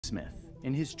Smith.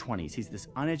 In his 20s, he's this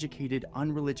uneducated,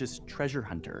 unreligious treasure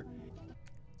hunter.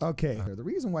 Okay, the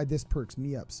reason why this perks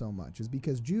me up so much is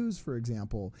because Jews, for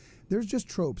example, there's just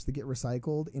tropes that get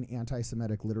recycled in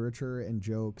anti-Semitic literature and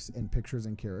jokes and pictures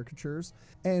and caricatures.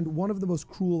 And one of the most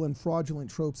cruel and fraudulent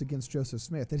tropes against Joseph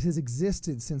Smith that has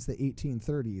existed since the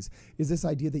 1830s is this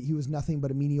idea that he was nothing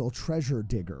but a menial treasure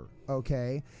digger,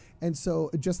 okay? And so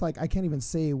just like I can't even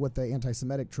say what the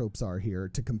anti-Semitic tropes are here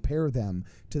to compare them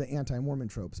to the anti-Mormon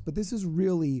tropes, but this is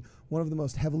really one of the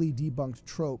most heavily debunked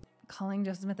tropes. Calling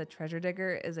Joseph Smith a treasure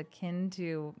digger is akin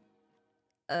to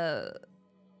a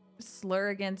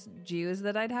slur against Jews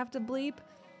that I'd have to bleep.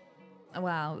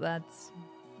 Wow, that's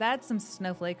some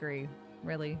snowflakery,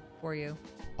 really, for you.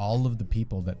 All of the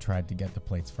people that tried to get the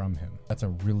plates from him. That's a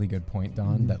really good point,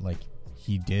 Don, that like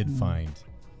he did find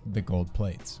the gold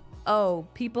plates. Oh,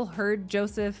 people heard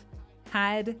Joseph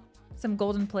had some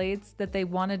golden plates that they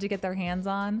wanted to get their hands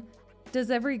on.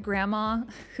 Does every grandma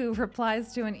who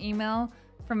replies to an email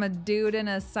from a dude in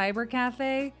a cyber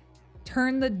cafe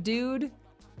turn the dude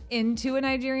into a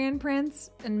Nigerian prince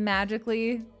and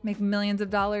magically make millions of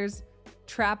dollars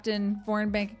trapped in foreign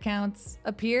bank accounts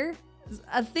appear?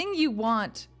 A thing you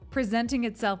want presenting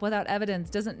itself without evidence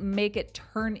doesn't make it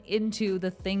turn into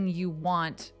the thing you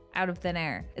want out of thin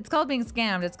air. It's called being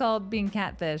scammed. It's called being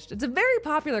catfished. It's a very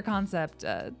popular concept.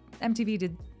 MTV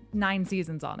did 9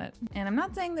 seasons on it. And I'm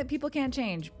not saying that people can't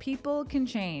change. People can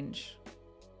change.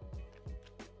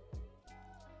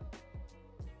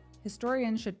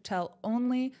 Historians should tell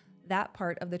only that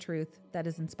part of the truth that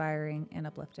is inspiring and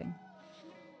uplifting.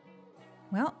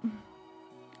 Well,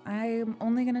 I'm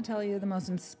only going to tell you the most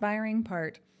inspiring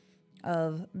part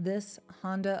of this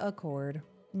Honda Accord.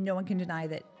 No one can deny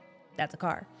that that's a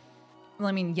car. Well,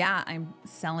 I mean, yeah, I'm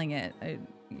selling it.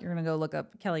 You're going to go look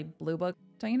up Kelley Blue Book.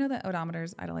 Don't you know that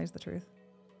odometers idolize the truth?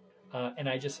 And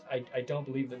I don't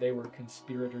believe that they were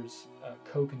conspirators,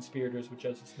 co-conspirators with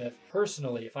Joseph Smith.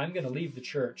 Personally, if I'm going to leave the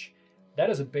church, that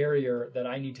is a barrier that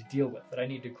I need to deal with, that I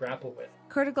need to grapple with.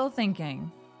 Critical thinking.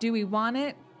 Do we want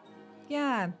it?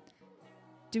 Yeah.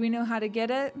 Do we know how to get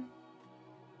it?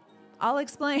 I'll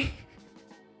explain.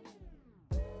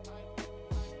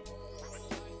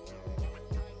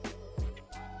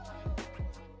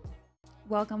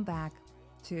 Welcome back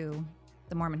to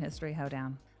the Mormon History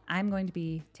Hoedown. I'm going to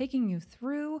be taking you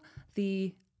through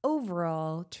the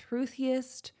overall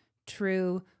truthiest,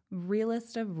 true,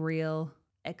 realest of real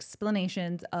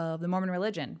explanations of the Mormon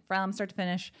religion from start to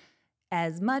finish,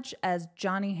 as much as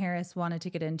Johnny Harris wanted to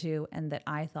get into and that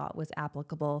I thought was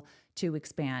applicable to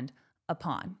expand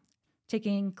upon.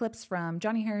 Taking clips from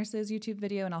Johnny Harris's YouTube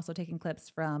video and also taking clips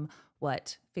from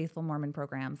what faithful Mormon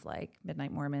programs like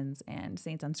Midnight Mormons and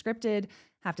Saints Unscripted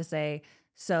have to say.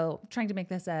 So trying to make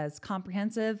this as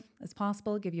comprehensive as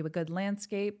possible, give you a good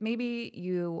landscape. Maybe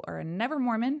you are a never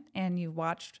Mormon and you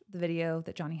watched the video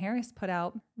that Johnny Harris put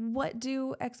out. What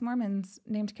do ex-Mormons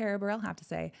named Kara Burrell have to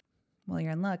say? Well,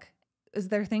 you're in luck. Is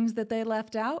there things that they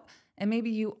left out? And maybe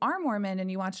you are Mormon and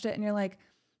you watched it and you're like,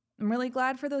 I'm really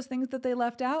glad for those things that they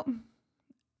left out.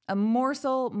 A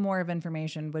morsel more of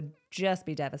information would just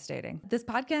be devastating. This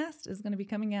podcast is going to be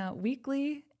coming out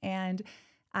weekly, and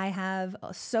I have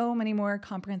so many more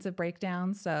comprehensive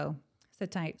breakdowns, so sit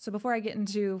tight. So before I get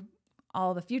into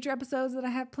all the future episodes that I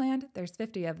have planned, there's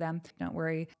 50 of them. Don't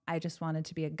worry, I just wanted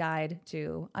to be a guide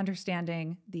to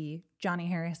understanding the Johnny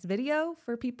Harris video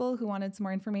for people who wanted some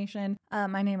more information.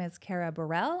 My name is Kara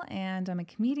Burrell, and I'm a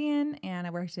comedian, and I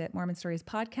worked at Mormon Stories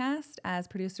Podcast as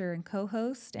producer and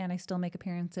co-host, and I still make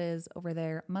appearances over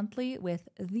there monthly with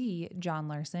the John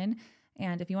Larson.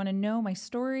 And if you want to know my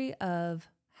story of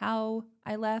how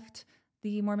I left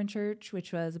the Mormon Church,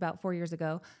 which was about 4 years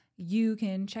ago, you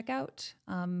can check out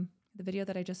the video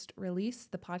that I just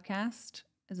released. The podcast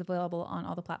is available on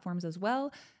all the platforms as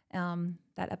well.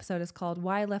 That episode is called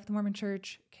Why I Left the Mormon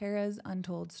Church, Kara's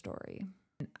Untold Story.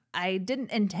 I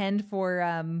didn't intend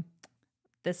for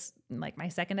this, like my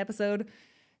second episode,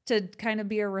 to kind of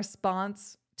be a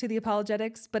response to the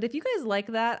apologetics. But if you guys like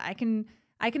that, I can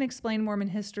explain Mormon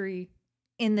history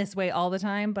in this way all the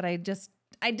time. But I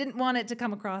didn't want it to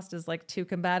come across as like too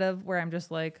combative, where I'm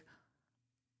just like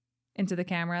into the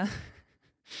camera.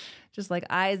 Just like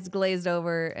eyes glazed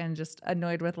over and just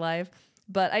annoyed with life.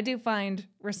 But I do find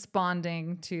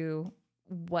responding to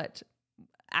what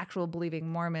actual believing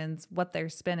Mormons, what their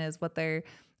spin is, what their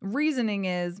reasoning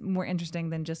is, more interesting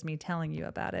than just me telling you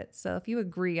about it. So if you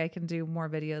agree, I can do more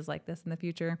videos like this in the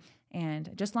future. And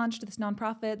I just launched this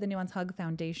nonprofit, the thenuancehoe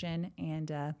Foundation.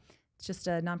 And it's just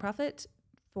a nonprofit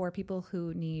for people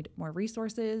who need more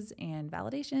resources and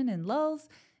validation and lulls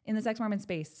in the sex Mormon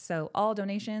space. So all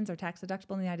donations are tax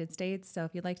deductible in the United States. So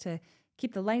if you'd like to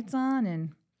keep the lights on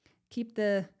and keep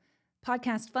the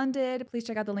podcast funded, please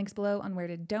check out the links below on where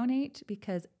to donate,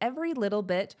 because every little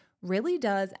bit really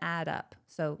does add up.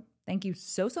 So thank you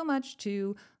so much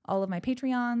to all of my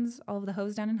Patreons, all of the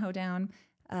hoes down and hoedown.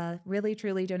 Really,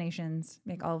 truly, donations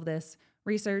make all of this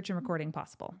research and recording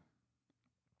possible.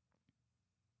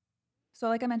 So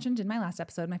like I mentioned in my last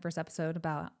episode, my first episode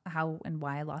about how and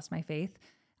why I lost my faith,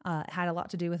 had a lot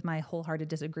to do with my wholehearted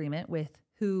disagreement with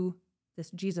who this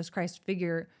Jesus Christ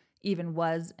figure even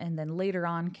was, and then later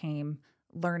on came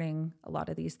learning a lot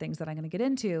of these things that I'm going to get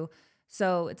into.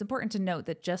 So it's important to note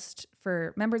that just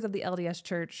for members of the LDS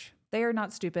Church, they are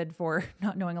not stupid for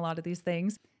not knowing a lot of these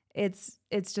things. It's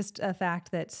just a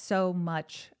fact that so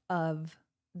much of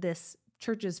this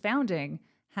church's founding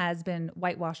has been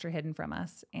whitewashed or hidden from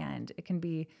us, and it can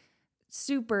be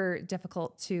super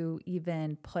difficult to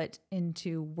even put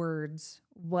into words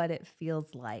what it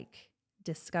feels like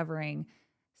discovering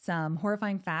some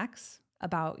horrifying facts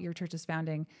about your church's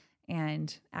founding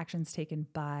and actions taken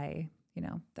by,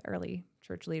 the early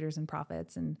church leaders and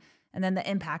prophets, and then the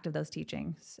impact of those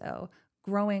teachings. So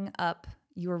growing up,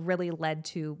 you were really led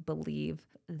to believe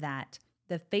that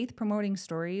the faith promoting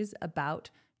stories about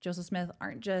Joseph Smith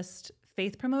aren't just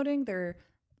faith promoting, they're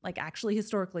like actually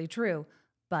historically true.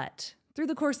 But through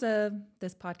the course of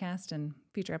this podcast and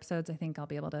future episodes, I think I'll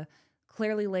be able to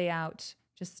clearly lay out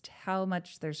just how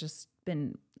much there's just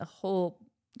been a whole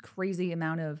crazy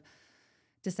amount of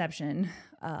deception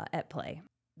at play.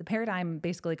 The paradigm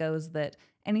basically goes that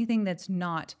anything that's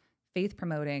not faith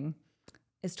promoting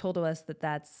is told to us that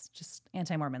that's just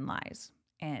anti-Mormon lies.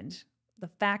 And the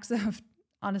facts of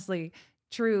honestly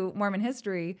true Mormon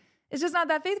history is just not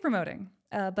that faith promoting.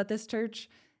 But this church,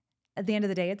 at the end of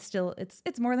the day,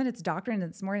 it's more than its doctrine.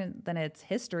 It's more than its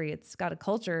history. It's got a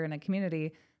culture and a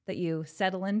community that you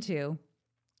settle into.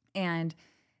 And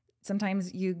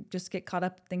sometimes you just get caught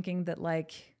up thinking that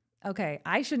okay,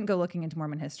 I shouldn't go looking into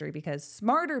Mormon history because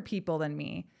smarter people than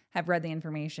me have read the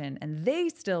information and they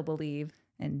still believe,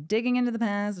 and digging into the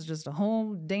past is just a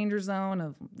whole danger zone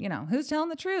of, who's telling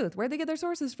the truth, where they get their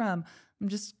sources from. I'm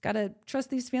just got to trust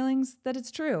these feelings that it's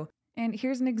true. And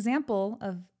here's an example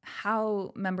of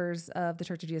how members of the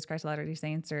Church of Jesus Christ of Latter-day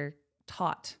Saints are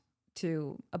taught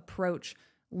to approach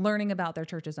learning about their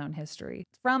church's own history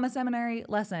from a seminary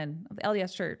lesson of the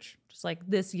LDS Church, just like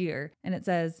this year. And it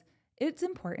says, it's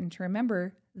important to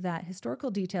remember that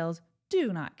historical details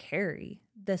do not carry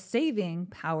the saving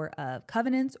power of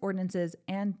covenants, ordinances,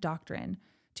 and doctrine.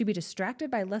 To be distracted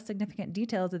by less significant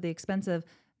details at the expense of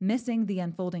missing the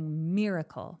unfolding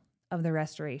miracle of the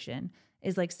restoration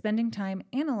is like spending time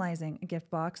analyzing a gift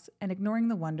box and ignoring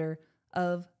the wonder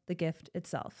of the gift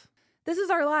itself. This is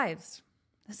our lives.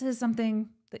 This is something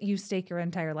that you stake your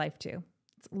entire life to.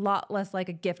 It's a lot less like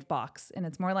a gift box, and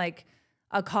it's more like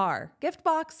a car. Gift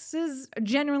boxes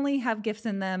generally have gifts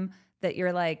in them that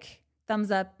you're like, thumbs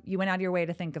up, you went out of your way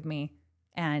to think of me,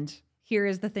 and here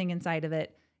is the thing inside of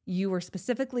it. You were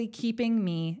specifically keeping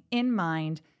me in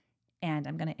mind, and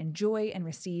I'm going to enjoy and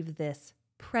receive this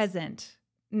present.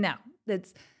 No,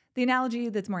 that's the analogy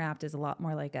that's more apt is a lot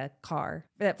more like a car.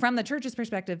 That from the church's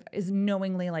perspective is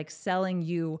knowingly like selling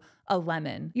you a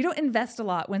lemon. You don't invest a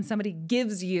lot when somebody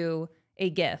gives you a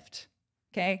gift,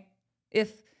 okay?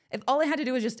 If all I had to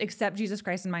do was just accept Jesus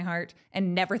Christ in my heart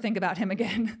and never think about him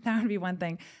again, that would be one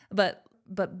thing. But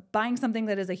buying something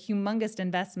that is a humongous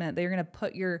investment that you're going to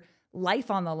put your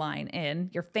life on the line in,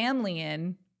 your family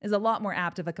in, is a lot more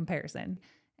apt of a comparison.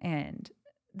 And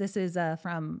this is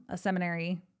from a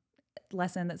seminary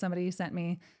lesson that somebody sent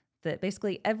me, that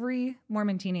basically every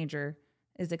Mormon teenager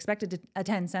is expected to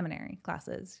attend seminary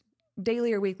classes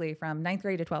daily or weekly from 9th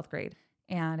grade to 12th grade.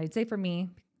 And I'd say for me,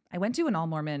 I went to an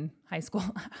all-Mormon high school.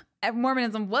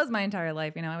 Mormonism was my entire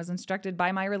life. I was instructed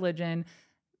by my religion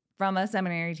from a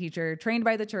seminary teacher, trained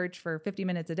by the church for 50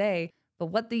 minutes a day. But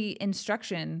what the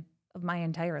instruction of my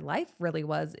entire life really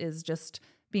was is just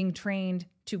being trained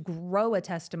to grow a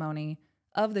testimony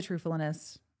of the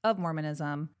truthfulness of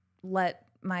Mormonism. Let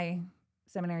my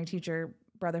seminary teacher,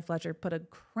 Brother Fletcher, put a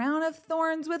crown of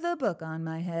thorns with a book on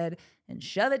my head and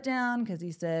shove it down because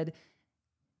he said,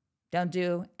 don't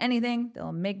do anything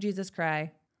that'll make Jesus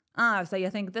cry. So you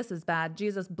think this is bad.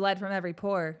 Jesus bled from every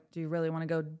pore. Do you really want to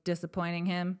go disappointing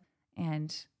him?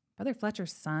 And Brother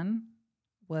Fletcher's son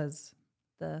was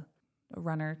the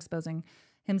runner exposing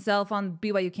himself on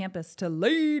BYU campus to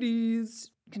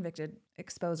ladies. Convicted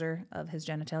exposer of his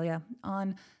genitalia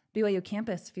on BYU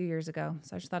campus a few years ago.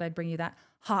 So I just thought I'd bring you that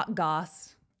hot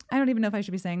goss. I don't even know if I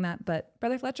should be saying that, but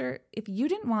Brother Fletcher, if you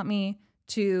didn't want me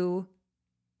to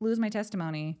lose my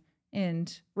testimony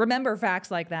and remember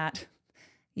facts like that,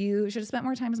 you should have spent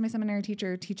more time as my seminary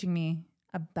teacher teaching me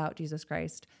about Jesus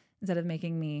Christ instead of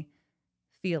making me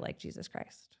feel like Jesus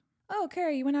Christ. Oh,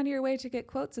 Carrie, you went out of your way to get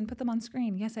quotes and put them on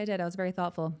screen. Yes, I did. I was very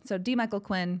thoughtful. So D. Michael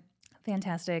Quinn,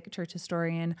 fantastic church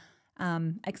historian,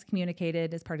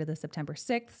 excommunicated as part of the September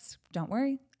 6th. Don't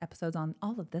worry, episodes on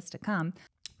all of this to come.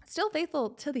 Still faithful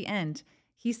to the end.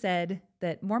 He said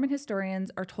that Mormon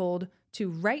historians are told to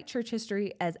write church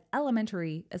history as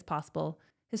elementary as possible.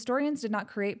 Historians did not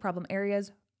create problem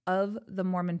areas of the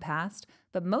Mormon past,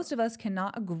 but most of us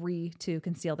cannot agree to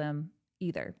conceal them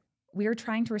either. We are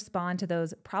trying to respond to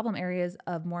those problem areas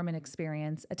of Mormon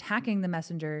experience. Attacking the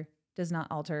messenger does not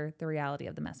alter the reality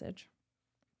of the message.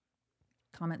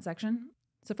 Comment section.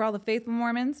 So for all the faithful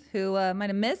Mormons who might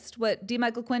have missed what D.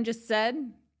 Michael Quinn just said,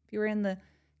 if you were in the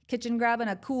kitchen grabbing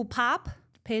a cool pop,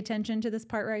 pay attention to this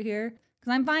part right here,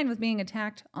 because I'm fine with being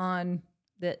attacked on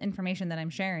the information that I'm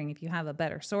sharing if you have a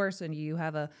better source and you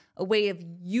have a way of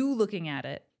you looking at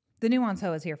it. The Nuance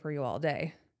Hoe is here for you all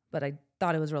day, but I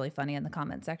thought it was really funny in the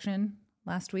comment section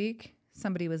last week.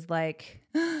 Somebody was like,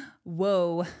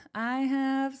 whoa, I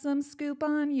have some scoop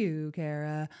on you,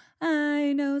 Kara.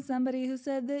 I know somebody who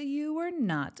said that you were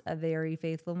not a very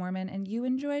faithful Mormon and you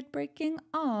enjoyed breaking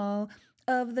all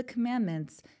of the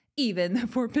commandments, even the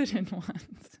forbidden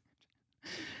ones.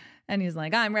 And he's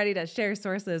like, I'm ready to share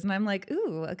sources. And I'm like,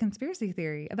 ooh, a conspiracy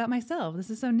theory about myself. This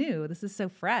is so new. This is so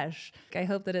fresh. I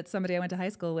hope that it's somebody I went to high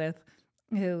school with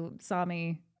who saw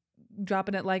me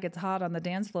dropping it like it's hot on the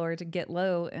dance floor to Get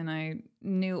Low. And I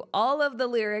knew all of the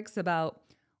lyrics about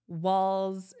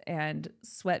walls and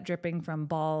sweat dripping from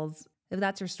balls. If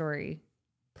that's your story,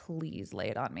 please lay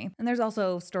it on me. And there's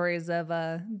also stories of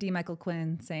D. Michael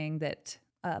Quinn saying that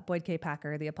Boyd K.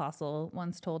 Packer, the apostle,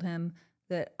 once told him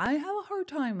that I have a hard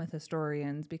time with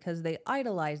historians because they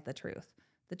idolize the truth.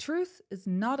 The truth is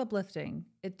not uplifting.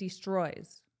 It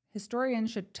destroys.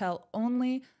 Historians should tell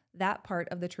only that part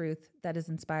of the truth that is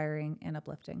inspiring and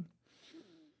uplifting.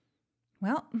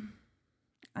 Well,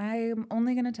 I'm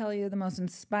only going to tell you the most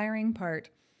inspiring part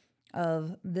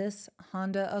of this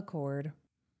Honda Accord.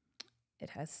 It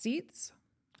has seats.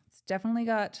 It's definitely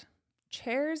got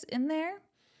chairs in there.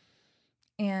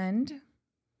 And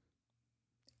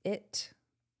it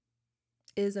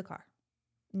is a car.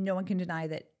 No one can deny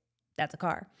that that's a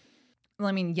car. Well,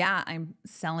 I mean, yeah, I'm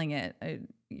selling it.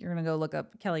 You're going to go look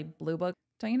up Kelly Blue Book.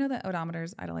 Don't you know that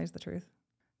odometers idolize the truth?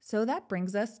 So that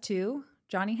brings us to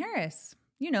Johnny Harris.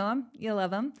 You know him. You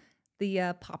love him.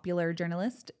 The popular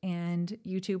journalist and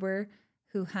YouTuber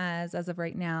who has, as of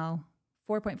right now,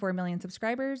 4.4 million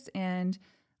subscribers. And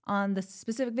on the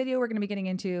specific video, we're going to be getting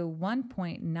into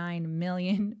 1.9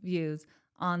 million views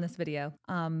on this video.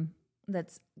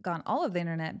 That's gone all over the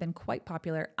internet, been quite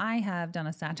popular. I have done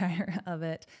a satire of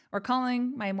it. We're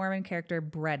calling my Mormon character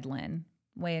Breadlin.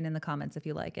 Weigh in the comments if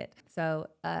you like it. So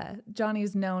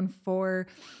Johnny's known for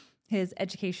his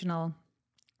educational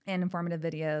and informative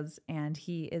videos, and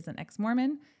he is an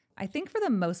ex-Mormon. I think for the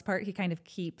most part, he kind of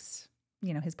keeps,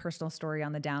 his personal story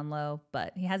on the down low,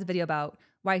 but he has a video about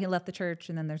why he left the church,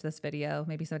 and then there's this video.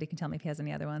 Maybe somebody can tell me if he has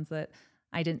any other ones that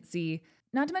I didn't see.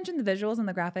 Not to mention the visuals and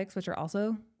the graphics, which are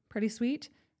also pretty sweet,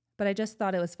 but I just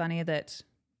thought it was funny that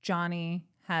Johnny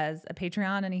has a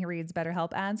Patreon and he reads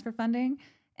BetterHelp ads for funding,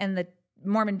 and the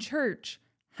Mormon Church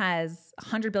has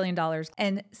 $100 billion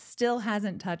and still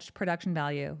hasn't touched production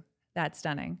value. That's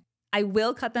stunning. I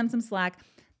will cut them some slack.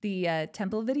 The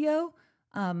temple video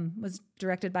was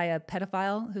directed by a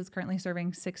pedophile who's currently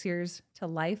serving 6 years to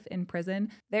life in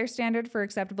prison. Their standard for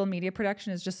acceptable media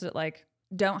production is just that,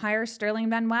 don't hire Sterling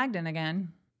Van Wagden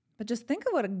again. But just think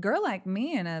of what a girl like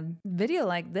me in a video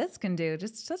like this can do.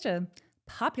 Just such a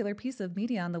popular piece of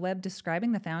media on the web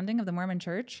describing the founding of the Mormon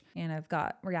Church. And I've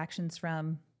got reactions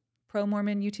from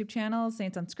pro-Mormon YouTube channels,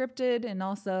 Saints Unscripted, and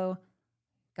also,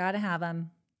 gotta have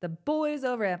them, the boys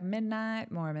over at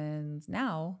Midnight Mormons.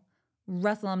 Now,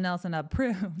 Russell M. Nelson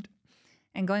approved.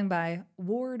 And going by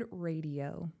Ward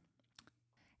Radio.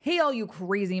 Hey, all you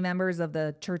crazy members of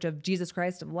the Church of Jesus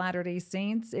Christ of Latter-day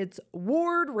Saints, it's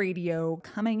Ward Radio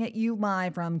coming at you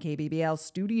live from KBBL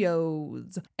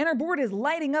Studios. And our board is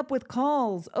lighting up with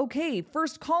calls. Okay,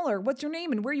 first caller, what's your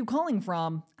name and where are you calling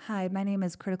from? Hi, my name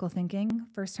is Critical Thinking,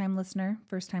 first-time listener,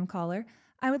 first-time caller.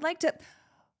 I would like to...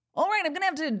 All right, I'm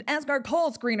going to have to ask our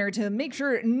call screener to make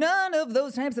sure none of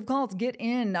those types of calls get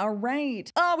in. All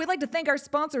right. We'd like to thank our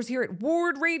sponsors here at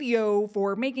Ward Radio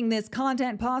for making this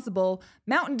content possible.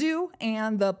 Mountain Dew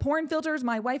and the porn filters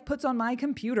my wife puts on my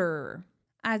computer.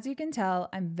 As you can tell,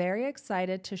 I'm very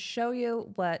excited to show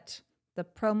you what the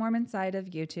pro-Mormon side of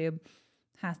YouTube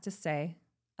has to say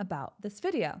about this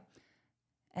video.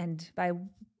 And by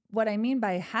what I mean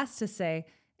by has to say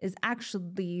is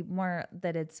actually more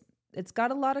that it's It's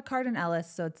got a lot of Card and Ellis,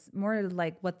 so it's more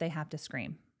like what they have to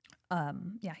scream.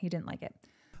 Yeah, he didn't like it.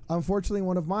 Unfortunately,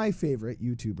 one of my favorite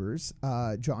YouTubers,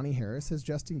 Johnny Harris, has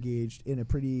just engaged in a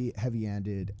pretty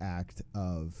heavy-handed act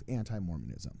of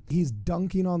anti-Mormonism. He's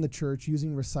dunking on the church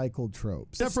using recycled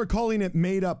tropes. Except for calling it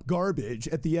made-up garbage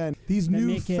at the end. These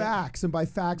new facts, and by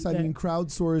facts I mean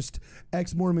crowdsourced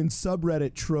ex-Mormon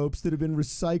subreddit tropes that have been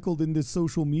recycled in this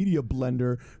social media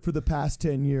blender for the past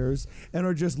 10 years and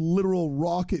are just literal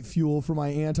rocket fuel for my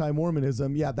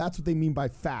anti-Mormonism. Yeah, that's what they mean by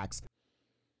facts.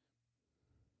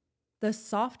 The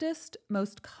softest,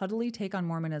 most cuddly take on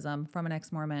Mormonism from an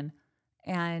ex-Mormon,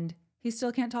 and he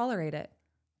still can't tolerate it.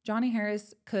 Johnny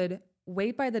Harris could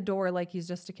wait by the door like he's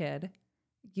just a kid,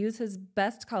 use his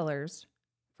best colors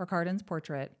for Cardin's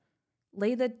portrait,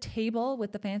 lay the table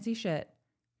with the fancy shit,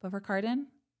 but for Cardin, you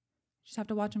just have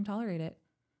to watch him tolerate it.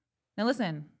 Now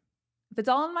listen, if it's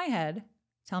all in my head,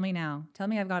 tell me now. Tell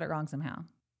me I've got it wrong somehow.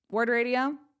 Ward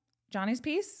Radio, Johnny's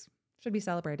piece should be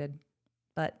celebrated,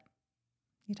 but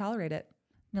you tolerate it.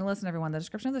 Now listen, everyone, the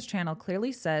description of this channel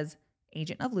clearly says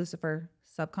agent of Lucifer,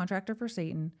 subcontractor for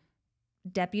Satan,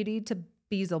 deputy to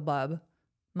Beelzebub,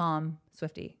 mom,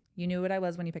 Swiftie. You knew what I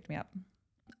was when you picked me up.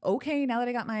 Okay, now that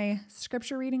I got my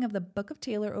scripture reading of the Book of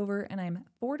Taylor over and I'm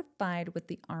fortified with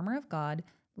the armor of God,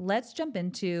 let's jump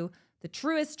into the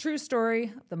truest true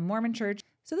story of the Mormon Church.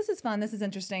 So this is fun. This is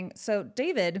interesting. So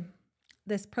David,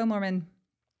 this pro-Mormon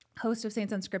host of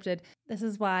Saints Unscripted, this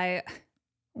is why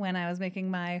when I was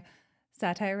making my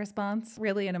satire response,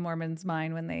 really in a Mormon's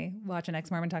mind, when they watch an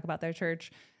ex-Mormon talk about their church,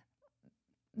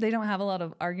 they don't have a lot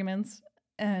of arguments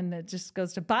and it just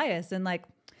goes to bias and like,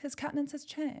 his countenance has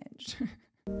changed.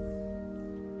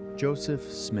 Joseph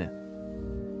Smith.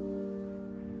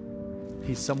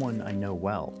 He's someone I know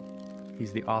well.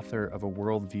 He's the author of a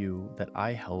worldview that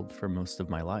I held for most of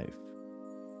my life.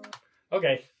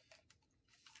 Okay.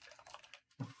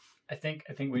 I think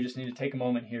we just need to take a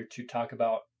moment here to talk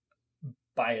about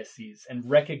biases and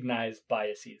recognize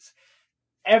biases.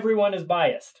 Everyone is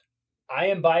biased. I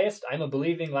am biased. I'm a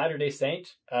believing Latter-day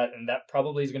Saint, and that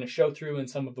probably is going to show through in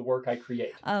some of the work I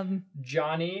create.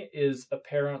 Johnny is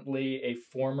apparently a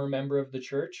former member of the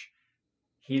church.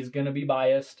 He's going to be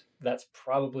biased. That's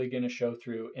probably going to show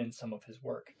through in some of his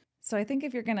work. So I think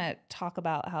if you're going to talk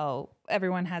about how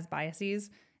everyone has biases,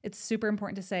 it's super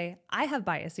important to say, I have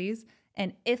biases.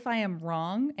 And if I am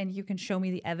wrong and you can show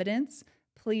me the evidence,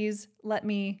 please let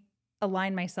me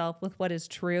align myself with what is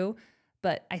true.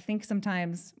 But I think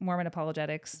sometimes Mormon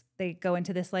apologetics, they go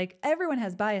into this like, everyone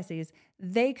has biases.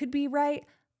 They could be right.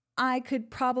 I could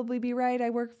probably be right. I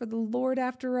work for the Lord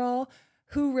after all.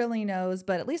 Who really knows?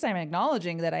 But at least I'm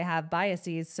acknowledging that I have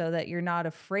biases so that you're not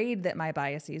afraid that my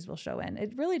biases will show in.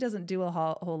 It really doesn't do a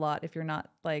whole lot if you're not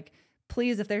like,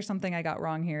 please, if there's something I got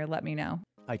wrong here, let me know.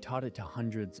 I taught it to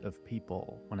hundreds of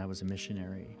people when I was a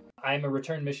missionary. I'm a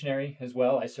returned missionary as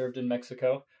well. I served in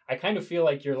Mexico. I kind of feel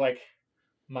like you're like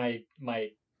my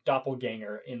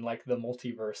doppelganger in like the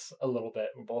multiverse a little bit.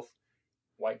 We're both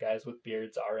white guys with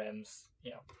beards, RMs,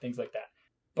 you know, things like that.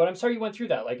 But I'm sorry you went through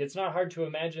that. Like, it's not hard to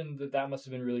imagine that must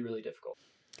have been really, really difficult.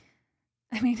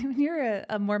 I mean, when you're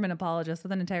a Mormon apologist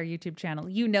with an entire YouTube channel,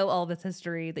 you know all this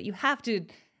history that you have to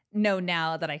know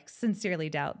now that I sincerely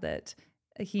doubt that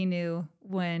he knew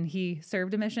when he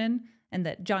served a mission and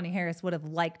that Johnny Harris would have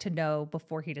liked to know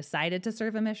before he decided to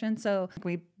serve a mission. So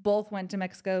we both went to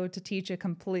Mexico to teach a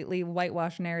completely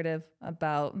whitewashed narrative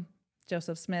about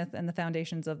Joseph Smith and the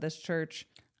foundations of this church.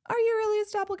 Are you really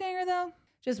a doppelganger, though?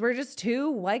 We're just two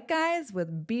white guys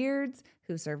with beards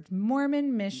who served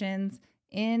Mormon missions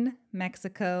in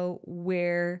Mexico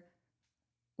where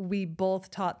we both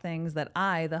taught things that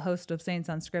I, the host of Saints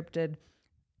Unscripted,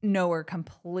 know are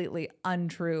completely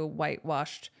untrue,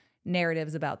 whitewashed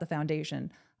narratives about the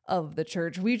foundation of the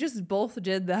church. We just both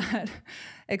did that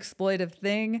exploitive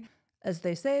thing. As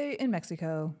they say in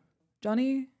Mexico,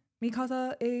 Johnny, mi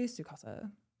casa es su casa.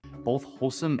 Both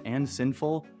wholesome and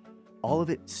sinful, all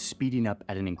of it speeding up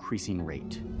at an increasing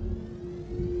rate.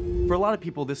 For a lot of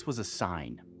people, this was a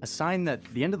sign that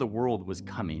the end of the world was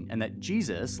coming and that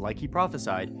Jesus, like he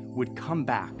prophesied, would come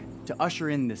back to usher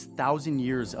in this 1,000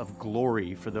 years of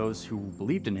glory for those who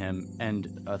believed in him and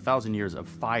 1,000 years of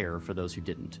fire for those who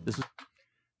didn't. This was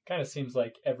kind of seems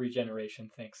like every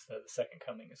generation thinks that the second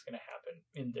coming is going to happen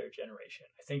in their generation.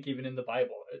 I think even in the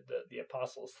Bible, the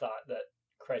apostles thought that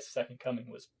Christ's second coming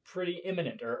was pretty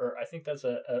imminent, or I think that's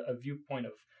a viewpoint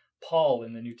of Paul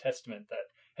in the New Testament that,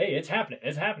 hey, it's happening.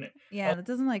 Yeah, that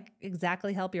doesn't like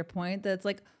exactly help your point. That's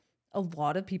like a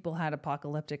lot of people had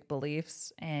apocalyptic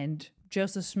beliefs and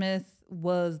Joseph Smith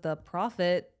was the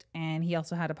prophet and he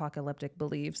also had apocalyptic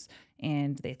beliefs,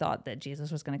 and they thought that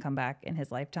Jesus was going to come back in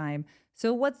his lifetime.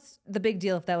 So what's the big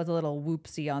deal if that was a little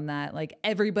whoopsie on that? Like,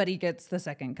 everybody gets the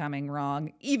second coming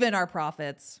wrong, even our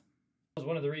prophets. That was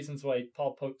one of the reasons why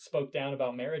Paul spoke down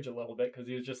about marriage a little bit, because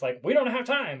he was just like, we don't have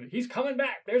time. He's coming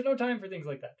back. There's no time for things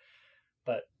like that.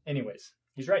 But anyways,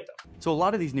 he's right, though. So a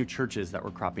lot of these new churches that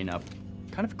were cropping up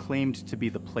kind of claimed to be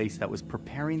the place that was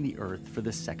preparing the earth for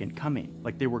the second coming,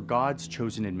 like they were God's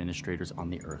chosen administrators on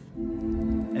the earth.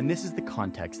 And this is the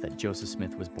context that Joseph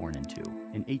Smith was born into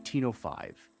in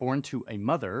 1805, born to a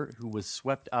mother who was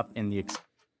swept up in the...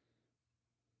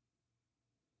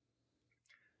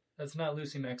 That's not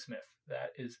Lucy Mack Smith.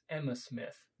 That is Emma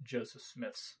Smith, Joseph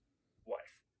Smith's wife.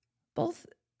 Both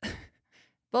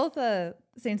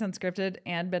Saints Unscripted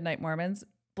and Midnight Mormons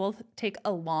both take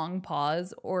a long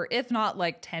pause, or if not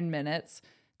like 10 minutes,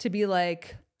 to be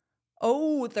like,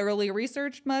 oh, thoroughly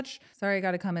researched much? Sorry, I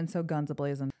got to come in so guns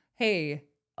a-blazing. Hey,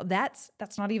 that's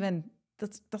not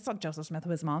Joseph Smith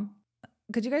with his mom.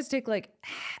 Could you guys take like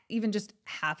even just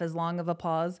half as long of a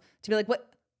pause to be like,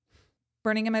 what?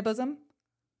 Burning in my bosom?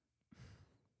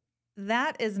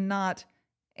 That is not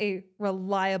a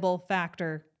reliable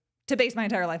factor to base my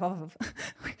entire life off of.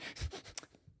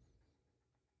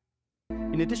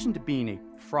 In addition to being a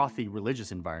frothy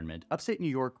religious environment, upstate New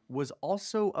York was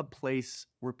also a place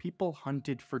where people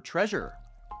hunted for treasure.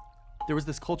 There was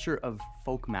this culture of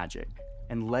folk magic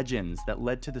and legends that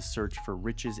led to the search for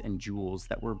riches and jewels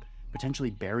that were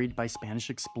potentially buried by Spanish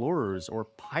explorers or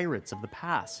pirates of the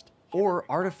past, or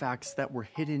artifacts that were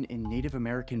hidden in Native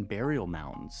American burial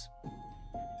mounds.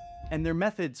 And their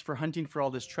methods for hunting for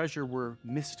all this treasure were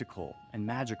mystical and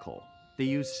magical. They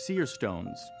used seer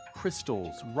stones,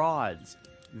 crystals, rods,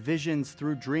 visions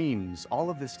through dreams, all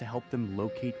of this to help them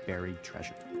locate buried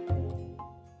treasure.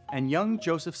 And young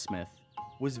Joseph Smith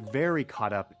was very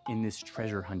caught up in this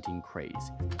treasure hunting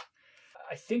craze.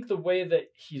 I think the way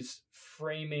that he's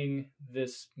framing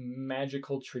this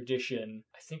magical tradition,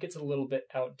 I think it's a little bit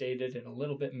outdated and a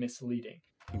little bit misleading.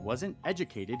 He wasn't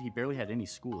educated, he barely had any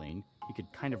schooling, he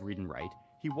could kind of read and write.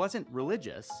 He wasn't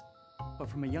religious, but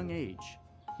from a young age,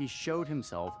 he showed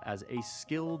himself as a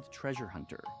skilled treasure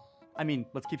hunter. I mean,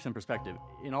 let's keep some perspective.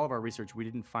 In all of our research, we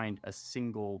didn't find a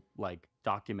single,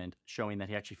 document showing that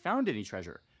he actually found any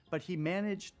treasure, but he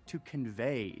managed to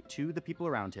convey to the people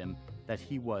around him that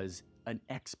he was an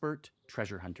expert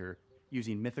treasure hunter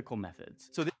using mythical methods.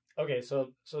 Okay,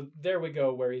 so there we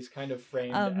go, where he's kind of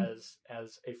framed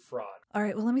as a fraud. All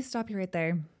right, well, let me stop you right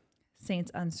there.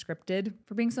 Saints Unscripted.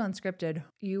 For being so unscripted,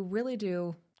 you really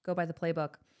do go by the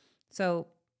playbook. So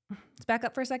let's back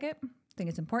up for a second. I think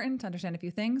it's important to understand a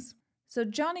few things. So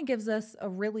Johnny gives us a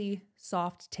really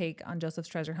soft take on Joseph's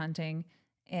treasure hunting,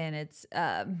 and it's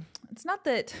not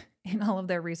that in all of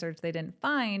their research they didn't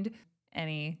find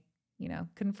any,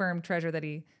 confirmed treasure that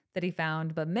he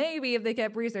found, but maybe if they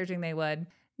kept researching they would.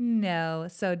 No.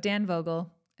 So Dan Vogel,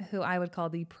 who I would call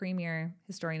the premier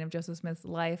historian of Joseph Smith's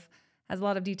life, has a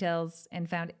lot of details and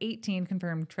found 18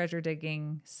 confirmed treasure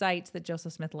digging sites that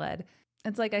Joseph Smith led.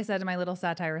 It's like I said in my little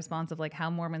satire response of how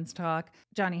Mormons talk.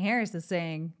 Johnny Harris is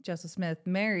saying Joseph Smith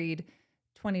married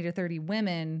 20 to 30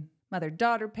 women,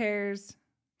 mother-daughter pairs,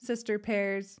 sister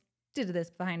pairs, did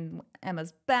this behind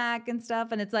Emma's back and stuff.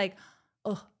 And it's like,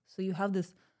 oh, so you have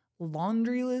this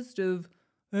laundry list of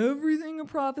everything a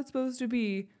prophet's supposed to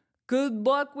be. Good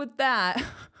luck with that.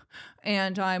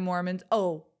 Anti-Mormons.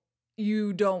 Oh,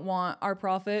 you don't want our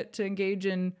prophet to engage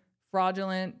in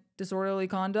fraudulent, disorderly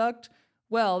conduct?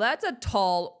 Well, that's a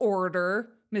tall order,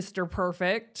 Mr.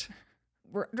 Perfect.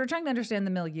 We're trying to understand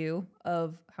the milieu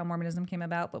of how Mormonism came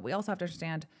about, but we also have to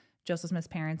understand Joseph Smith's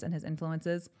parents and his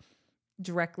influences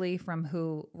directly from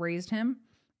who raised him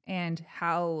and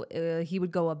how he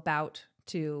would go about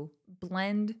to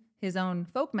blend his own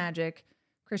folk magic,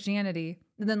 Christianity,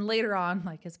 and then later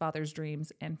on, his father's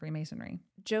dreams and Freemasonry.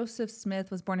 Joseph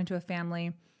Smith was born into a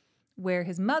family where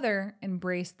his mother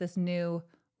embraced this new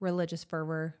religious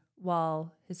fervor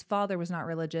while his father was not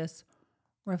religious,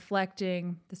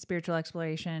 reflecting the spiritual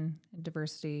exploration and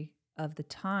diversity of the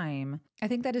time. I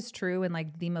think that is true in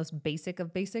the most basic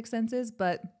of basic senses,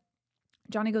 but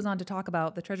Johnny goes on to talk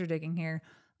about the treasure digging here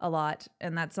a lot,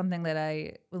 and that's something that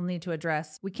I will need to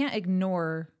address. We can't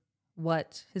ignore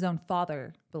what his own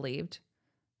father believed.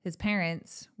 His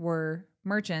parents were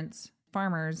merchants,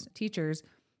 farmers, teachers,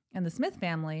 and the Smith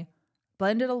family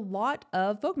blended a lot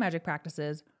of folk magic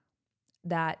practices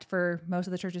that for most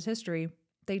of the church's history,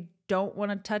 they don't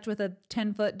want to touch with a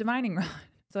 10-foot divining rod.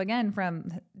 So again,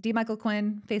 from D. Michael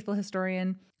Quinn, faithful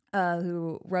historian,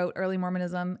 who wrote Early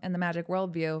Mormonism and the Magic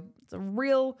Worldview, it's a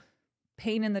real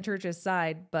pain in the church's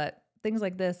side, but things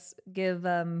like this give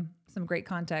some great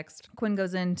context. Quinn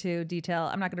goes into detail.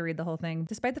 I'm not going to read the whole thing.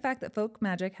 Despite the fact that folk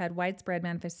magic had widespread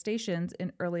manifestations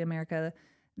in early America,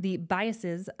 the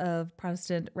biases of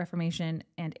Protestant Reformation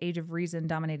and Age of Reason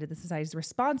dominated the society's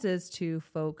responses to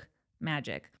folk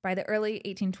magic. By the early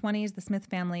 1820s, the Smith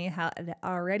family had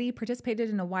already participated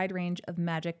in a wide range of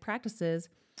magic practices,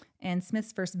 and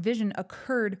Smith's first vision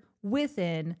occurred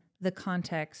within the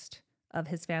context of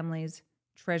his family's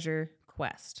treasure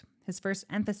quest. His first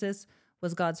emphasis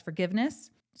was God's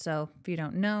forgiveness. So if you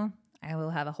don't know, I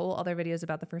will have a whole other videos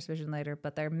about the first vision later,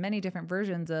 but there are many different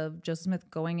versions of Joseph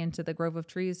Smith going into the grove of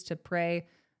trees to pray,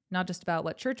 not just about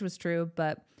what church was true,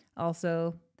 but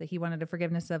also that he wanted a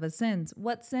forgiveness of his sins.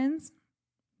 What sins?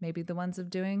 Maybe the ones of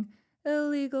doing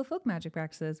illegal folk magic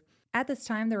practices. At this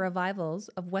time, the revivals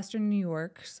of Western New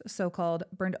York's so-called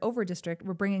burned over district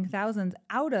were bringing thousands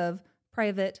out of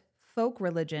private folk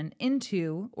religion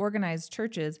into organized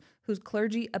churches whose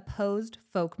clergy opposed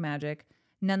folk magic.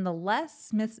 Nonetheless,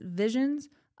 Smith's visions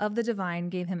of the divine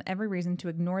gave him every reason to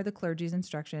ignore the clergy's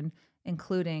instruction,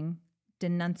 including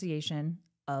denunciation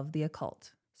of the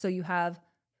occult. So you have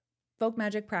folk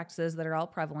magic practices that are all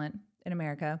prevalent in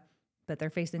America, but they're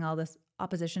facing all this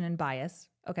opposition and bias,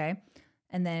 okay?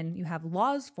 And then you have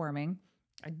laws forming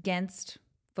against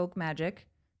folk magic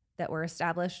that were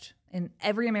established in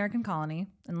every American colony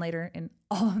and later in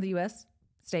all of the U.S.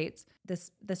 states.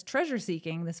 This treasure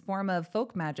seeking, this form of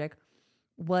folk magic,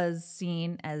 was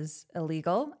seen as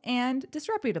illegal and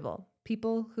disreputable.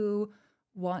 People who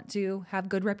want to have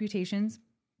good reputations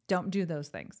don't do those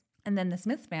things. And then the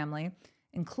Smith family,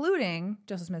 including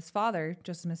Joseph Smith's father,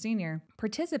 Joseph Smith Sr.,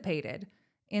 participated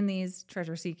in these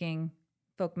treasure-seeking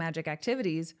folk magic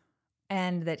activities,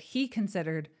 and that he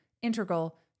considered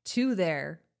integral to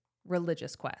their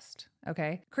religious quest,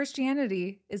 okay?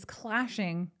 Christianity is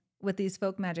clashing with these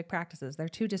folk magic practices. They're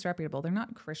too disreputable. They're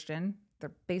not Christian.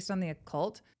 They're based on the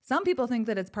occult. Some people think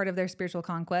that it's part of their spiritual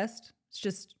conquest. It's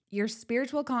just your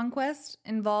spiritual conquest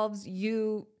involves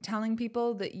you telling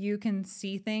people that you can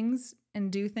see things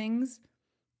and do things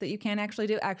that you can't actually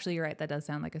do. Actually, you're right. That does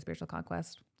sound like a spiritual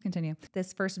conquest. Continue.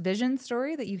 This first vision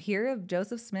story that you hear of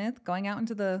Joseph Smith going out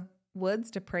into the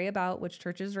woods to pray about which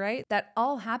church is right, that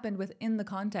all happened within the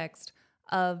context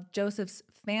of Joseph's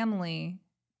family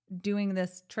doing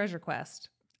this treasure quest.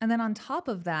 And then on top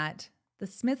of that, the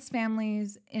Smiths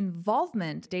family's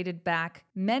involvement dated back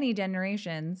many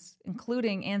generations,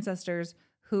 including ancestors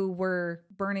who were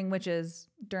burning witches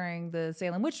during the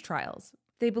Salem witch trials.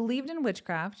 They believed in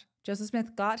witchcraft. Joseph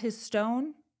Smith got his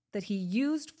stone that he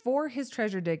used for his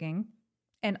treasure digging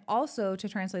and also to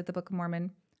translate the Book of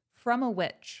Mormon from a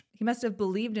witch. He must have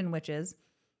believed in witches.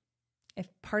 If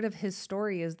part of his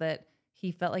story is that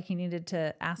he felt like he needed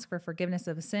to ask for forgiveness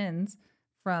of sins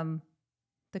from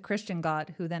the Christian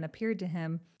God who then appeared to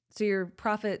him. So your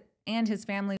prophet and his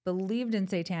family believed in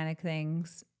satanic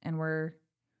things and were,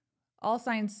 all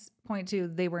signs point to,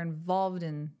 they were involved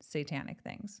in satanic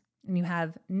things. And you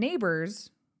have neighbors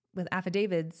with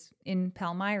affidavits in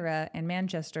Palmyra and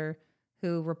Manchester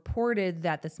who reported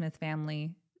that the Smith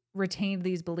family retained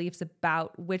these beliefs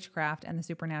about witchcraft and the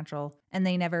supernatural, and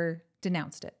they never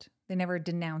denounced it. They never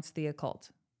denounced the occult.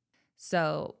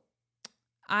 So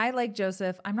I, like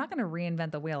Joseph, I'm not going to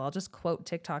reinvent the wheel. I'll just quote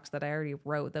TikToks that I already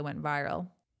wrote that went viral.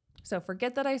 So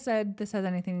forget that I said this has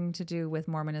anything to do with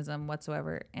Mormonism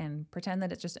whatsoever and pretend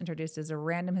that it's just introduced as a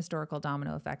random historical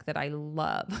domino effect that I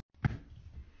love.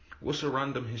 What's a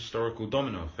random historical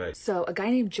domino effect? So a guy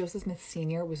named Joseph Smith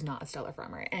Sr. was not a stellar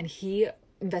farmer, and he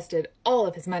invested all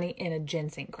of his money in a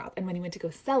ginseng crop. And when he went to go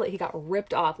sell it, he got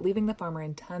ripped off, leaving the farmer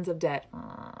in tons of debt.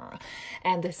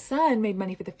 And the son made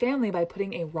money for the family by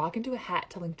putting a rock into a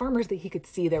hat, telling farmers that he could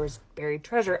see there was buried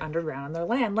treasure underground on their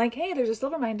land. Like, hey, there's a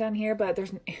silver mine down here, but there's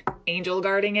an angel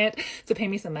guarding it. So pay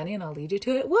me some money and I'll lead you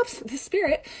to it. Whoops, the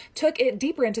spirit took it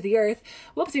deeper into the earth.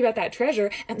 Whoopsie about that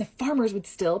treasure. And the farmers would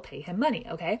still pay him money,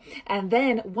 okay? And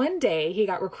then one day he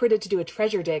got recruited to do a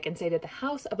treasure dig and stayed at the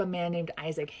house of a man named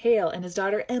Isaac Hale, and his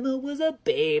daughter Emma was a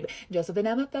babe. Joseph and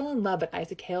Emma fell in love, but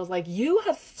Isaac Hale's like, you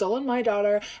have stolen my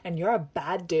daughter and you're a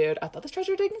bad dude. I thought this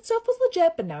treasure digging stuff was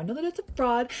legit, but now I know that it's a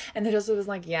fraud. And then Joseph was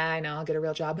like, yeah, I know, I'll get a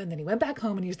real job. And then he went back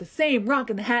home and used the same rock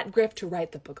in the hat grift to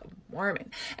write the Book of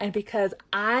Mormon. And because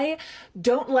I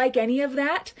don't like any of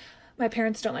that, my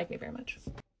parents don't like me very much.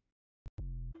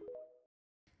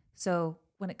 So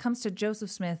when it comes to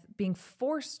Joseph Smith being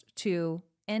forced to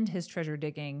end his treasure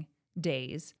digging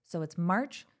days, so it's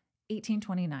March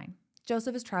 1829.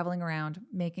 Joseph is traveling around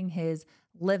making his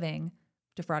living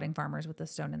defrauding farmers with the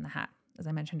stone in the hat, as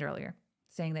I mentioned earlier,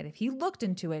 saying that if he looked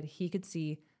into it, he could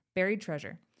see buried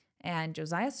treasure. And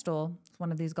Josiah Stoll was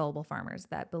one of these gullible farmers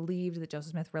that believed that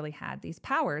Joseph Smith really had these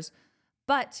powers,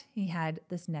 but he had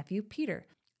this nephew, Peter.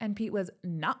 And Pete was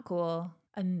not cool,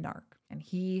 a narc. And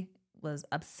he was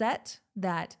upset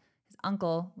that his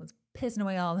uncle was pissing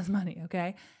away all this money,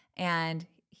 okay? And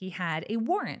he had a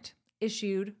warrant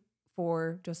issued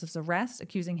for Joseph's arrest,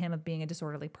 accusing him of being a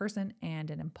disorderly person and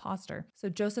an imposter. So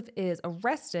Joseph is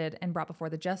arrested and brought before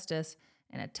the justice,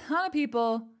 and a ton of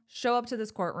people show up to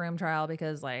this courtroom trial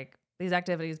because, like, these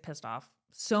activities pissed off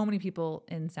so many people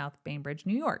in South Bainbridge,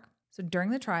 New York. So during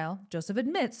the trial, Joseph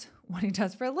admits what he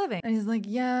does for a living. And he's like,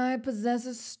 yeah, I possess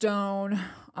a stone.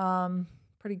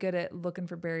 Pretty good at looking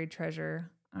for buried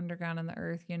treasure underground in the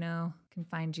earth, you know. Can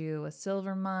find you a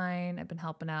silver mine. I've been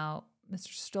helping out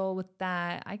Mr. Stoll with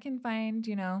that. I can find,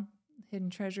 you know, hidden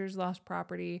treasures, lost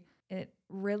property. It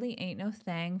really ain't no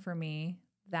thing for me.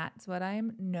 That's what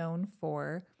I'm known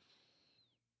for.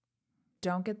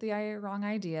 Don't get the wrong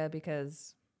idea,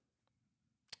 because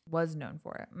was known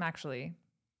for it. I'm actually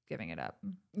giving it up.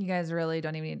 You guys really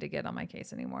don't even need to get on my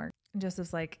case anymore. And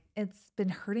Joseph's like, it's been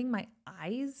hurting my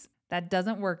eyes. That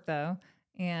doesn't work though.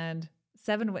 And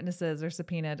 7 witnesses are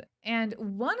subpoenaed. And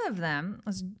one of them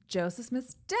was Joseph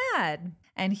Smith's dad.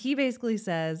 And he basically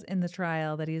says in the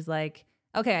trial that he's like,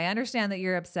 okay, I understand that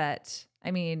you're upset.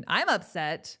 I mean, I'm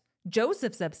upset.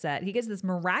 Joseph's upset. He gets this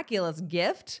miraculous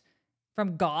gift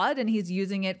from God and he's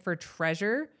using it for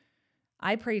treasure.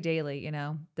 I pray daily, you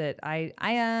know, that I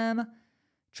am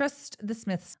trust the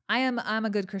Smiths. I'm a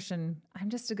good Christian. I'm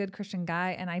just a good Christian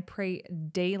guy. And I pray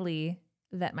daily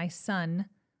that my son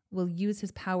will use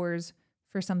his powers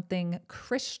for something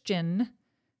Christian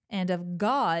and of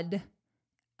God.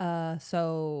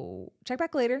 So check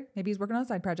back later. Maybe he's working on a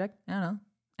side project. I don't know.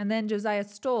 And then Josiah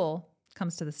Stoll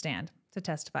comes to the stand to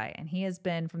testify. And he has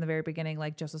been from the very beginning,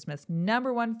 like, Joseph Smith's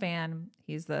 #1 fan.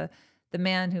 He's the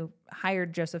man who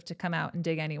hired Joseph to come out and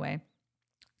dig anyway.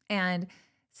 And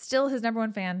still his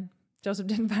 #1 fan. Joseph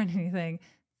didn't find anything.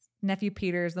 Nephew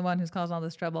Peter is the one who's caused all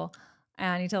this trouble.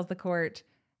 And he tells the court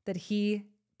that he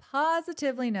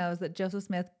positively knows that Joseph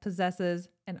Smith possesses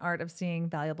an art of seeing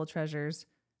valuable treasures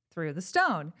through the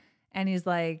stone. And he's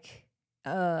like,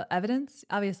 evidence?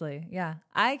 Obviously, yeah.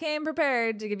 I came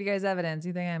prepared to give you guys evidence.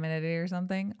 You think I'm an idiot or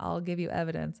something? I'll give you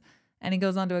evidence. And he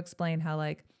goes on to explain how,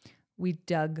 like, we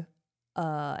dug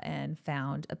and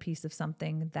found a piece of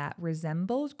something that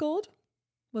resembled gold.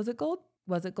 Was it gold?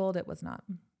 Was it gold? It was not.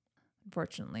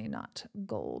 Unfortunately, not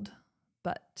gold.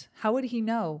 But how would he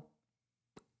know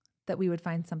that we would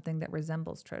find something that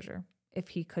resembles treasure if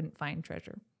he couldn't find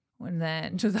treasure? And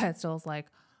then Josiah Stoll's like,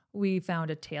 we found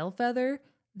a tail feather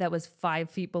that was 5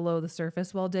 feet below the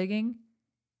surface while digging.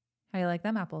 How you like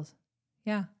them apples?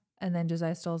 Yeah. And then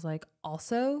Josiah Stoll's like,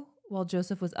 also, while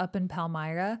Joseph was up in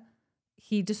Palmyra,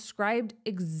 he described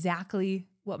exactly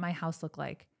what my house looked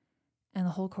like. And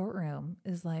the whole courtroom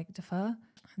is like, Defa.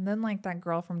 And then, like, that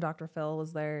girl from Dr. Phil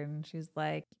was there and she's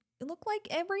like, it looked like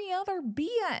every other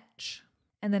bitch.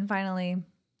 And then finally,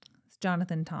 this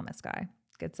Jonathan Thomas guy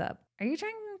gets up. Are you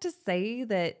trying to say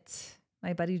that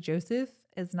my buddy Joseph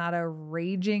is not a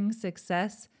raging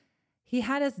success? He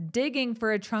had us digging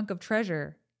for a trunk of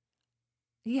treasure.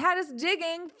 He had us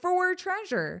digging for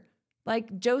treasure.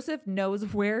 Like, Joseph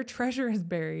knows where treasure is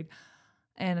buried.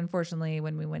 And unfortunately,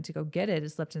 when we went to go get it, it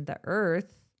slipped into the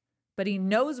earth. But he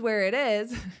knows where it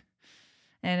is.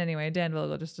 And anyway, Dan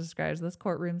Vogel just describes this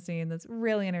courtroom scene that's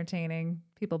really entertaining.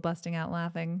 People busting out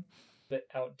laughing. Bit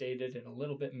outdated and a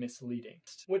little bit misleading.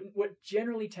 What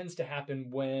generally tends to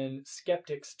happen when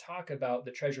skeptics talk about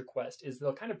the treasure quest is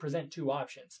they'll kind of present 2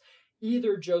 options.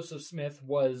 Either Joseph Smith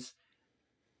was,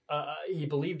 he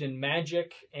believed in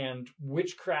magic and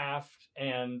witchcraft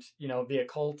and, you know, the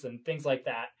occult and things like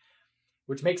that,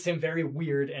 which makes him very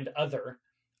weird and other,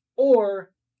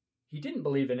 or he didn't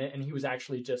believe in it and he was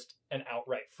actually just an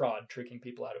outright fraud, tricking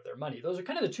people out of their money. Those are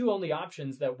kind of the 2 only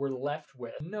options that we're left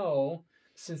with. No,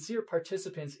 sincere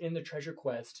participants in the treasure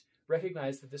quest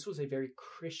recognized that this was a very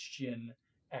Christian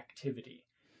activity.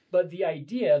 But the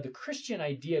idea, the Christian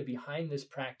idea behind this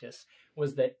practice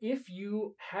was that if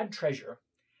you had treasure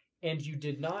and you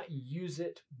did not use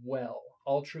it well,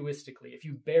 altruistically, if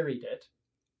you buried it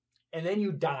and then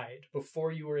you died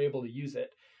before you were able to use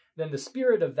it, then the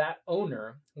spirit of that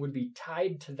owner would be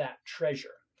tied to that treasure.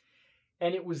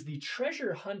 And it was the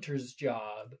treasure hunter's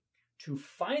job to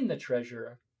find the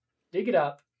treasure, dig it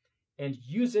up, and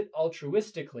use it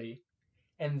altruistically,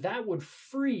 and that would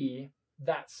free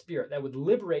that spirit. That would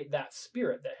liberate that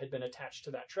spirit that had been attached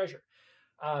to that treasure.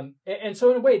 And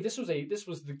so in a way, this was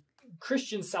the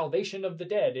Christian salvation of the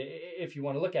dead, if you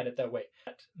want to look at it that way.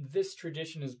 This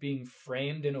tradition is being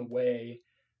framed in a way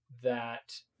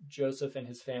that Joseph and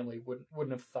his family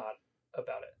wouldn't have thought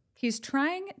about it. He's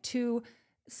trying to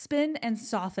spin and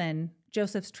soften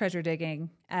Joseph's treasure digging,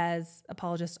 as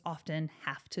apologists often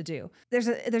have to do. There's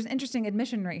an interesting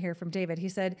admission right here from David. He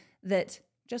said that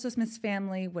Joseph Smith's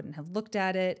family wouldn't have looked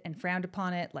at it and frowned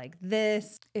upon it like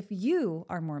this. If you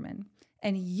are Mormon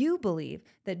and you believe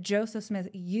that Joseph Smith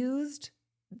used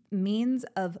means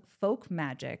of folk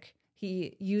magic,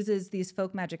 he uses these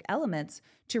folk magic elements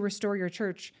to restore your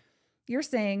church, you're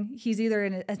saying he's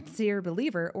either a sincere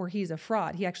believer or he's a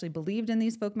fraud. He actually believed in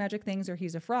these folk magic things or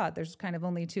he's a fraud. There's kind of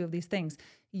only two of these things.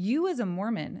 You as a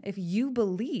Mormon, if you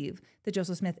believe that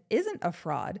Joseph Smith isn't a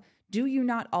fraud, do you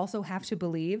not also have to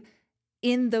believe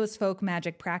in those folk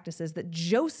magic practices that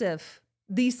Joseph,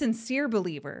 the sincere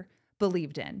believer,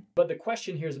 believed in? But the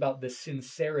question here is about the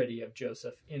sincerity of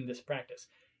Joseph in this practice.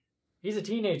 He's a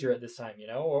teenager at this time,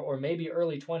 or maybe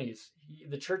early 20s.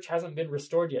 The church hasn't been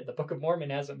restored yet. The Book of Mormon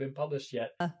hasn't been published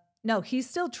yet. No, he's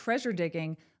still treasure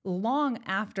digging long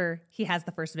after he has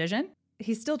the first vision.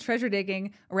 He's still treasure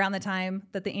digging around the time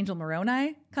that the angel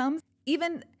Moroni comes.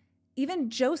 Even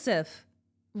Joseph,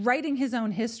 writing his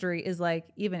own history, is like,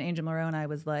 even angel Moroni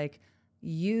was like,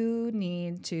 you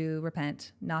need to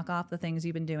repent, knock off the things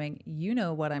you've been doing. You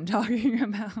know what I'm talking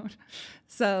about.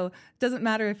 So it doesn't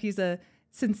matter if he's a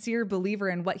sincere believer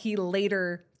in what he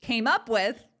later came up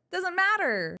with, doesn't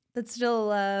matter. That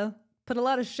still put a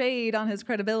lot of shade on his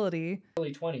credibility.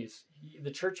 Early 20s.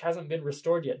 The church hasn't been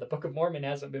restored yet. The Book of Mormon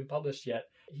hasn't been published yet.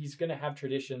 He's going to have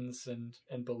traditions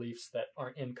and beliefs that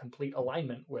aren't in complete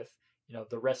alignment with,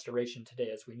 the restoration today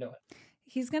as we know it.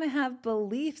 He's going to have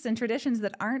beliefs and traditions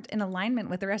that aren't in alignment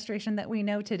with the restoration that we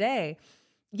know today.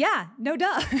 Yeah, no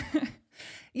duh.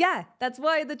 Yeah, that's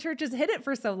why the church has hid it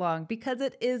for so long, because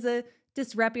it is a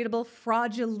disreputable,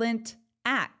 fraudulent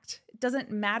act. It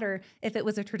doesn't matter if it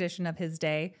was a tradition of his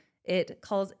day. It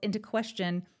calls into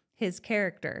question his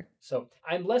character. So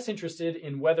I'm less interested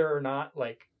in whether or not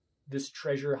this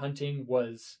treasure hunting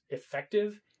was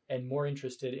effective and more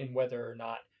interested in whether or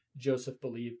not Joseph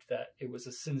believed that it was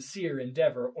a sincere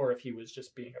endeavor or if he was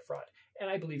just being a fraud. And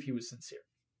I believe he was sincere.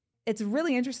 It's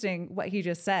really interesting what he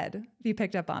just said, if you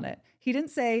picked up on it. He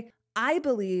didn't say, I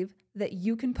believe that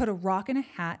you can put a rock in a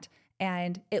hat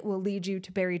and it will lead you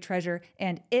to buried treasure,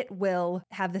 and it will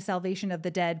have the salvation of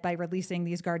the dead by releasing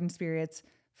these garden spirits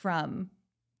from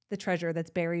the treasure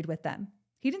that's buried with them.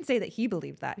 He didn't say that he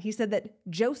believed that. He said that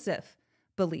Joseph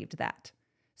believed that.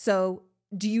 So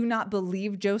do you not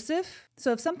believe Joseph?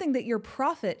 So if something that your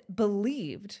prophet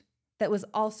believed that was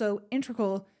also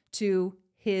integral to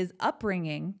his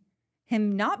upbringing,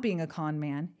 him not being a con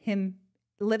man, him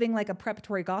living like a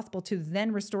preparatory gospel to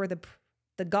then restore the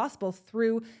gospel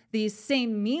through these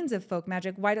same means of folk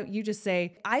magic, why don't you just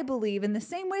say, I believe in the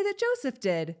same way that Joseph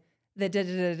did, that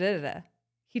da-da-da-da-da-da.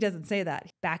 He doesn't say that.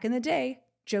 Back in the day,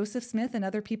 Joseph Smith and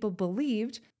other people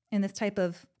believed in this type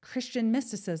of Christian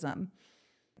mysticism.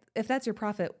 If that's your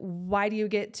prophet, why do you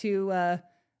get to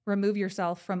remove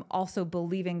yourself from also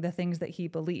believing the things that he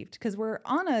believed? Because we're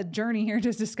on a journey here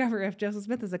to discover if Joseph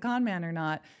Smith is a con man or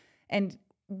not. And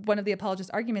one of the apologist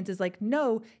arguments is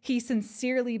no, he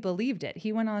sincerely believed it.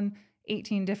 He went on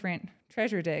 18 different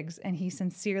treasure digs and he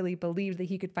sincerely believed that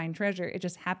he could find treasure. It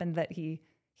just happened that he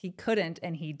couldn't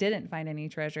and he didn't find any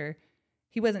treasure.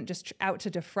 He wasn't just out to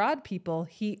defraud people.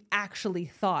 He actually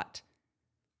thought.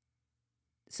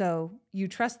 So you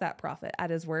trust that prophet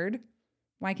at his word.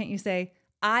 Why can't you say,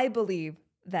 I believe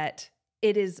that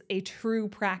it is a true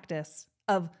practice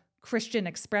of Christian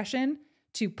expression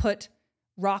to put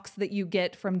rocks that you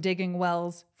get from digging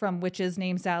wells from witches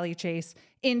named Sally Chase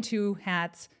into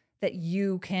hats that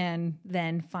you can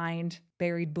then find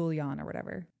buried bullion or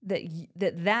whatever.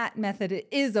 That method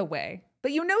is a way,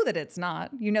 but you know that it's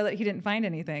not. You know that he didn't find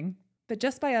anything. But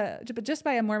just by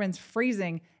a Mormon's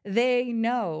phrasing, they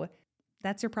know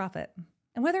that's your prophet.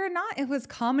 And whether or not it was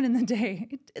common in the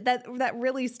day, that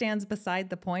really stands beside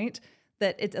the point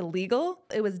that it's illegal.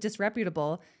 It was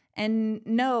disreputable. And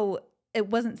no, it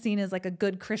wasn't seen as a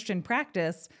good Christian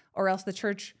practice, or else the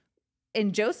church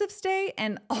in Joseph's day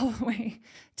and all the way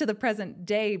to the present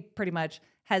day pretty much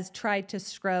has tried to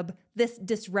scrub this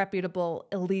disreputable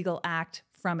illegal act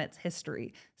from its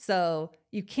history. So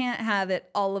you can't have it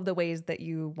all of the ways that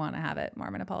you want to have it,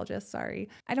 Mormon apologists. Sorry.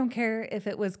 I don't care if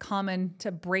it was common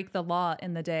to break the law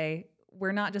in the day.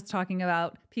 We're not just talking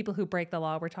about people who break the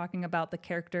law. We're talking about the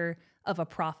character of a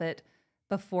prophet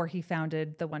before he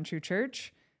founded the one true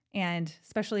church. And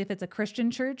especially if it's a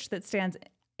Christian church that stands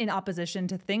in opposition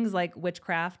to things like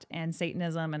witchcraft and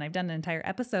Satanism. And I've done an entire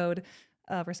episode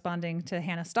responding to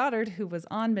Hannah Stoddard, who was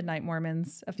on Midnight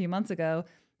Mormons a few months ago,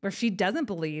 where she doesn't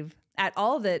believe at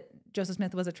all that Joseph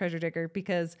Smith was a treasure digger,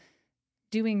 because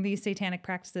doing these satanic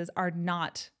practices are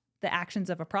not the actions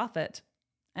of a prophet.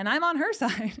 And I'm on her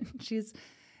side. She's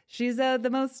the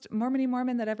most Mormon-y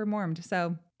Mormon that ever Mormoned.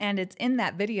 So, and it's in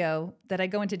that video that I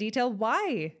go into detail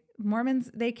why Mormons,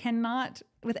 they cannot,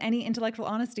 with any intellectual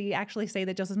honesty, actually say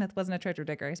that Joseph Smith wasn't a treasure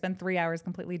digger. I spent 3 hours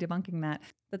completely debunking that.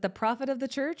 That the prophet of the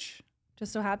church,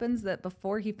 just so happens that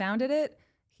before he founded it,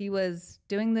 he was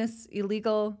doing this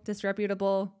illegal,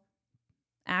 disreputable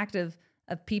act of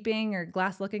peeping, or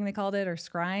glass looking, they called it, or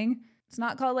scrying. It's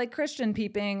not called like Christian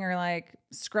peeping or like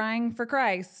scrying for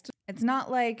Christ. It's not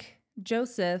like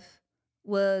Joseph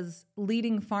was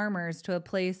leading farmers to a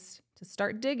place to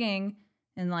start digging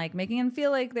and like making them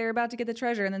feel like they're about to get the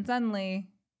treasure. And then suddenly,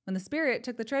 when the spirit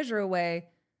took the treasure away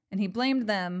and he blamed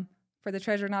them for the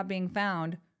treasure not being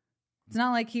found, it's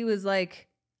not like he was like,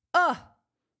 oh,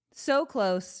 so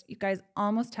close. You guys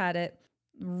almost had it.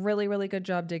 Really, really good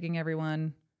job digging,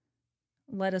 everyone.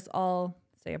 Let us all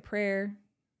say a prayer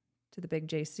to the big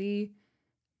JC.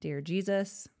 Dear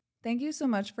Jesus, thank you so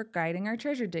much for guiding our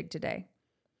treasure dig today.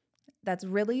 That's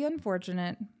really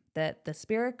unfortunate that the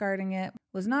spirit guarding it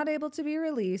was not able to be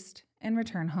released and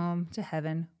return home to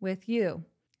heaven with you.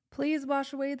 Please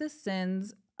wash away the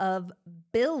sins of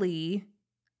Billy,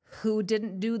 who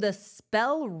didn't do the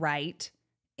spell right,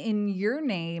 in your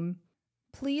name.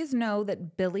 Please know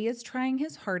that Billy is trying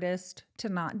his hardest to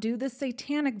not do the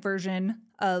satanic version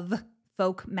of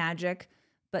folk magic,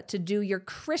 but to do your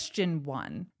Christian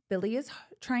one. Billy is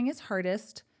trying his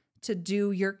hardest to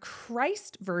do your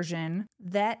Christ version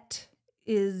that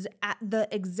is at the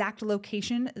exact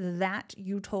location that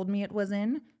you told me it was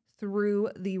in, through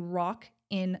the rock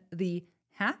in the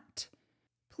hat.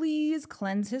 Please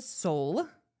cleanse his soul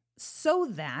so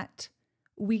that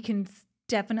we can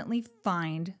definitely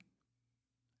find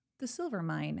the silver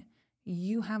mine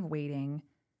you have waiting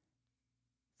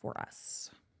for us.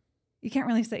 You can't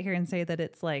really sit here and say that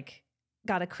it's like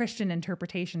got a Christian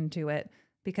interpretation to it,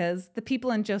 because the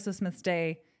people in Joseph Smith's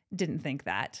day didn't think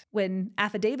that. When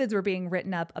affidavits were being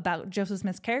written up about Joseph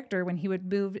Smith's character, when he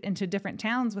would move into different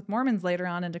towns with Mormons later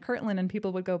on into Kirtland, and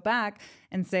people would go back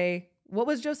and say, what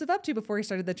was Joseph up to before he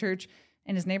started the church?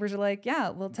 And his neighbors are like, yeah,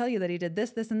 we'll tell you that he did this,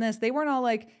 this, and this. They weren't all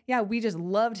like, yeah, we just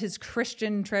loved his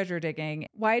Christian treasure digging.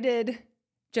 Why did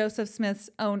Joseph Smith's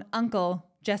own uncle,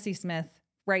 Jesse Smith,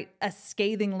 write a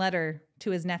scathing letter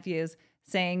to his nephews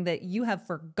saying that you have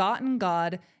forgotten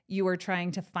God, you are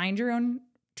trying to find your own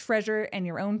treasure and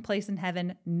your own place in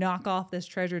heaven, knock off this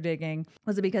treasure digging?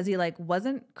 Was it because he like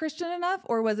wasn't Christian enough,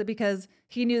 or was it because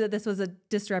he knew that this was a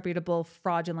disreputable,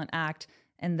 fraudulent act?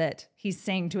 And that he's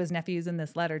saying to his nephews in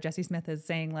this letter, Jesse Smith is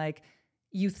saying, like,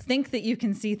 you think that you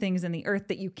can see things in the earth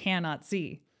that you cannot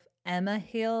see. Emma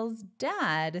Hale's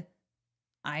dad,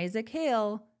 Isaac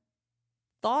Hale,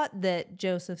 thought that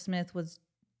Joseph Smith was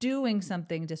doing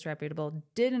something disreputable,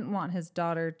 didn't want his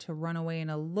daughter to run away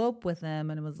and elope with him,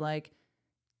 and was like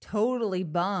totally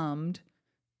bummed,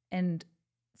 and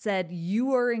said,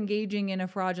 you are engaging in a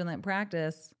fraudulent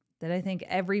practice that I think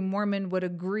every Mormon would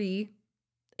agree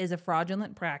is a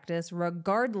fraudulent practice,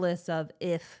 regardless of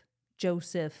if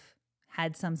Joseph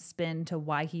had some spin to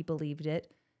why he believed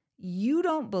it. You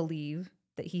don't believe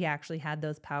that he actually had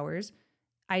those powers.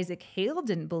 Isaac Hale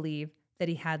didn't believe that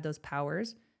he had those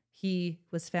powers. He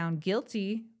was found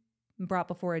guilty and brought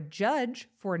before a judge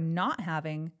for not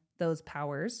having those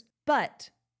powers.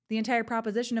 But the entire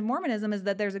proposition of Mormonism is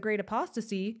that there's a great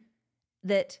apostasy,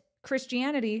 that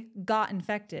Christianity got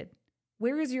infected.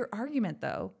 Where is your argument,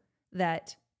 though,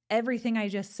 that everything I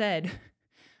just said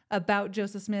about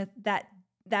Joseph Smith,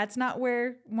 that's not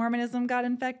where Mormonism got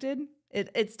infected?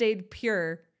 It stayed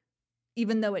pure,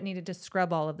 even though it needed to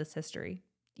scrub all of this history,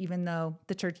 even though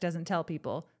the church doesn't tell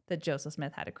people that Joseph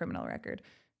Smith had a criminal record.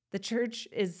 The church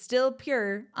is still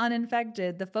pure,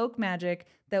 uninfected. The folk magic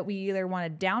that we either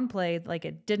want to downplay like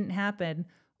it didn't happen,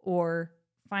 or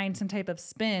find some type of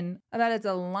spin about its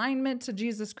alignment to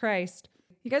Jesus Christ.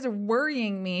 You guys are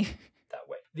worrying me. That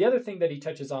way. The other thing that he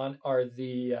touches on are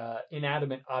the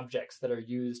inanimate objects that are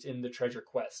used in the treasure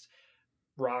quest.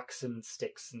 Rocks and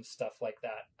sticks and stuff like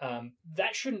that.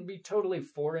 That shouldn't be totally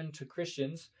foreign to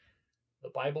Christians. The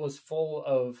Bible is full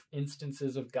of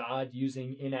instances of God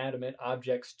using inanimate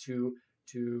objects to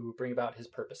bring about his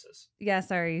purposes. Yeah,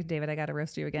 sorry, David, I got to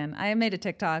roast you again. I made a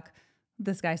TikTok,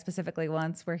 this guy specifically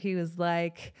once, where he was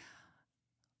like,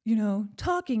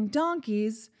 talking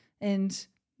donkeys and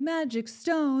magic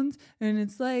stones, and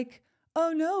it's like,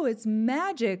 oh no, it's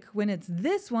magic when it's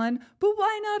this one, but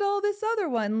why not all this other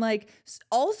one? Like,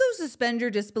 also suspend your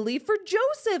disbelief for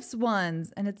Joseph's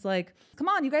ones. And it's like, come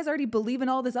on, you guys already believe in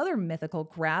all this other mythical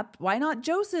crap. Why not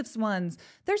Joseph's ones?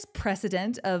 There's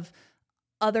precedent of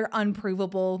other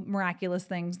unprovable, miraculous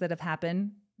things that have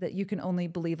happened that you can only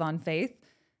believe on faith.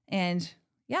 And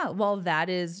yeah, while that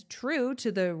is true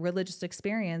to the religious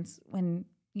experience, when,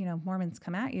 you know, Mormons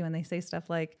come at you and they say stuff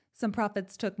like, some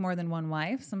prophets took more than one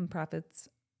wife, some prophets,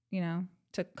 you know,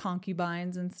 took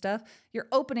concubines and stuff, you're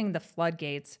opening the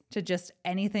floodgates to just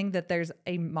anything that there's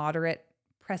a moderate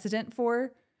precedent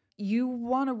for. You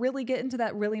want to really get into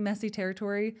that really messy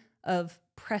territory of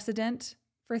precedent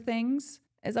for things.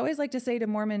 As I always like to say to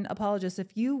Mormon apologists,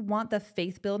 if you want the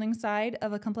faith-building side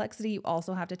of a complexity, you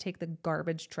also have to take the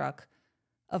garbage truck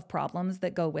of problems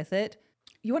that go with it.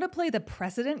 You want to play the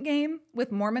precedent game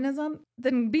with Mormonism?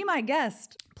 Then be my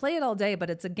guest. Play it all day, but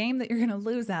it's a game that you're going to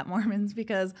lose at, Mormons,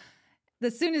 because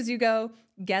as soon as you go,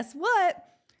 guess what?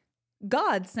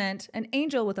 God sent an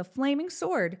angel with a flaming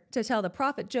sword to tell the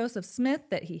prophet Joseph Smith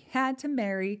that he had to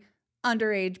marry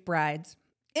underage brides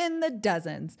in the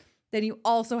dozens. Then you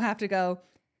also have to go,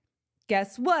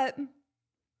 guess what?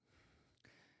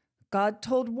 God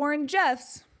told Warren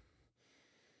Jeffs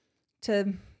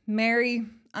to marry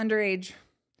underage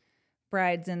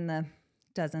brides in the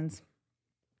dozens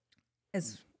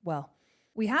as well.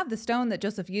 We have the stone that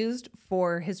Joseph used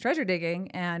for his treasure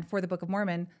digging and for the Book of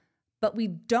Mormon, but we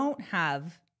don't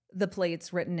have the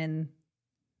plates written in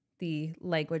the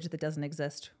language that doesn't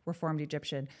exist, Reformed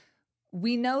Egyptian.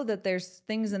 We know that there's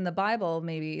things in the Bible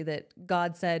maybe that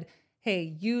God said,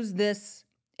 hey, use this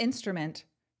instrument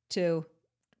to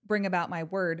bring about my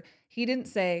word. He didn't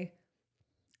say,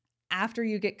 after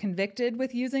you get convicted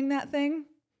with using that thing,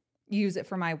 use it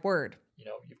for my word. You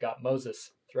know, you've got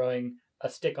Moses throwing a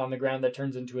stick on the ground that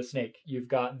turns into a snake. You've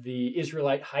got the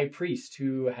Israelite high priest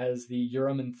who has the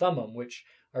Urim and Thummim, which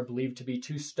are believed to be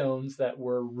two stones that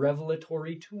were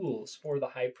revelatory tools for the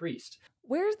high priest.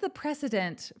 Where's the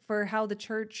precedent for how the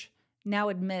church now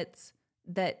admits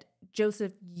that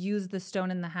Joseph used the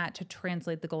stone in the hat to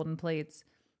translate the golden plates,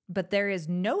 but there is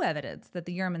no evidence that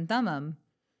the Urim and Thummim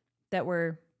that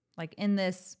were like in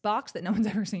this box that no one's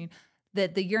ever seen,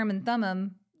 that the Urim and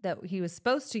Thummim that he was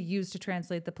supposed to use to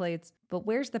translate the plates, but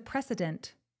where's the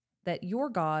precedent that your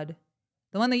God,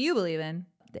 the one that you believe in,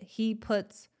 that he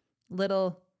puts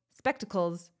little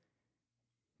spectacles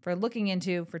for looking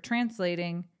into, for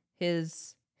translating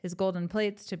his golden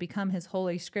plates to become his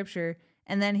holy scripture,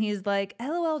 and then he's like,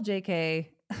 LOL, JK,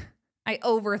 I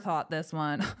overthought this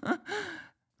one.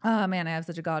 Oh man, I have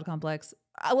such a God complex.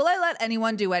 Will I let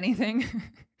anyone do anything?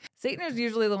 Satan is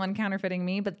usually the one counterfeiting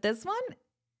me, but this one,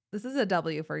 this is a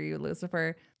W for you,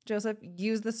 Lucifer. Joseph,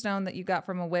 use the stone that you got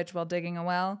from a witch while digging a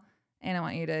well, and I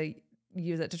want you to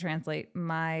use it to translate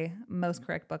my most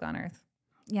correct book on earth.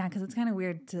 Yeah, because it's kind of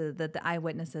weird that the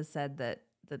eyewitnesses said that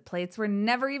the plates were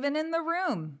never even in the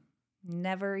room.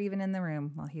 Never even in the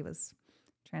room while he was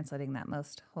translating that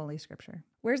most holy scripture.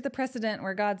 Where's the precedent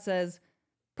where God says,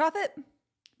 prophet,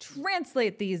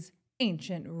 translate these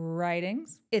ancient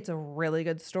writings? It's a really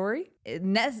good story.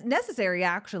 Necessary,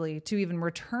 actually, to even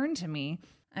return to me.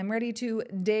 I'm ready to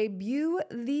debut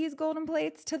these golden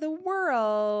plates to the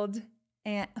world.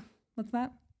 And what's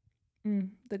that?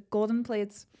 The golden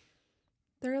plates,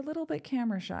 they're a little bit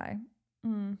camera shy.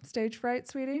 Stage fright,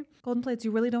 sweetie. Golden plates,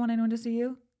 you really don't want anyone to see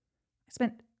you? I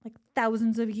spent like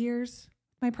thousands of years,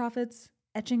 my prophets,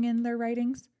 etching in their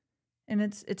writings. And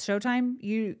it's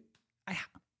showtime.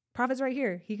 Prophet's right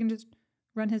here. He can just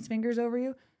run his fingers over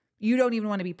you. You don't even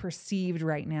want to be perceived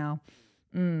right now.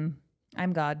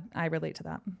 I'm God. I relate to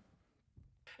that.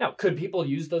 Now, could people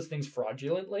use those things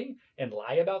fraudulently and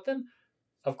lie about them?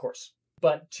 Of course.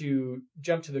 But to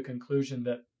jump to the conclusion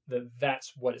that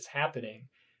that's what is happening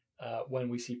when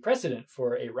we see precedent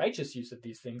for a righteous use of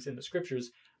these things in the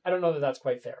scriptures, I don't know that that's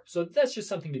quite fair. So that's just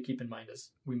something to keep in mind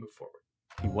as we move forward.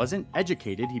 He wasn't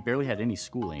educated. He barely had any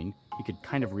schooling. He could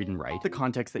kind of read and write. The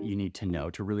context that you need to know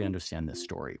to really understand this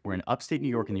story. We're in upstate New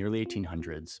York in the early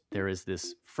 1800s. There is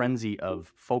this frenzy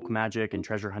of folk magic and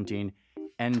treasure hunting,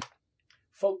 and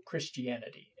folk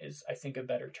Christianity is, I think, a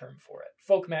better term for it.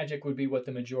 Folk magic would be what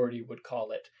the majority would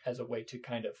call it as a way to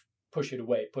kind of push it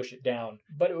away, push it down.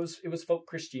 But it was folk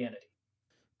Christianity.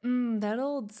 That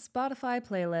old Spotify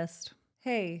playlist.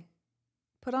 Hey,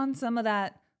 put on some of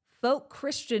that folk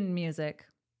Christian music.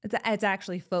 It's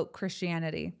actually folk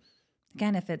Christianity.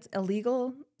 Again, if it's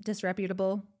illegal,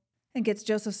 disreputable, and gets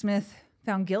Joseph Smith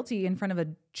found guilty in front of a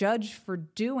judge for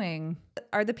doing,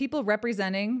 are the people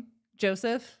representing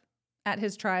Joseph at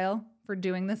his trial for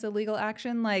doing this illegal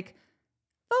action like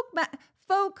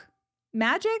folk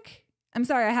magic? I'm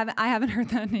sorry, I haven't heard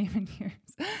that name in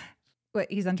years.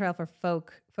 What, he's on trial for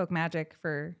folk magic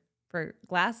for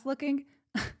glass looking?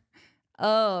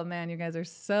 Oh man, you guys are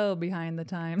so behind the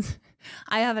times.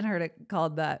 I haven't heard it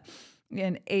called that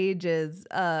in ages.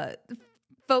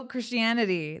 Folk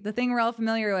Christianity, the thing we're all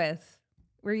familiar with,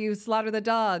 where you slaughter the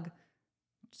dog,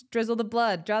 drizzle the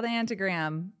blood, draw the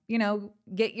antigram,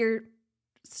 get your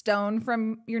stone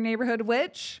from your neighborhood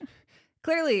witch.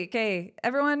 Clearly, okay,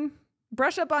 everyone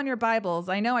brush up on your Bibles.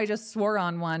 I know I just swore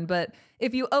on one, but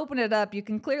if you open it up, you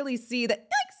can clearly see that,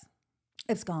 yikes,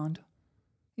 it's gone.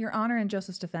 Your Honor, in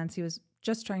Joseph's defense, he was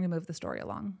just trying to move the story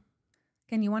along.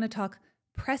 Again, you want to talk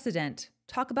precedent.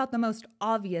 Talk about the most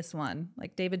obvious one.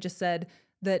 Like David just said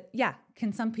that, yeah,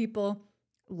 can some people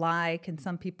lie? Can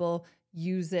some people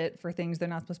use it for things they're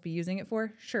not supposed to be using it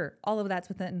for? Sure, all of that's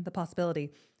within the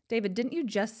possibility. David, didn't you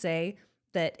just say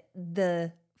that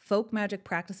the folk magic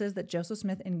practices that Joseph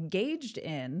Smith engaged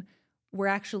in were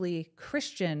actually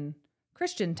Christian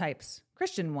types,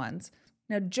 Christian ones?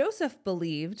 Now, Joseph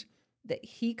believed that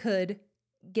he could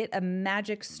get a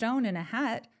magic stone in a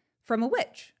hat from a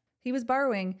witch. He was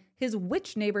borrowing his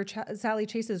witch neighbor Sally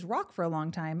Chase's rock for a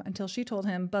long time until she told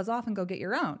him, buzz off and go get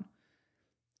your own.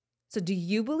 So do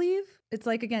you believe? It's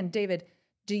like, again, David,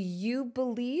 do you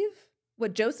believe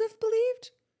what Joseph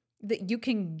believed? That you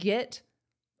can get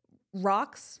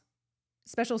rocks,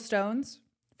 special stones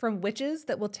from witches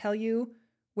that will tell you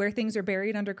where things are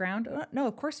buried underground? No,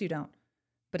 of course you don't.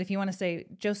 But if you want to say,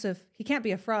 Joseph, he can't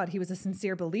be a fraud. He was a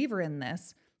sincere believer in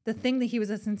this. The thing that he was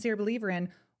a sincere believer in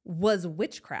was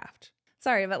witchcraft.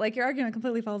 Sorry, but like your argument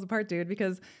completely falls apart, dude,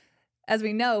 because as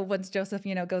we know, once Joseph,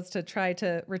 goes to try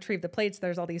to retrieve the plates,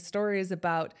 there's all these stories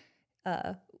about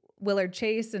Willard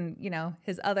Chase and,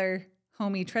 his other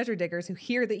homie treasure diggers who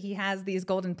hear that he has these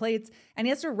golden plates and he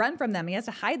has to run from them. He has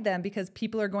to hide them because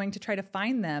people are going to try to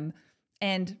find them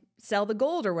and sell the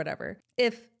gold or whatever.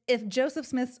 If Joseph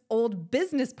Smith's old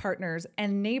business partners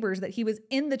and neighbors that he was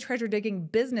in the treasure digging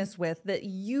business with that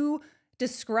you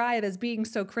describe as being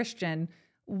so Christian,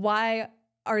 why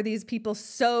are these people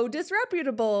so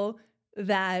disreputable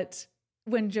that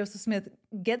when Joseph Smith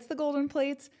gets the golden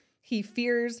plates, he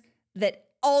fears that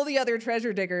all the other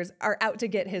treasure diggers are out to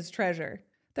get his treasure?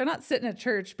 They're not sitting at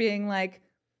church being like,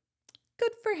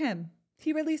 good for him.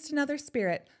 He released another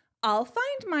spirit. I'll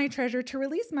find my treasure to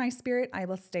release my spirit. I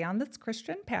will stay on this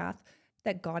Christian path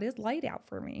that God has laid out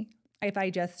for me. If I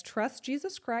just trust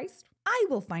Jesus Christ, I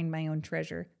will find my own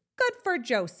treasure. Good for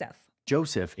Joseph.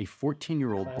 Joseph, a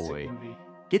 14-year-old boy,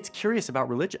 gets curious about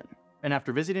religion. And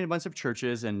after visiting a bunch of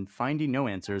churches and finding no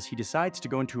answers, he decides to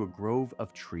go into a grove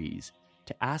of trees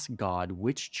to ask God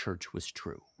which church was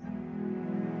true.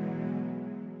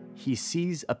 He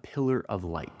sees a pillar of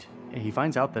light. He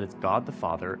finds out that it's God the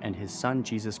Father and his son,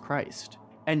 Jesus Christ.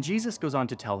 And Jesus goes on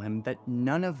to tell him that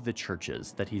none of the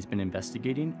churches that he's been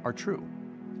investigating are true,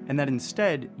 and that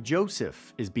instead,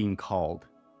 Joseph is being called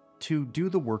to do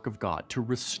the work of God, to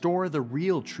restore the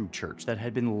real true church that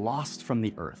had been lost from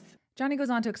the earth. Johnny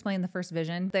goes on to explain the first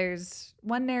vision. There's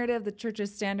one narrative, the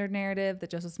church's standard narrative,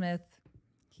 that Joseph Smith,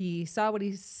 he saw what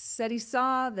he said he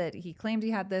saw, that he claimed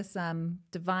he had this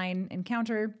divine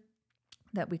encounter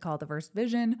that we call the first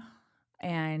vision.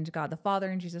 And God the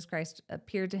Father and Jesus Christ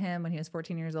appeared to him when he was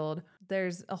 14 years old.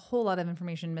 There's a whole lot of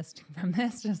information missing from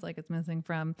this, just like it's missing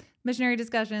from missionary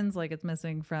discussions, like it's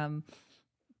missing from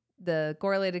the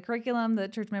correlated curriculum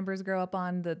that church members grow up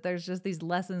on, that there's just these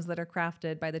lessons that are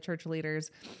crafted by the church leaders,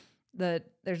 that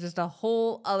there's just a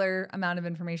whole other amount of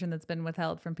information that's been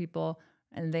withheld from people,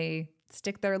 and they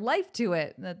stick their life to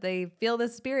it, that they feel the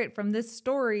spirit from this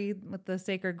story with the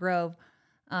sacred grove.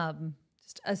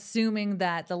 Assuming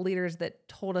that the leaders that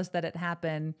told us that it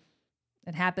happened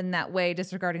that way,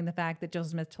 disregarding the fact that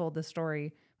Joseph Smith told the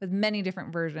story with many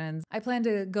different versions. I plan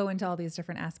to go into all these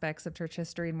different aspects of church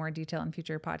history in more detail in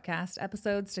future podcast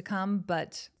episodes to come,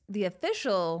 but the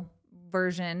official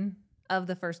version of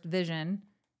the first vision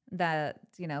that,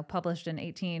 published in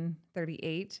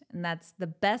 1838, and that's the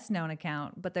best known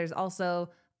account, but there's also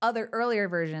other earlier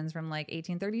versions from like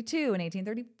 1832 and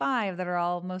 1835 that are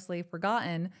all mostly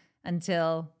forgotten,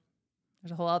 until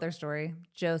there's a whole other story.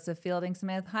 Joseph Fielding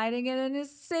Smith hiding it in his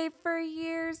safe for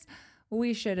years.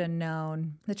 We should have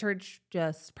known. The church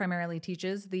just primarily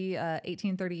teaches the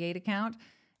 1838 account.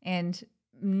 And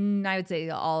I would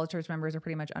say all church members are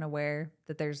pretty much unaware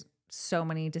that there's so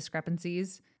many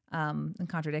discrepancies and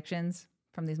contradictions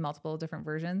from these multiple different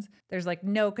versions. There's like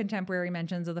no contemporary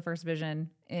mentions of the first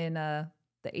vision in the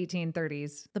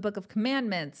 1830s. The Book of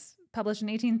Commandments, published in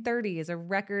 1830, is a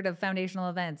record of foundational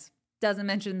events. doesn't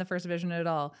mention the first vision at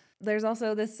all. There's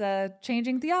also this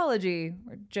changing theology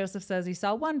where Joseph says he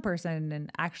saw one person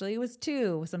and actually it was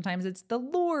two. Sometimes it's the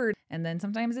Lord, and then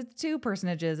sometimes it's two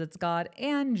personages. It's God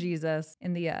and Jesus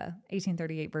in the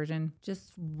 1838 version.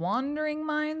 Just wandering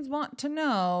minds want to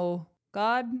know,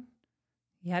 God,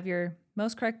 you have your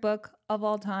most correct book of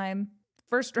all time.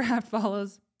 First draft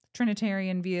follows the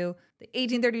Trinitarian view. The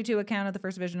 1832 account of the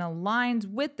first vision aligns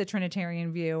with the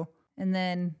Trinitarian view. And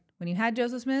then when you had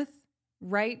Joseph Smith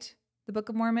write the Book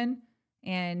of Mormon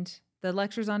and the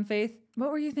lectures on faith,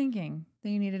 what were you thinking? That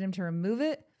you needed him to remove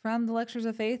it from the lectures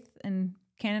of faith and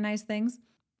canonize things?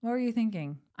 What were you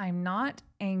thinking? I'm not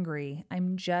angry.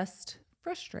 I'm just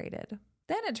frustrated.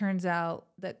 Then it turns out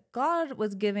that God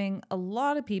was giving a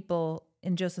lot of people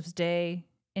in Joseph's day,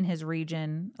 in his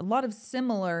region, a lot of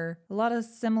similar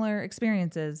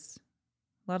experiences,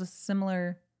 a lot of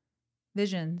similar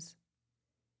visions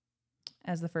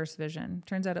as the first vision.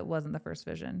 Turns out it wasn't the first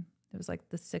vision. It was like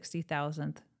the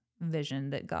 60,000th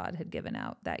vision that God had given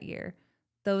out that year.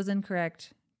 Those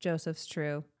incorrect, Joseph's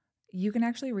true. You can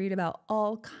actually read about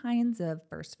all kinds of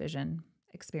first vision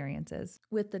experiences,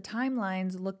 with the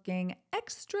timelines looking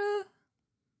extra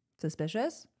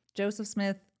suspicious. Joseph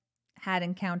Smith had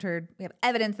encountered, we have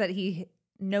evidence that he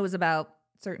knows about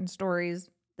certain stories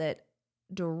that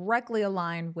directly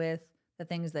align with the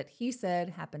things that he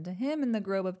said happened to him in the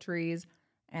grove of trees.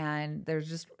 And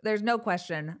there's no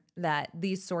question that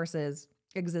these sources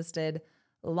existed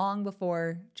long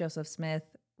before Joseph Smith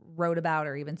wrote about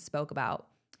or even spoke about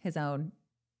his own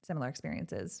similar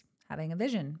experiences having a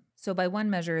vision. So by one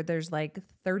measure, there's like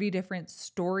 30 different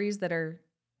stories that are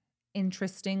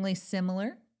interestingly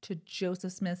similar to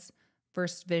Joseph Smith's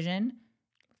first vision.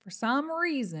 For some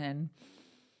reason,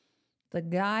 the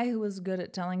guy who was good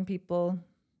at telling people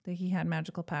that he had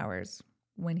magical powers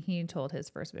when he told his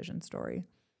first vision story,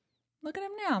 look at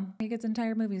him now. He gets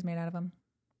entire movies made out of him.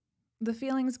 The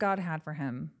feelings God had for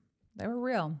him, they were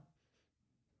real.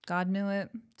 God knew it.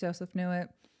 Joseph knew it.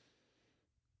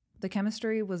 The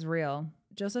chemistry was real.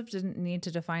 Joseph didn't need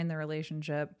to define the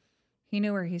relationship. He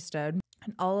knew where he stood.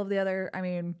 And all of the other,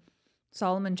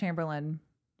 Solomon Chamberlain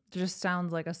just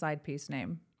sounds like a side piece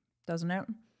name, doesn't it?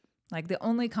 Like the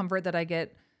only comfort that I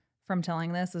get from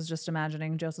telling this is just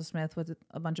imagining Joseph Smith with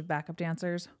a bunch of backup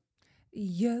dancers.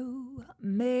 You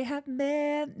may have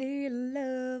many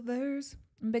lovers.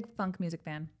 I'm a big funk music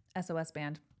fan, SOS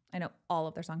band. I know all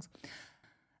of their songs.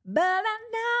 But I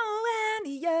know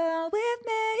when you're with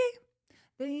me,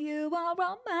 that you are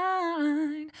all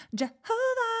mine,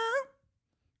 Jehovah.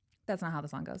 That's not how the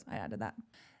song goes. I added that.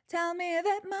 Tell me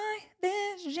that my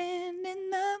vision in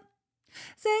the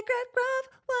sacred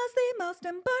grove was the most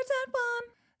important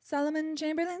one. Solomon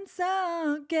Chamberlain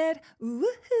saw it.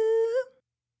 Woohoo!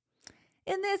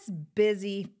 In this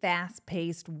busy,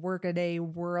 fast-paced, workaday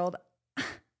world,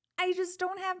 I just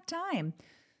don't have time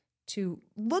to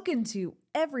look into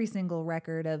every single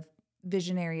record of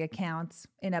visionary accounts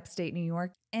in upstate New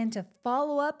York and to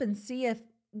follow up and see if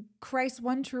Christ's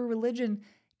one true religion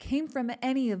came from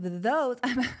any of those.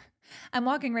 I'm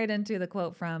walking right into the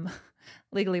quote from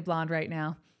Legally Blonde right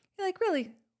now. You're like,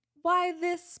 really? Why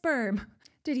this sperm?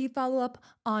 Did he follow up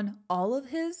on all of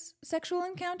his sexual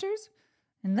encounters?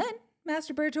 And then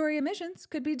masturbatory emissions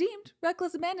could be deemed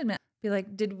reckless abandonment. Be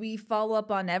like, did we follow up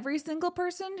on every single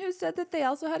person who said that they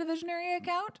also had a visionary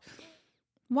account?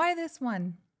 Why this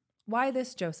one? Why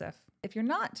this Joseph? If you're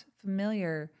not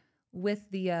familiar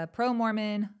with the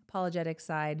pro-Mormon apologetic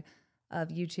side of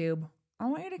YouTube, I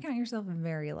want you to count yourself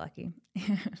very lucky.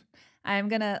 I'm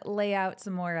going to lay out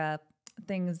some more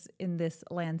things in this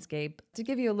landscape to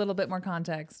give you a little bit more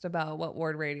context about what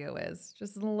Ward Radio is.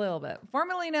 Just a little bit.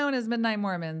 Formerly known as Midnight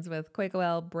Mormons with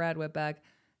Quacoel, Brad Whitbeck,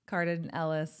 Cardin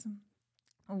Ellis.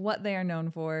 What they are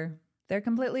known for. They're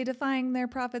completely defying their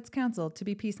prophet's counsel to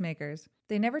be peacemakers.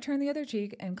 They never turn the other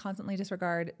cheek and constantly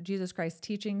disregard Jesus Christ's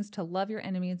teachings to love your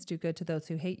enemies, do good to those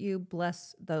who hate you,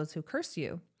 bless those who curse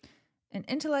you. An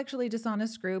intellectually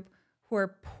dishonest group who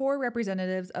are poor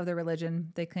representatives of the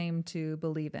religion they claim to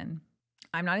believe in.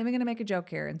 I'm not even going to make a joke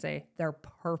here and say they're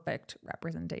perfect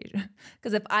representation.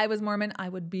 Because if I was Mormon, I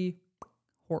would be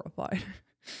horrified.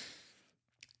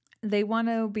 They want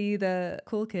to be the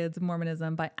cool kids of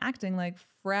Mormonism by acting like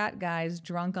frat guys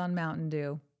drunk on Mountain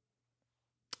Dew.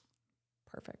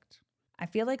 Perfect. I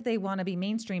feel like they want to be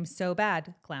mainstream so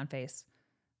bad, clown face.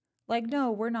 Like, no,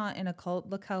 we're not in a cult.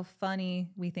 Look how funny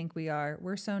we think we are.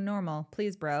 We're so normal.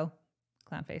 Please, bro.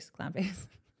 Clown face, clown face.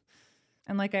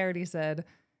 And like I already said,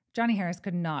 Johnny Harris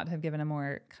could not have given a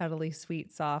more cuddly,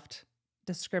 sweet, soft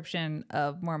description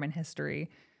of Mormon history.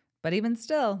 But even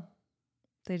still,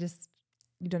 they just...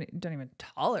 You don't even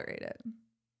tolerate it.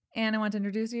 And I want to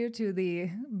introduce you to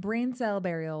the brain cell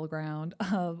burial ground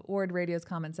of Word Radio's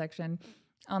comment section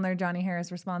on their Johnny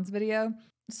Harris response video.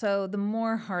 So the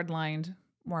more hardlined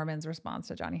Mormons' response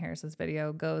to Johnny Harris's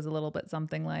video goes a little bit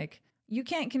something like, "You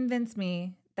can't convince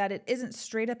me that it isn't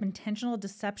straight up intentional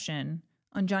deception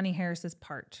on Johnny Harris's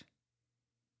part."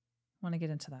 I want to get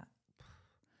into that.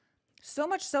 So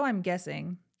much so, I'm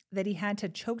guessing, that he had to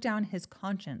choke down his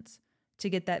conscience to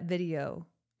get that video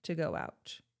to go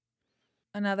out.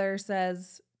 Another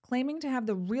says, claiming to have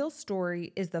the real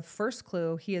story is the first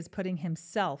clue he is putting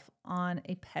himself on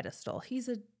a pedestal. He's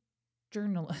a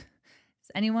journalist.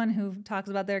 Anyone who talks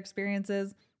about their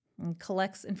experiences and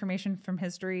collects information from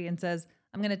history and says,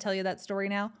 "I'm going to tell you that story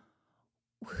now,"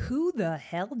 who the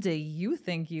hell do you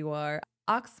think you are?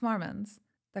 Ox Mormons,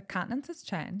 their continence has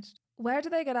changed. Where do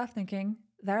they get off thinking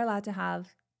they're allowed to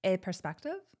have a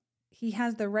perspective? He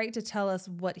has the right to tell us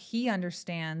what he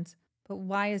understands, but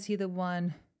why is he the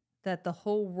one that the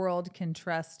whole world can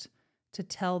trust to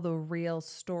tell the real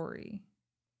story?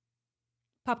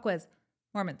 Pop quiz.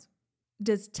 Mormons.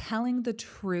 Does telling the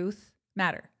truth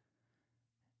matter?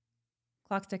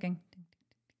 Clock's ticking.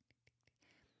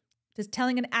 Does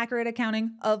telling an accurate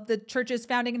accounting of the church's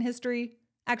founding and history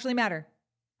actually matter?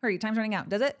 Hurry, time's running out.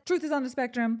 Does it? Truth is on the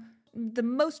spectrum. The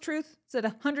most truth is at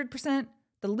 100%.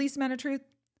 The least amount of truth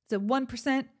is at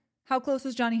 1%. How close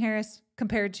is Johnny Harris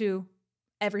compared to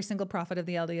every single prophet of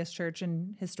the LDS Church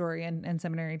and historian and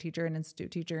seminary teacher and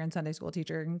institute teacher and Sunday school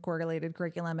teacher and correlated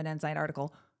curriculum and Insight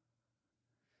article?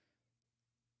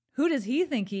 Who does he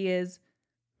think he is?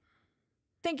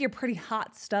 Think you're pretty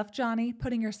hot stuff, Johnny,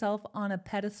 putting yourself on a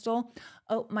pedestal.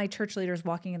 Oh, my church leader's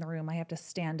walking in the room. I have to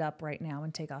stand up right now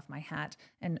and take off my hat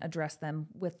and address them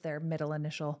with their middle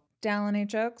initial. Dallin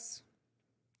H. Oaks.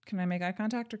 Can I make eye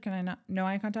contact or can I not? No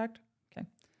eye contact? Okay.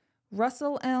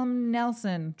 Russell M.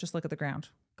 Nelson. Just look at the ground.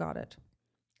 Got it.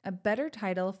 A better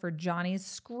title for Johnny's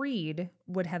screed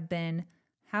would have been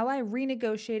How I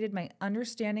Renegotiated My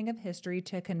Understanding of History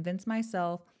to Convince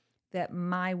Myself that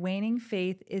my waning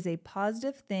faith is a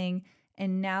positive thing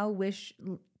and now wish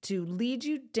to lead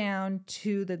you down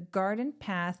to the garden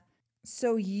path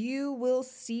so you will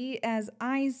see as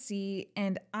I see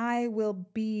and I will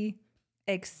be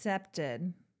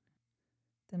accepted.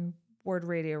 Then Word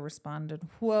Radio responded,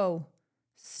 "Whoa,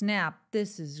 snap,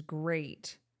 this is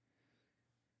great."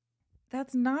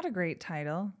 That's not a great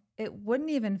title. It wouldn't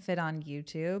even fit on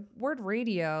YouTube. Word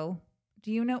Radio, do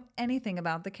you know anything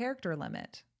about the character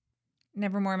limit?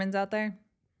 Never Mormons out there?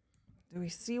 Do we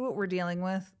see what we're dealing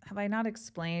with? Have I not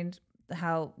explained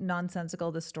how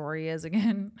nonsensical the story is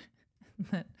again?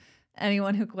 That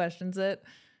anyone who questions it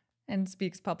and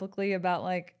speaks publicly about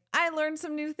like, I learned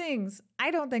some new things.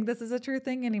 I don't think this is a true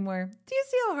thing anymore. Do you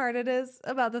see how hard it is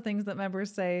about the things that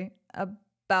members say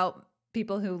about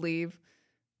people who leave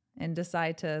and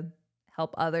decide to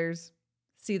help others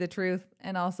see the truth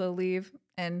and also leave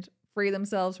and free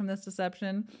themselves from this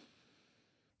deception?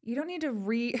 You don't need to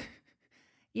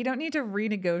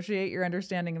renegotiate your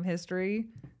understanding of history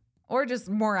or just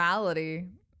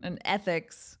morality and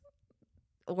ethics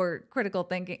or critical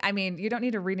thinking. I mean, you don't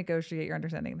need to renegotiate your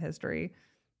understanding of history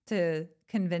to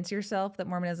convince yourself that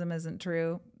Mormonism isn't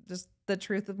true. Just the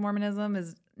truth of Mormonism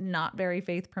is not very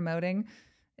faith promoting.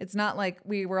 It's not like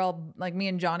we were all like me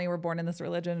and Johnny were born in this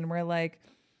religion and we're like,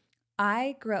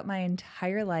 I grew up my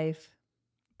entire life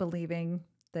believing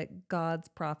that God's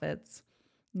prophets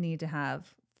need to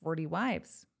have 40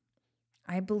 wives.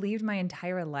 I believed my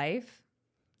entire life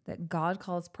that God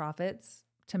calls prophets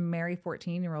to marry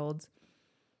 14-year-olds.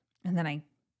 And then I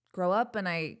grow up and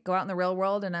I go out in the real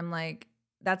world and I'm like,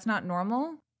 that's not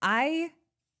normal. I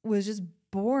was just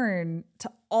born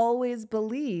to always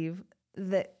believe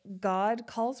that God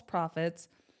calls prophets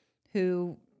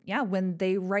who, when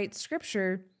they write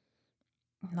scripture,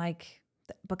 like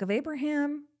the Book of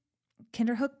Abraham,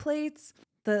 Kinderhook plates,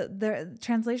 the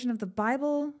translation of the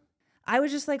Bible, I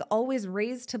was just like always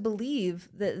raised to believe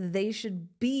that they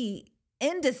should be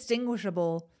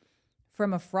indistinguishable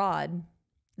from a fraud.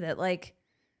 That like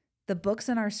the books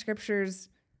in our scriptures,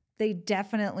 they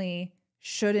definitely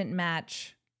shouldn't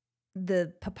match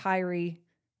the papyri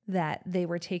that they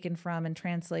were taken from and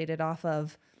translated off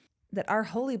of. That our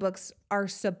holy books are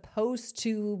supposed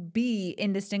to be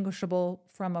indistinguishable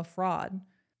from a fraud.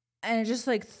 And it just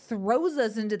like throws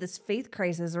us into this faith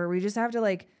crisis where we just have to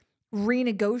like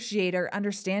renegotiate our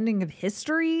understanding of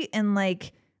history and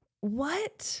like,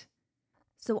 what?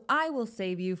 So I will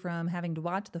save you from having to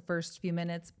watch the first few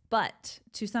minutes. But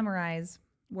to summarize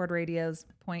Word Radio's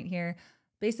point here,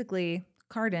 basically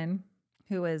Cardin,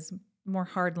 who is more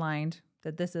hardlined,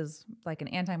 that this is like an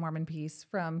anti-Mormon piece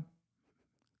from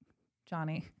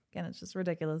Johnny, Again, it's just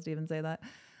ridiculous to even say that.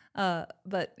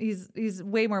 But he's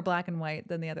way more black and white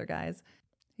than the other guys.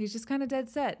 He's just kind of dead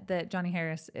set that Johnny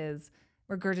Harris is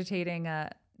regurgitating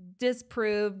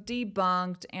disproved,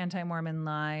 debunked anti-Mormon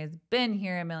lies, been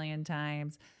here a million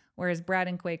times, whereas Brad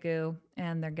and Kwaku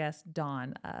and their guest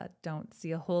Dawn don't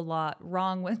see a whole lot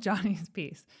wrong with Johnny's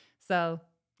piece. So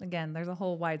again, there's a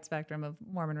whole wide spectrum of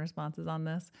Mormon responses on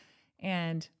this.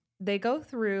 And they go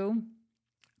through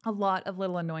a lot of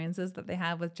little annoyances that they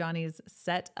have with Johnny's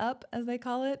setup, as they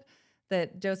call it,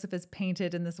 that Joseph is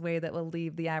painted in this way that will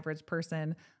leave the average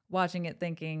person watching it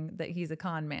thinking that he's a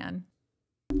con man.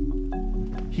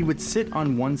 He would sit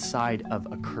on one side of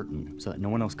a curtain so that no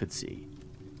one else could see.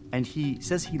 And he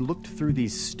says he looked through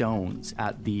these stones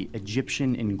at the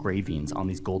Egyptian engravings on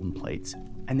these golden plates,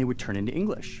 and they would turn into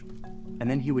English. And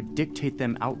then he would dictate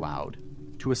them out loud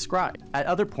to a scribe. At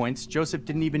other points, Joseph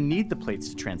didn't even need the plates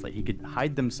to translate. He could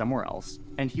hide them somewhere else,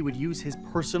 and he would use his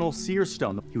personal seer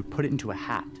stone. He would put it into a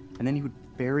hat, and then he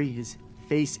would bury his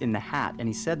face in the hat, and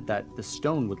he said that the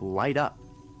stone would light up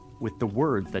with the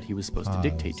words that he was supposed to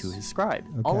dictate to his scribe.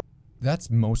 Okay.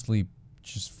 That's mostly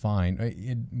just fine.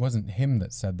 It wasn't him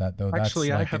that said that, though. Actually,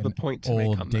 That's I like have a an point to make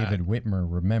old on David that. Whitmer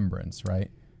remembrance, right?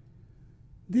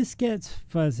 This gets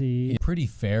fuzzy. A pretty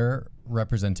fair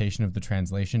representation of the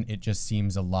translation. It just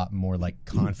seems a lot more like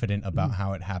confident about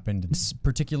how it happened. This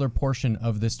particular portion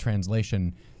of this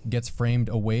translation gets framed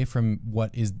away from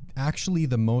what is actually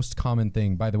the most common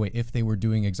thing. By the way, if they were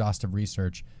doing exhaustive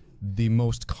research, the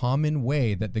most common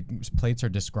way that the plates are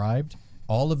described,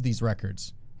 all of these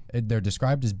records, they're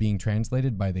described as being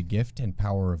translated by the gift and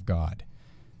power of God.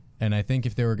 And I think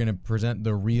if they were going to present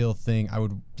the real thing, I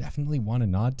would definitely want to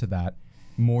nod to that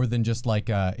more than just like,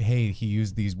 hey, he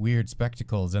used these weird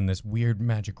spectacles and this weird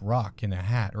magic rock in a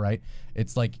hat, right?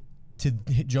 It's like, to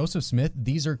Joseph Smith,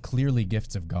 these are clearly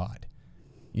gifts of God,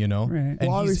 you know? Right. And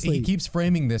Well, he keeps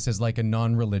framing this as like a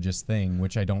non-religious thing,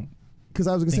 which I don't. Because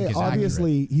I was going to think say, is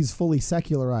obviously, he's fully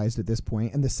secularized at this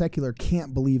point, and the secular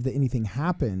can't believe that anything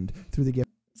happened through the gift.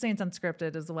 Saints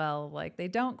Unscripted as well. Like, they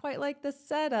don't quite like the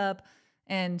setup.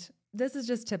 And this is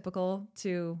just typical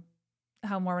to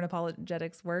how Mormon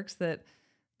apologetics works, that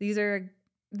these are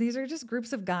just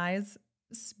groups of guys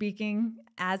speaking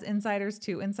as insiders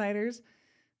to insiders,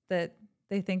 that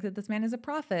they think that this man is a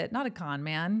prophet, not a con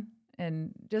man.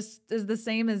 And just is the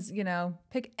same as, you know,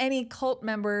 pick any cult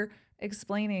member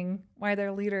explaining why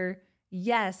their leader,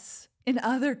 yes, in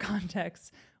other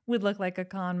contexts, would look like a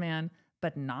con man,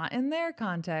 but not in their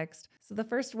context. So the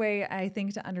first way I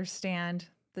think to understand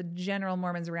the general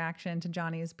Mormon's reaction to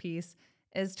Johnny's piece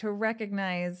is to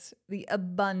recognize the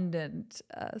abundant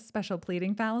special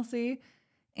pleading fallacy.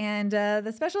 And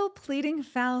the special pleading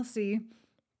fallacy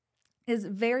is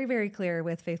very, very clear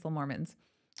with faithful Mormons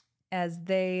as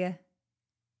they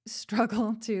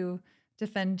struggle to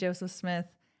defend Joseph Smith.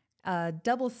 A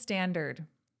double standard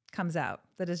comes out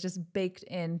that is just baked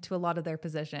into a lot of their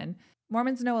position.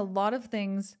 Mormons know a lot of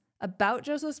things about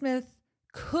Joseph Smith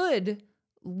could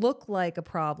look like a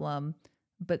problem,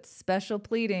 but special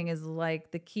pleading is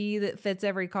like the key that fits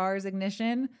every car's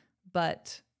ignition,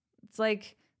 but it's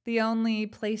like the only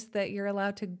place that you're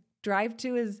allowed to drive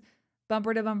to is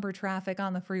bumper to bumper traffic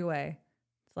on the freeway.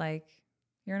 It's like,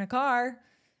 you're in a car,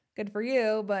 good for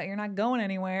you, but you're not going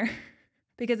anywhere.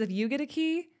 Because if you get a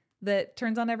key that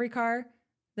turns on every car,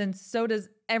 then so does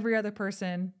every other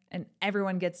person, and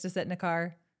everyone gets to sit in a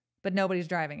car, but nobody's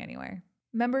driving anywhere.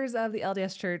 Members of the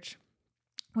LDS Church,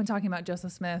 when talking about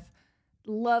Joseph Smith,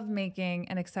 love making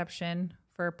an exception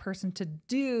for a person to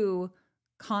do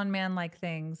con man-like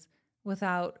things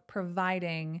without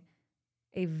providing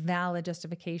a valid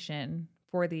justification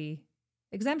for the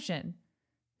exemption.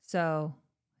 So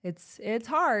it's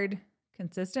hard.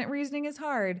 Consistent reasoning is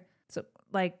hard. So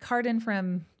like Cardin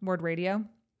from Word Radio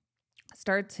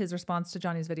starts his response to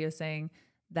Johnny's video saying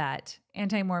that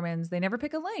anti-Mormons, they never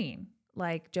pick a lane.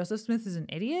 Like Joseph Smith is an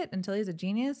idiot until he's a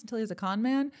genius, until he's a con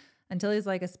man, until he's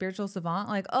like a spiritual savant.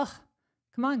 Like, ugh,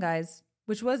 come on, guys.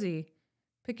 Which was he?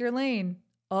 Pick your lane.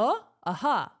 Oh,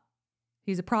 aha.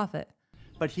 He's a prophet.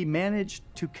 But he managed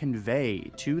to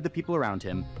convey to the people around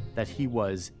him that he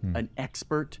was an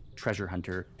expert treasure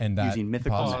hunter And that using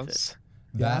mythical pause. methods.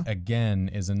 That again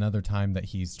is another time that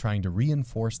he's trying to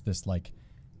reinforce this like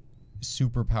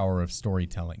superpower of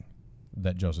storytelling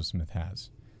that Joseph Smith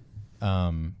has,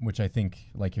 which I think,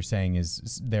 like you're saying,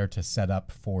 is there to set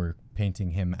up for painting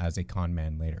him as a con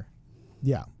man later.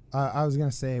 Yeah. I was going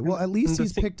to say, well, at least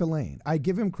he's picked a lane. I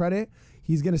give him credit.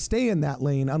 He's going to stay in that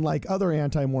lane, unlike other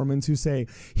anti-Mormons who say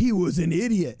he was an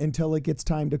idiot until it gets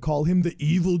time to call him the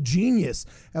evil genius,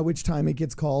 at which time it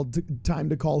gets time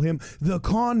to call him the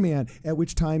con man, at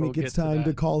which time it gets time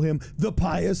to call him the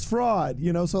pious fraud.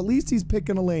 You know, so at least he's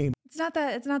picking a lane. It's not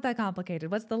that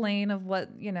complicated. What's the lane of what,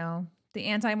 you know, the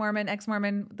anti-Mormon,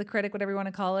 ex-Mormon, the critic, whatever you want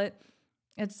to call it?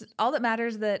 It's all that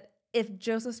matters that if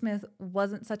Joseph Smith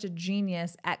wasn't such a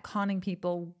genius at conning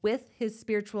people with his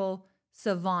spiritual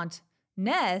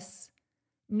savantness,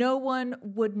 no one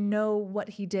would know what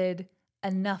he did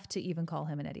enough to even call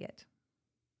him an idiot.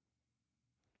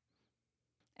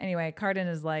 Anyway, Cardin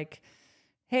is like,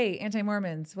 hey,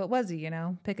 anti-Mormons, what was he, you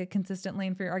know? Pick a consistent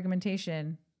lane for your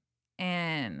argumentation.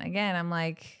 And again, I'm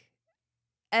like,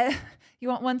 you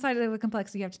want one side of the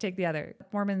complexity, you have to take the other.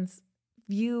 Mormons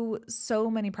view so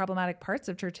many problematic parts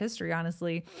of church history,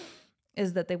 honestly,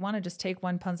 is that they want to just take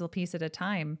one puzzle piece at a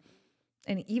time.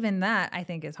 And even that, I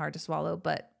think, is hard to swallow.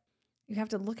 But you have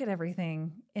to look at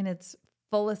everything in its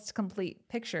fullest, complete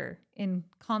picture in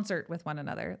concert with one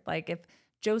another. Like if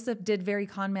Joseph did very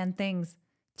con man things,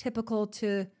 typical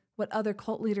to what other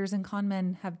cult leaders and con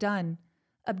men have done,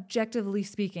 objectively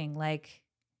speaking, like,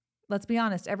 let's be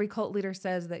honest, every cult leader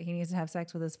says that he needs to have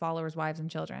sex with his followers' wives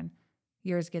and children.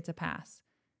 Yours gets a pass.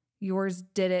 Yours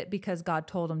did it because God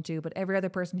told him to, but every other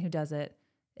person who does it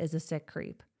is a sick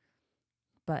creep.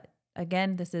 But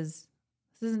again, this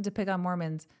isn't to pick on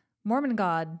Mormons. Mormon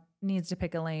God needs to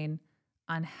pick a lane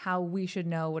on how we should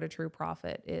know what a true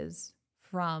prophet is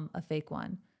from a fake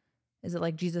one. Is it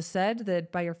like Jesus said,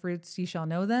 that by your fruits you shall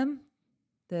know them?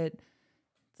 That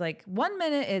it's like 1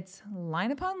 minute it's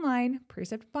line upon line,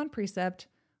 precept upon precept,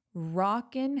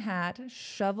 rock in hat,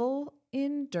 shovel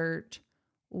in dirt,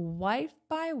 wife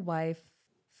by wife,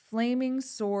 flaming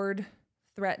sword,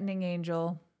 threatening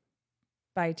angel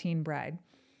by teen bride.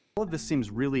 All of this seems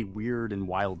really weird and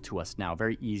wild to us now,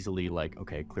 very easily like,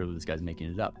 okay, clearly this guy's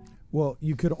making it up. Well,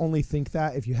 you could only think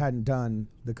that if you hadn't done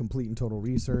the complete and total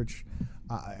research.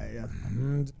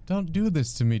 Don't do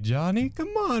this to me, Johnny.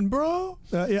 Come on, bro.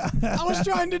 Yeah. I was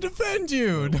trying to defend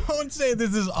you. Don't say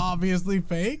this is obviously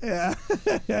fake. Yeah.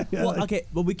 Well, okay,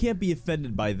 but we can't be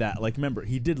offended by that. Like, remember,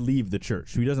 he did leave the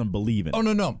church, so he doesn't believe in it. Oh,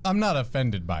 no. I'm not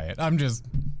offended by it. I'm just,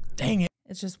 dang it.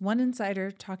 It's just one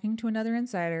insider talking to another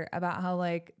insider about how,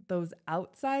 like, those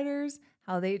outsiders,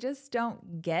 how they just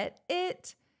don't get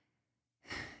it.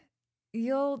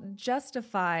 You'll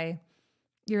justify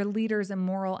your leaders'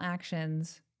 immoral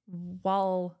actions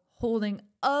while holding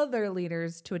other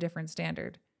leaders to a different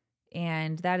standard.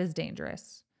 And that is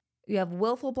dangerous. You have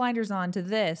willful blinders on to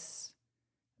this,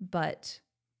 but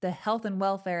the health and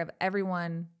welfare of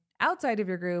everyone outside of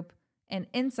your group and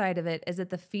inside of it is at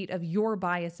the feet of your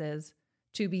biases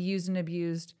to be used and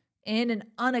abused in an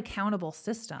unaccountable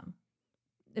system.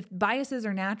 If biases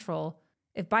are natural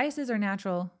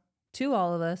to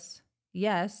all of us,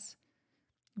 yes,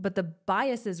 but the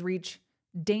biases reach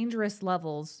dangerous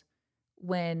levels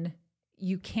when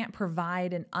you can't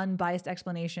provide an unbiased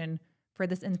explanation for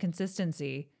this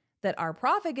inconsistency that our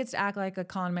prophet gets to act like a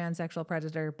con man sexual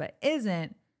predator but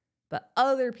isn't, but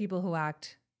other people who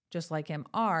act just like him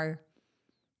are.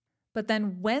 But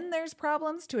then when there's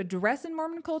problems to address in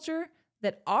Mormon culture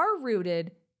that are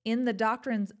rooted in the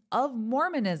doctrines of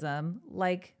Mormonism,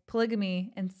 like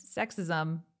polygamy and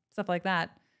sexism, stuff like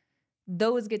that,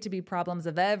 those get to be problems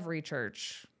of every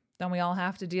church. Don't we all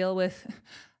have to deal with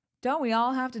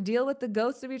the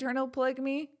ghosts of eternal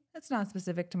polygamy? That's not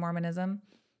specific to Mormonism.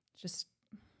 Just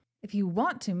if you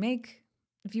want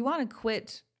to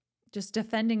quit just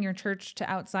defending your church to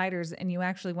outsiders and you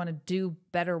actually want to do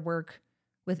better work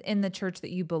within the church that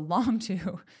you belong to,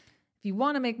 if you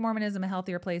want to make Mormonism a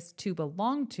healthier place to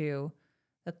belong to,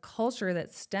 the culture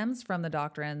that stems from the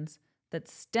doctrines that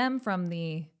stem from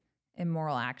the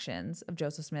immoral actions of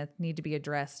Joseph Smith need to be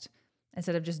addressed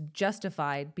instead of just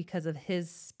justified because of his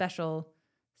special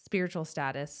spiritual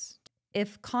status.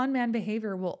 If con man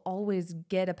behavior will always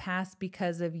get a pass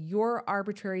because of your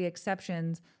arbitrary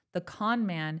exceptions, the con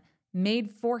man made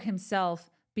for himself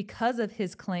because of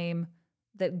his claim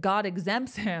that God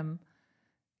exempts him,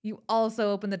 you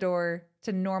also open the door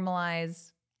to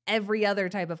normalize every other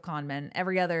type of con man,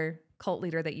 every other cult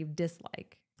leader that you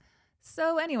dislike.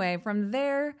 So anyway, from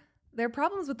there, their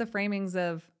problems with the framings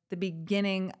of the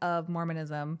beginning of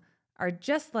Mormonism are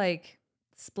just like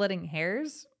splitting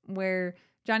hairs, where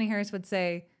Johnny Harris would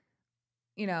say,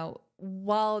 you know,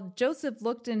 while Joseph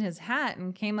looked in his hat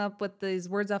and came up with these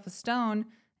words off a stone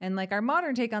And like our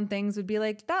modern take on things would be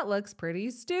like, that looks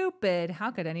pretty stupid. How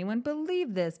could anyone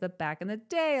believe this? But back in the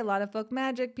day, a lot of folk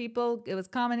magic people, it was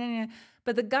common.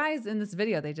 But the guys in this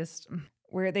video,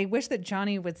 they wish that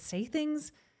Johnny would say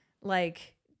things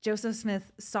like Joseph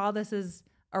Smith saw this as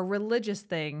a religious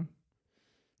thing.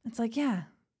 It's like, yeah,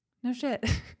 no shit.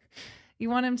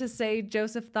 You want him to say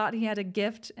Joseph thought he had a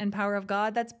gift and power of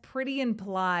God? That's pretty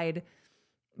implied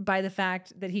by the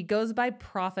fact that he goes by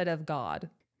prophet of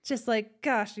God. Just like,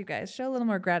 gosh, you guys, show a little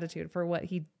more gratitude for what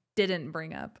he didn't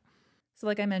bring up. So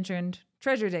like I mentioned,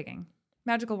 treasure digging,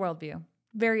 magical worldview,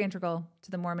 very integral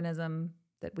to the Mormonism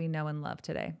that we know and love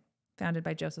today, founded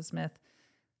by Joseph Smith.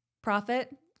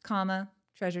 Prophet, comma,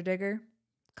 treasure digger,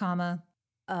 comma,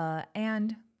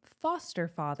 and foster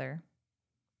father.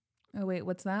 Oh, wait,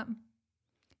 what's that?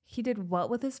 He did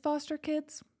what with his foster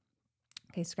kids?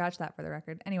 Okay, scratch that for the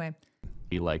record. Anyway.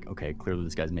 Be like, okay, clearly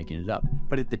this guy's making it up.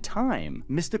 But at the time,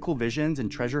 mystical visions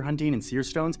and treasure hunting and seer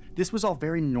stones, this was all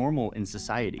very normal in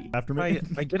society.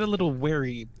 I get a little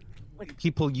wary when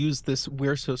people use this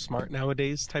 "we're so smart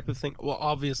nowadays" type of thing. Well,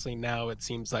 obviously now it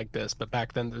seems like this, but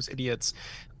back then those idiots.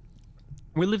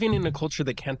 We're living in a culture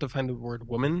that can't define the word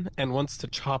woman and wants to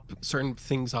chop certain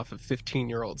things off of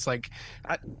 15-year-olds. Like,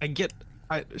 I get...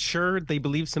 sure, they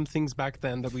believe some things back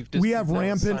then that we have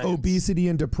rampant obesity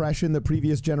and depression that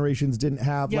previous generations didn't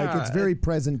have. Yeah, like, it's very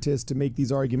presentist to make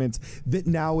these arguments that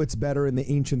now it's better and the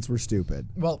ancients were stupid.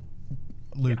 Well,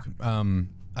 Luke,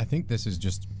 I think this is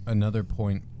just another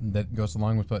point that goes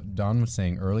along with what Don was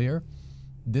saying earlier.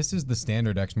 This is the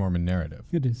standard ex-Mormon narrative.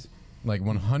 It is. Like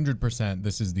 100%,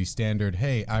 this is the standard,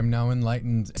 hey, I'm now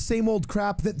enlightened. Same old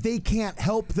crap that they can't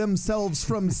help themselves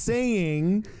from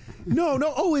saying. No,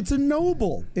 it's a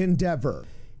noble endeavor.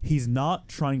 He's not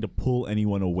trying to pull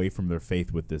anyone away from their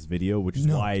faith with this video, which is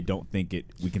why I don't think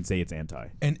we can say it's anti.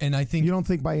 And I think... You don't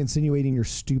think by insinuating you're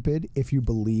stupid if you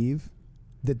believe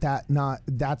that's not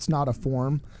a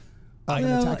form of an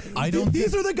attack? I don't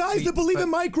These are the guys that believe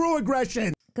in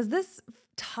microaggression. Because this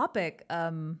topic,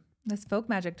 this folk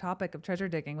magic topic of treasure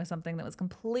digging was something that was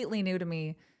completely new to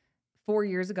me 4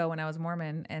 years ago when I was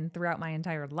Mormon and throughout my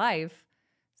entire life.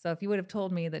 So if you would have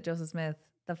told me that Joseph Smith,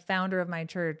 the founder of my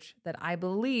church, that I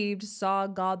believed saw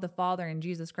God the Father and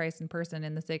Jesus Christ in person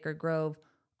in the sacred grove,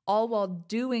 all while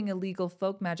doing illegal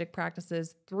folk magic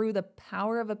practices through the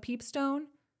power of a peepstone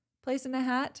placed in a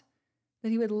hat, that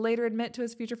he would later admit to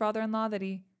his future father-in-law that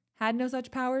he had no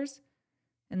such powers,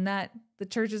 and that the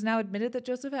church has now admitted that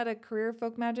Joseph had a career of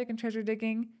folk magic and treasure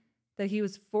digging that he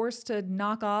was forced to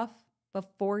knock off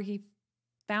before he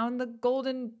found the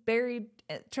golden buried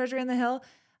treasure in the hill,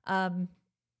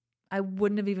 I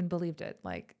wouldn't have even believed it.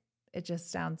 Like, it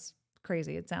just sounds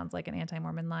crazy. It sounds like an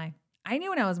anti-Mormon lie. I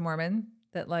knew when I was Mormon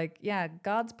that, like, yeah,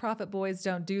 God's prophet boys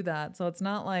don't do that. So it's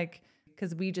not like,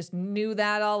 because we just knew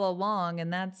that all along,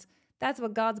 and that's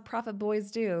what God's prophet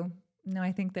boys do. No,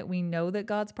 I think that we know that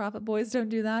God's prophet boys don't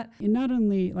do that. And not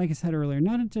only, like I said earlier,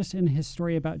 not just in his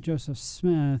story about Joseph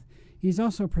Smith, he's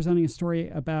also presenting a story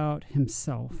about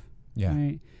himself. Yeah.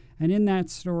 Right? And in that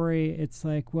story, it's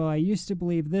like, well, I used to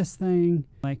believe this thing,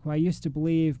 I used to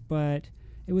believe, but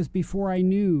it was before I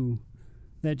knew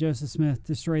that Joseph Smith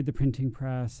destroyed the printing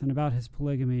press and about his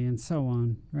polygamy and so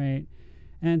on, right?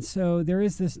 And so there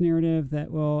is this narrative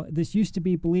that, well, this used to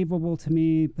be believable to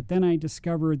me, but then I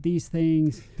discovered these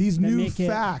things. These new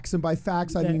facts, and by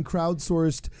facts I mean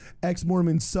crowdsourced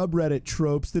ex-Mormon subreddit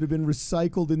tropes that have been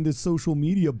recycled in this social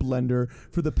media blender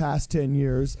for the past 10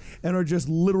 years and are just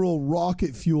literal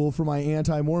rocket fuel for my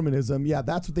anti-Mormonism. Yeah,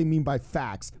 that's what they mean by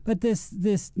facts. But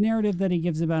this narrative that he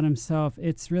gives about himself,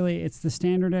 it's the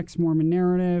standard ex-Mormon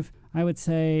narrative. I would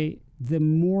say the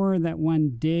more that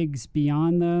one digs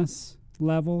beyond this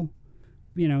level,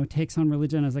 takes on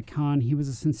religion as a con. He was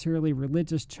a sincerely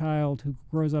religious child who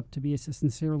grows up to be a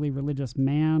sincerely religious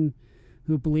man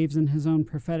who believes in his own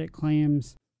prophetic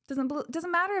claims.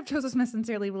 Doesn't matter if Joseph Smith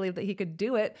sincerely believed that he could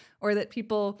do it or that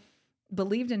people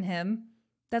believed in him.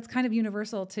 That's kind of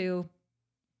universal to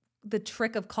the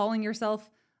trick of calling yourself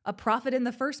a prophet in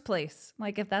the first place.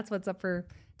 Like, if that's what's up for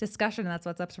discussion, that's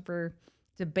what's up for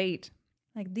debate.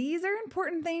 Like, these are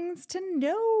important things to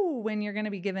know when you're going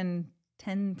to be given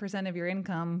 10% of your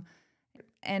income.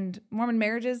 And Mormon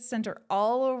marriages center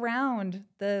all around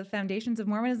the foundations of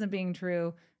Mormonism being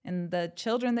true and the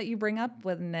children that you bring up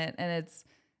within it. And it's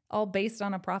all based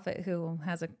on a prophet who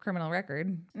has a criminal record.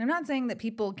 And I'm not saying that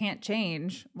people can't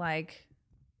change. Like,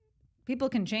 people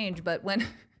can change, but when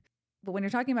you're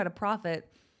talking about a prophet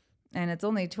and it's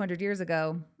only 200 years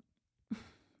ago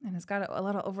and it's got a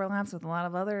lot of overlaps with a lot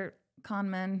of other con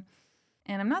men.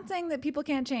 And I'm not saying that people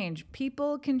can't change.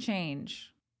 People can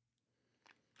change.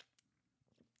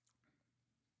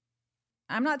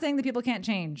 I'm not saying that people can't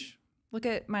change. Look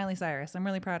at Miley Cyrus. I'm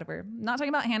really proud of her. Not talking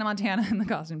about Hannah Montana and the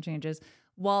costume changes.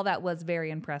 While that was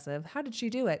very impressive, how did she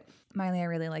do it? Miley, I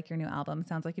really like your new album.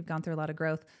 Sounds like you've gone through a lot of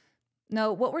growth.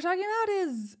 No, what we're talking about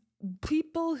is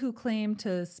people who claim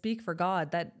to speak for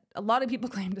God, that a lot of people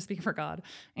claim to speak for God.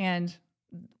 And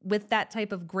with that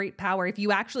type of great power, if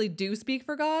you actually do speak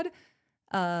for God,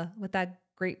 with that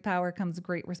great power comes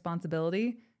great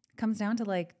responsibility. It comes down to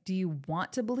like, do you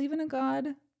want to believe in a God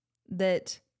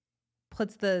that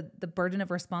puts the burden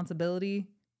of responsibility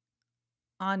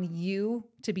on you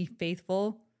to be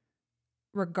faithful,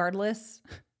 regardless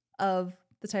of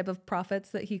the type of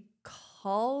prophets that he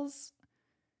calls,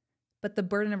 but the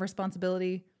burden of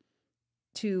responsibility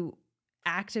to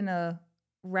act in a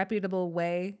reputable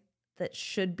way that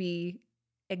should be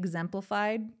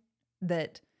exemplified,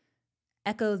 that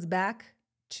echoes back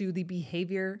to the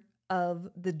behavior of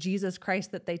the Jesus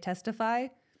Christ that they testify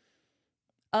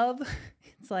of.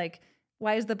 It's like,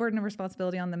 why is the burden of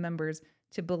responsibility on the members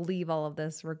to believe all of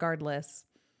this regardless,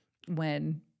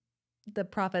 when the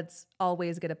prophets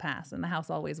always get a pass and the house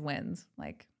always wins?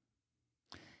 Like,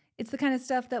 it's the kind of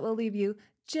stuff that will leave you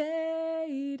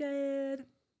jaded.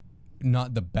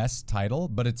 Not the best title,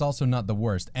 but it's also not the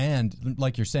worst. And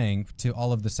like you're saying, to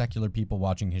all of the secular people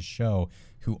watching his show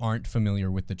who aren't familiar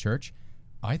with the church,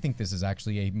 I think this is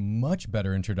actually a much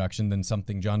better introduction than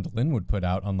something John DeLynn would put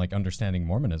out on like Understanding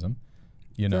Mormonism.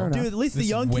 You know, dude, at least the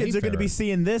young kids are going to be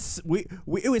seeing this.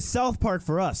 It was South Park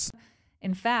for us.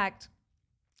 In fact,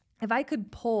 if I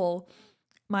could poll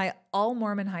my all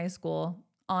Mormon high school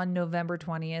on November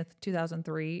 20th,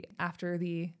 2003, after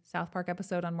the South Park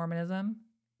episode on Mormonism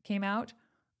came out,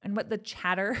 and what the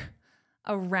chatter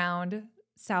around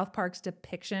South Park's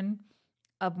depiction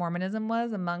of Mormonism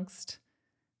was amongst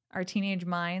our teenage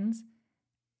minds,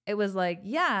 it was like,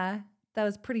 yeah, that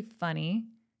was pretty funny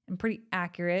and pretty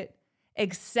accurate,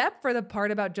 except for the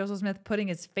part about Joseph Smith putting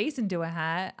his face into a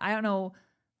hat. I don't know.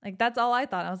 Like, that's all I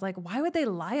thought. I was like, why would they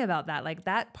lie about that? Like,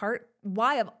 that part,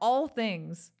 why of all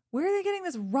things? Where are they getting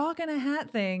this rock in a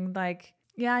hat thing? Like,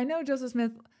 yeah, I know Joseph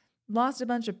Smith lost a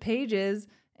bunch of pages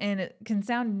and it can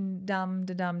sound dumb,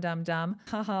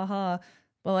 ha ha ha.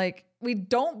 But like, we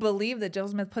don't believe that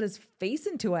Joseph Smith put his face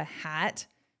into a hat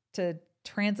to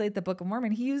translate the Book of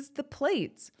Mormon. He used the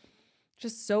plates.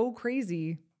 Just so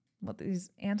crazy what these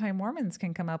anti-Mormons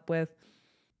can come up with.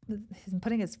 Him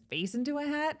putting his face into a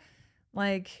hat.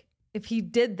 Like, if he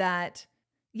did that,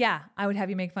 yeah, I would have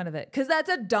you make fun of it. Because that's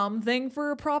a dumb thing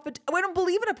for a prophet. I don't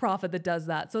believe in a prophet that does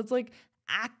that. So it's like,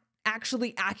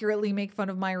 actually accurately make fun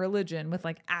of my religion with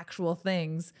like actual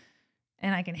things.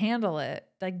 And I can handle it.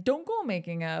 Like, don't go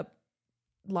making up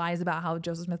lies about how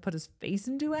Joseph Smith put his face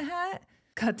into a hat.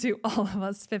 Cut to all of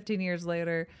us 15 years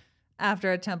later,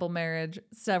 after a temple marriage,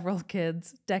 several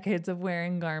kids, decades of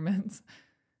wearing garments,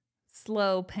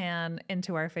 slow pan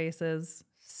into our faces,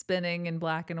 spinning in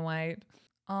black and white.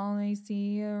 All I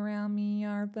see around me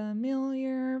are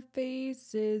familiar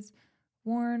faces,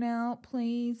 worn out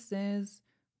places,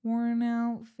 worn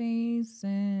out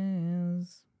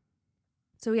faces.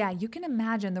 So yeah, you can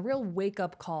imagine the real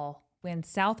wake-up call when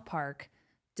South Park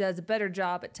does a better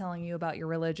job at telling you about your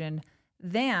religion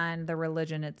than the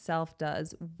religion itself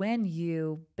does when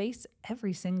you base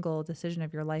every single decision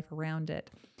of your life around it.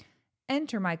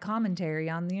 Enter my commentary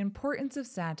on the importance of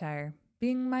satire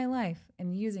being my life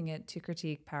and using it to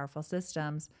critique powerful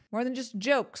systems, more than just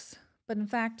jokes, but in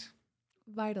fact,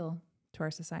 vital to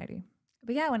our society.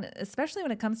 But yeah, especially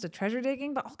when it comes to treasure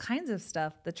digging, but all kinds of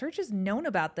stuff, the church has known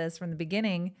about this from the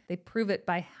beginning. They prove it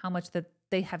by how much that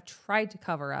they have tried to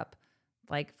cover up,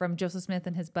 like from Joseph Smith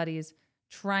and his buddies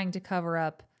trying to cover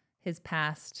up his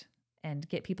past and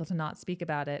get people to not speak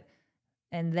about it,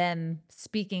 and then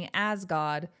speaking as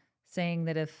God, saying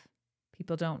that if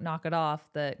people don't knock it off,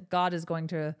 that God is going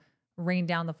to rain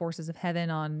down the forces of heaven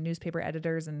on newspaper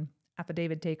editors and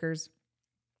affidavit takers.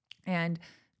 And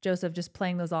Joseph just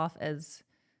playing those off as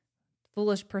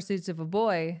foolish pursuits of a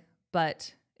boy.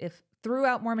 But if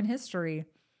throughout Mormon history,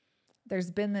 there's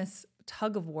been this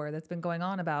tug of war that's been going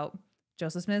on about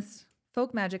Joseph Smith's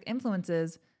folk magic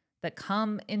influences that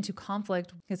come into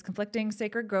conflict, his conflicting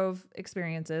Sacred Grove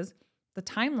experiences, the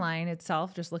timeline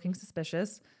itself just looking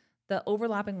suspicious, the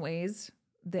overlapping ways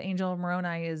the Angel of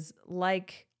Moroni is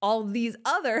like all these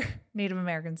other Native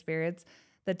American spirits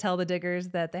that tell the diggers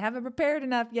that they haven't prepared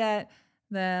enough yet.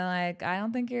 They're like, I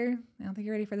don't think you're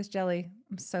ready for this jelly.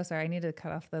 I'm so sorry. I need to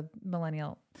cut off the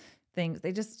millennial things.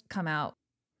 They just come out.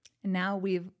 And now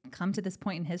we've come to this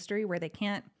point in history where they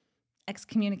can't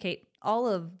excommunicate all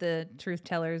of the truth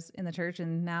tellers in the church.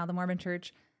 And now the Mormon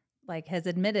Church has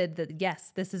admitted that,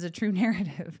 yes, this is a true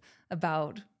narrative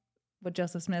about what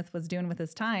Joseph Smith was doing with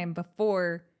his time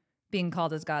before being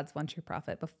called as God's one true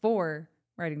prophet, before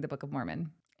writing the Book of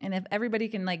Mormon. And if everybody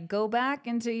can like go back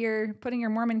into your putting your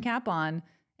Mormon cap on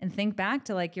and think back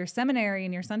to like your seminary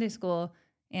and your Sunday school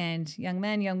and young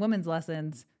men, young women's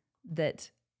lessons, that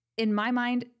in my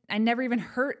mind, I never even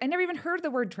heard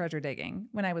the word treasure digging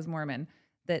when I was Mormon,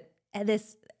 that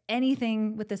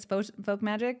anything with this folk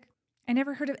magic, I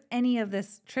never heard of any of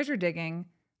this treasure digging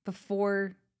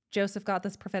before Joseph got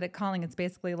this prophetic calling. It's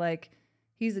basically like,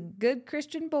 he's a good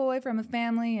Christian boy from a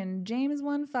family in James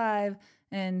 1:5,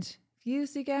 and if you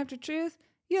seek after truth,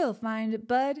 you'll find it,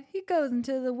 bud. He goes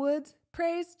into the woods.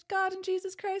 Praise God and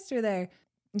Jesus Christ are there.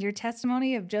 Your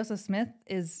testimony of Joseph Smith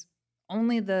is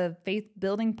only the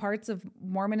faith-building parts of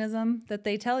Mormonism that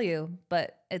they tell you,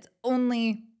 but it's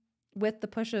only with the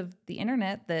push of the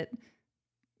internet that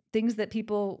things that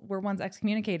people were once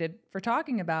excommunicated for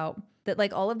talking about, that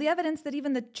like all of the evidence that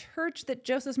even the church that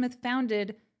Joseph Smith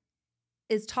founded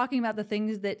is talking about the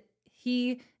things that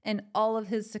he and all of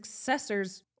his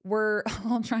successors were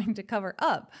all trying to cover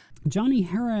up. Johnny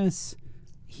Harris,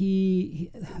 the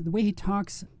way he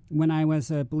talks, when I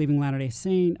was a believing Latter-day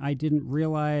Saint, I didn't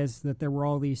realize that there were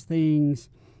all these things,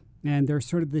 and there's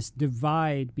sort of this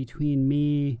divide between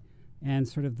me and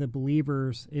sort of the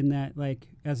believers, in that, like,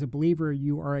 as a believer,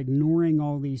 you are ignoring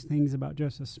all these things about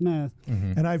Joseph Smith.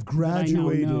 Mm-hmm. And I've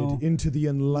graduated into the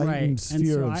enlightened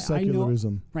sphere of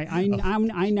secularism. I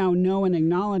now know and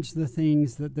acknowledge the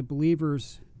things that the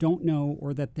believers don't know,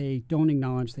 or that they don't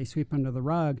acknowledge. They sweep under the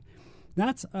rug.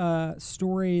 That's a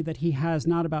story that he has,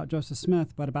 not about Joseph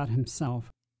Smith, but about himself.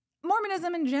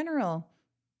 Mormonism in general,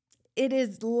 it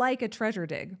is like a treasure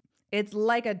dig. It's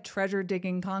like a treasure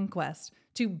digging conquest.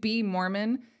 To be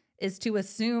Mormon is to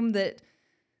assume that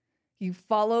you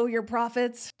follow your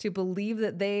prophets, to believe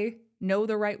that they know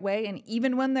the right way. And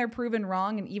even when they're proven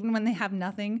wrong, and even when they have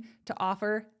nothing to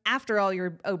offer, after all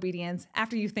your obedience,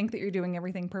 after you think that you're doing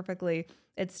everything perfectly,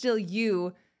 it's still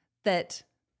you that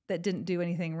didn't do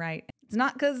anything right. It's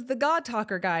not because the God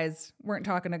talker guys weren't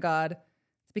talking to God.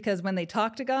 It's because when they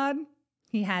talked to God,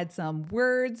 he had some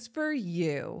words for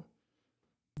you.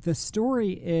 The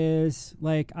story is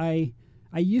like, I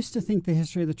used to think the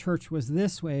history of the church was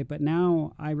this way, but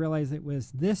now I realize it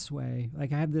was this way.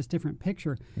 Like, I have this different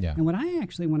picture. Yeah. And what I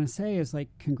actually want to say is, like,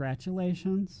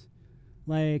 congratulations.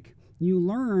 Like, you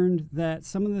learned that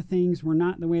some of the things were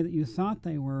not the way that you thought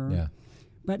they were. Yeah.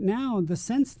 But now the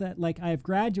sense that, like, I've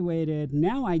graduated,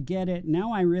 now I get it,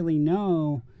 now I really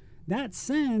know, that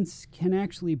sense can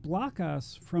actually block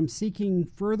us from seeking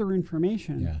further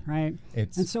information, right?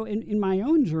 And so in my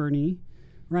own journey,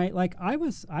 right, like I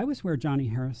was where Johnny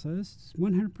Harris is,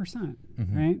 100%,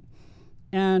 right?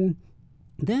 And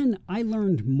then I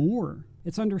learned more.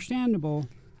 It's understandable.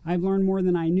 I've learned more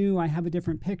than I knew. I have a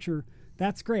different picture.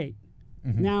 That's great.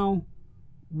 Now,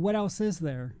 what else is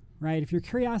there? Right? If your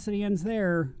curiosity ends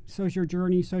there, so's your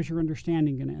journey, so's your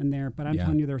understanding going to end there. But I'm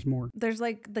telling you, there's more. There's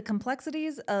like the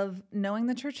complexities of knowing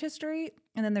the church history,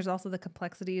 and then there's also the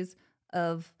complexities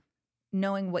of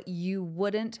knowing what you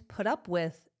wouldn't put up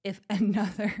with if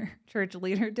another church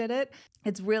leader did it.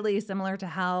 It's really similar to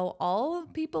how all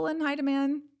people in high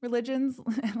demand religions,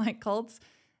 like cults,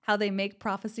 how they make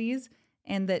prophecies,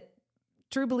 and that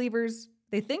true believers,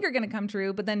 they think are going to come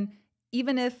true, but then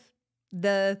even if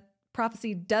the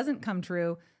prophecy doesn't come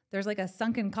true, there's like a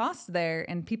sunken cost there,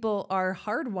 and people are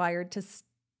hardwired to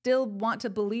still want to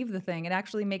believe the thing. It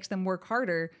actually makes them work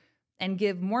harder and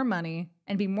give more money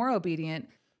and be more obedient,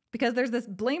 because there's this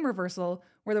blame reversal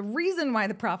where the reason why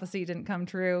the prophecy didn't come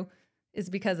true is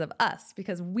because of us,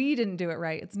 because we didn't do it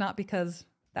right. It's not because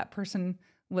that person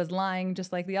was lying,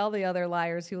 just like all the other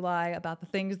liars who lie about the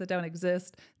things that don't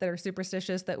exist, that are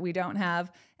superstitious, that we don't have,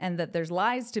 and that there's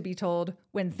lies to be told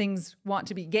when things want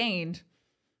to be gained.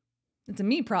 It's a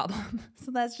me problem.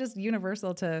 So that's just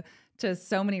universal to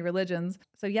so many religions.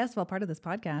 So yes, well, part of this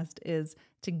podcast is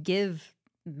to give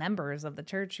members of the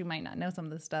church who might not know some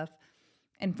of this stuff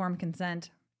informed consent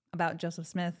about Joseph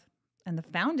Smith and the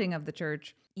founding of the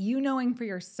church, you knowing for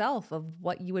yourself of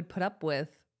what you would put up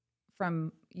with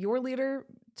from your leader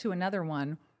to another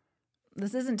one.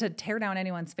 This isn't to tear down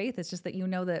anyone's faith. It's just that you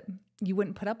know that you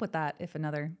wouldn't put up with that if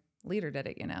another leader did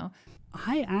it, you know?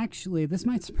 I actually, this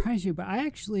might surprise you, but I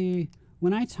actually,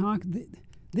 when I talk,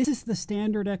 this is the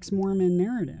standard ex-Mormon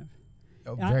narrative.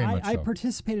 Oh, very much I so.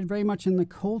 participated very much in the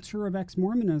culture of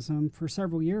ex-Mormonism for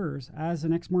several years as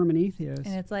an ex-Mormon atheist.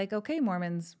 And it's like, okay,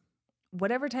 Mormons,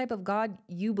 whatever type of God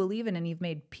you believe in and you've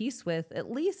made peace with, at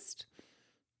least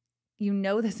you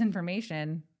know this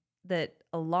information that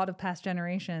a lot of past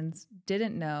generations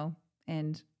didn't know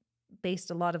and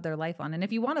based a lot of their life on. And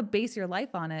if you want to base your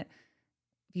life on it,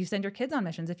 if you send your kids on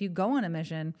missions, if you go on a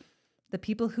mission, the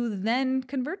people who then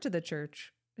convert to the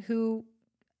church, who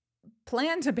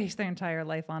plan to base their entire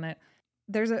life on it,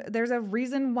 there's a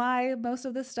reason why most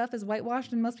of this stuff is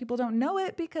whitewashed and most people don't know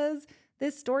it, because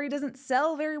this story doesn't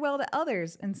sell very well to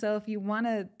others. And so if you want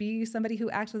to be somebody who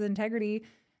acts with integrity,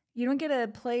 you don't get to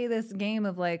play this game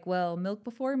of like, well, milk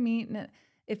before meat.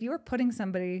 If you are putting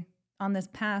somebody on this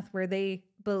path where they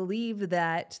believe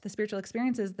that the spiritual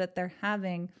experiences that they're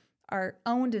having are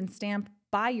owned and stamped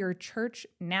by your church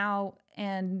now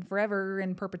and forever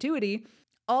in perpetuity,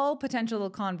 all potential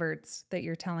converts that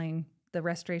you're telling the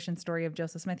restoration story of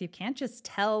Joseph Smith, you can't just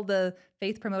tell the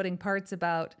faith-promoting parts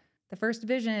about the first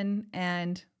vision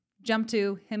and jump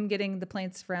to him getting the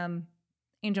plates from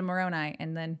Angel Moroni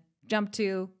and then jump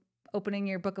to opening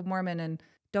your Book of Mormon. And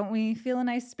don't we feel a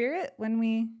nice spirit when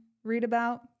we read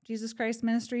about Jesus Christ's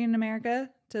ministry in America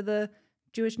to the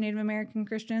Jewish Native American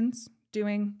Christians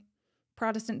doing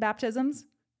Protestant baptisms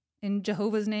in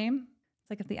Jehovah's name? It's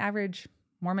like if the average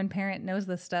Mormon parent knows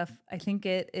this stuff, I think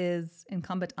it is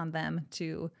incumbent on them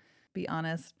to be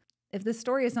honest. If this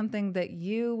story is something that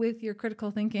you, with your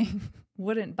critical thinking,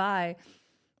 wouldn't buy,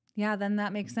 yeah, then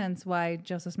that makes sense why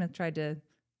Joseph Smith tried to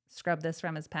scrub this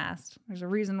from his past. There's a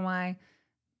reason why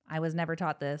I was never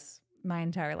taught this my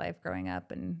entire life growing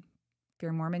up. And if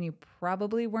you're Mormon, you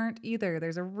probably weren't either.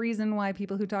 There's a reason why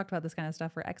people who talked about this kind of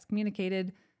stuff were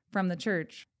excommunicated from the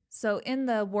church. So in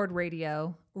the Ward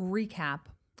Radio recap,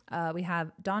 we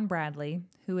have Don Bradley,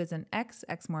 who is an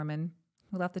ex-Mormon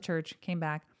who left the church, came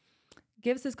back,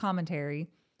 gives his commentary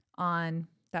on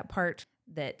that part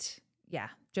that, yeah,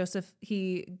 Joseph,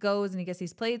 he goes and he gets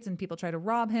these plates and people try to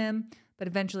rob him, but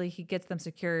eventually he gets them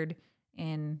secured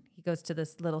and he goes to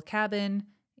this little cabin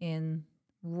in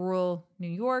rural New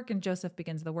York, and Joseph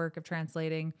begins the work of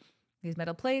translating these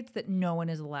metal plates that no one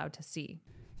is allowed to see.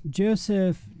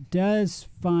 Joseph does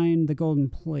find the golden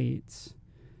plates,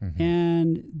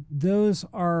 and those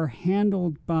are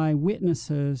handled by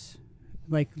witnesses.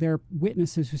 Like they're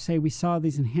witnesses who say, we saw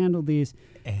these and handled these.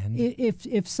 And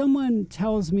if someone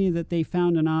tells me that they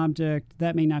found an object,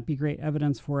 that may not be great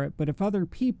evidence for it. But if other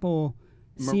people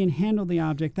see and handle the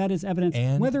object, that is evidence.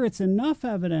 And whether it's enough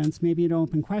evidence, maybe an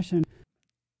open question.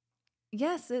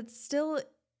 Yes, it's still...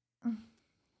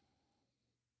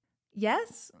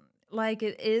 Yes, like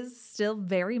it is still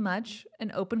very much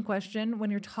an open question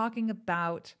when you're talking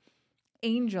about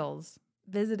angels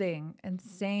visiting and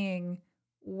saying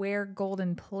where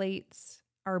golden plates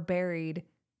are buried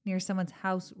near someone's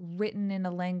house, written in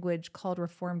a language called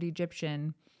Reformed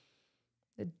Egyptian.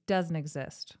 It doesn't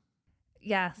exist.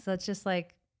 Yeah, so it's just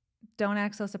like, don't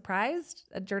act so surprised.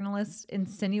 A journalist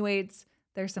insinuates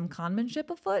there's some conmanship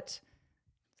afoot.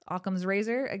 Occam's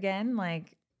razor, again,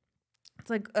 like, it's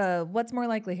like, what's more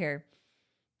likely here?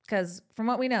 Because from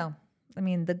what we know, I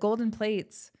mean, the golden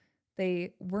plates,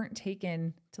 they weren't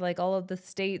taken to like all of the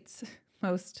state's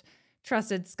most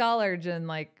trusted scholars and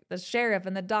like the sheriff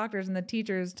and the doctors and the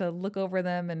teachers to look over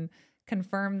them and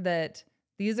confirm that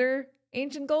these are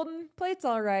ancient golden plates,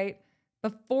 all right,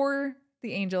 before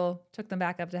the angel took them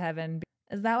back up to heaven.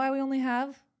 Is that why we only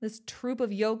have this troop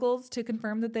of yokels to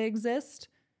confirm that they exist?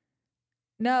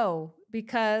 No,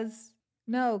 because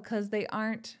they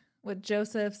aren't what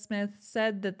Joseph Smith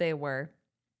said that they were.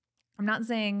 I'm not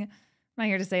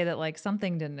here to say that like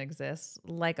something didn't exist,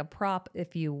 like a prop,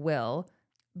 if you will,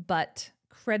 but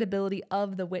credibility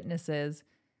of the witnesses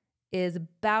is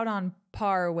about on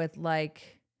par with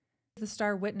like the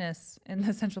star witness in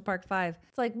the Central Park Five.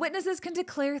 It's like witnesses can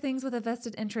declare things with a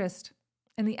vested interest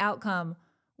in the outcome,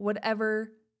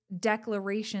 whatever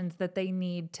declarations that they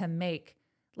need to make.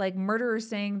 Like murderers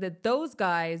saying that those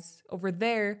guys over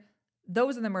there,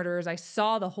 those are the murderers. I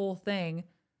saw the whole thing.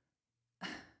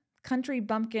 Country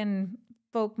bumpkin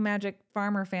folk magic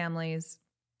farmer families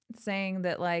saying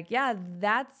that like, yeah,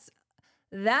 that's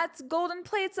golden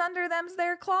plates under them's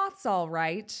their cloths, all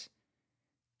right.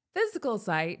 Physical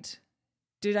sight.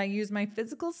 Did I use my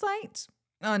physical sight?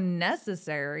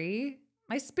 Unnecessary.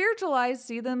 My spiritual eyes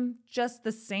see them just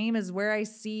the same as where I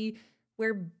see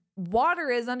where water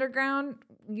is underground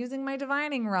using my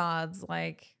divining rods.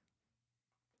 Like,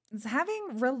 it's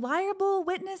having reliable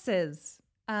witnesses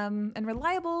and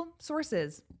reliable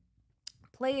sources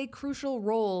play a crucial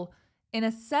role in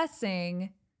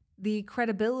assessing the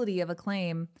credibility of a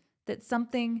claim that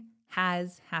something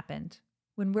has happened.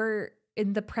 When we're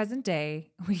in the present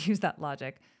day, we use that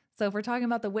logic. So if we're talking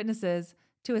about the witnesses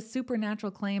to a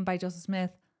supernatural claim by Joseph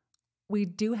Smith, we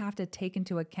do have to take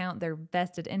into account their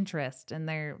vested interest and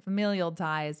their familial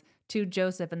ties to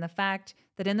Joseph, and the fact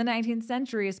that in the 19th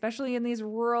century, especially in these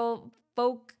rural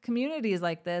folk communities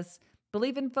like this,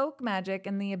 Belief in folk magic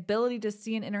and the ability to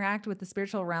see and interact with the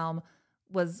spiritual realm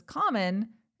was common,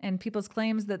 and people's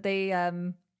claims that they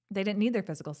didn't need their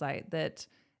physical sight, that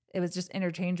it was just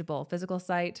interchangeable, physical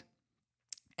sight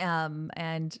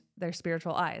and their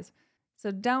spiritual eyes.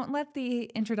 So don't let the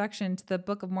introduction to the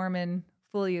Book of Mormon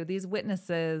fool you. These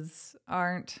witnesses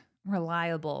aren't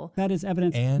reliable. That is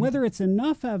evidence. And whether it's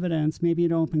enough evidence, maybe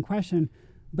an open question,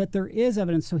 but there is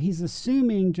evidence. So he's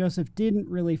assuming Joseph didn't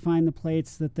really find the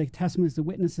plates, that the testimonies, the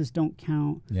witnesses don't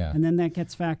count. Yeah. And then that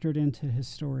gets factored into his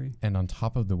story. And on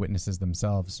top of the witnesses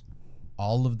themselves,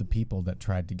 all of the people that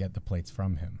tried to get the plates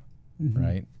from him,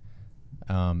 right?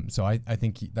 So I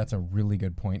think that's a really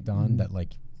good point, Don, that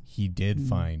like he did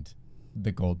find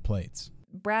the gold plates.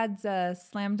 Brad's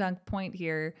slam dunk point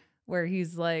here, where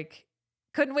he's like,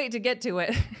 couldn't wait to get to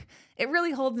it. It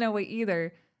really holds no weight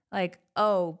either. Like,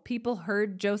 oh, people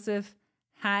heard Joseph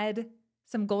had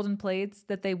some golden plates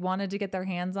that they wanted to get their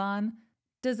hands on.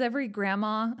 Does every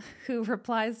grandma who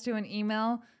replies to an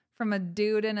email from a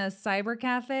dude in a cyber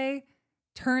cafe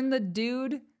turn the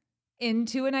dude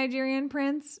into a Nigerian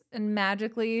prince and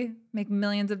magically make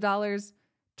millions of dollars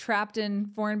trapped in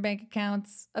foreign bank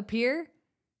accounts appear?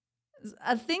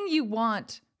 A thing you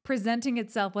want presenting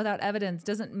itself without evidence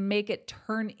doesn't make it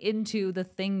turn into the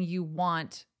thing you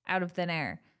want out of thin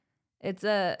air. It's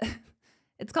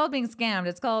called being scammed.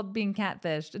 It's called being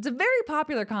catfished. It's a very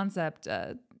popular concept.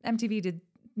 MTV did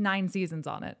 9 seasons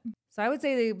on it. So I would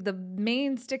say the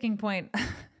main sticking point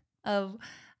of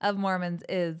Mormons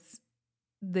is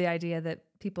the idea that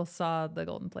people saw the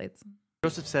golden plates.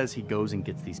 Joseph says he goes and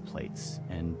gets these plates,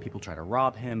 and people try to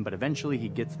rob him, but eventually he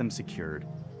gets them secured.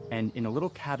 And in a little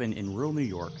cabin in rural New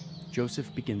York,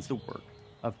 Joseph begins the work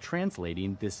of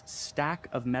translating this stack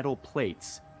of metal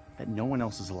plates that no one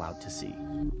else is allowed to see.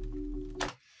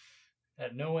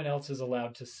 That no one else is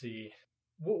allowed to see.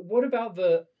 What about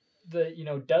the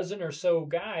dozen or so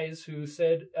guys who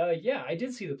said, yeah, I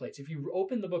did see the plates. If you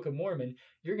open the Book of Mormon,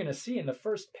 you're going to see in the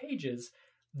first pages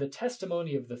the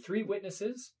testimony of the 3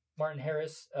 witnesses, Martin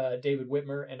Harris, David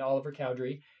Whitmer, and Oliver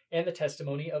Cowdery, and the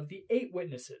testimony of the 8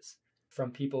 witnesses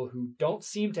from people who don't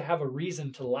seem to have a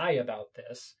reason to lie about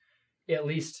this, at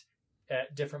least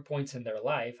at different points in their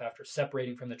life after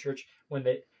separating from the church, when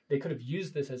they could have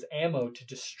used this as ammo to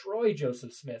destroy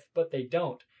Joseph Smith, but they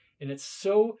don't. And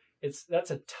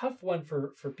that's a tough one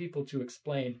for people to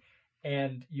explain.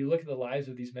 And you look at the lives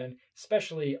of these men,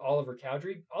 especially Oliver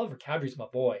Cowdery. Oliver Cowdery's my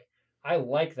boy. I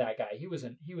like that guy. He was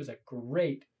a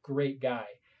great guy.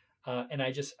 And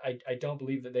I don't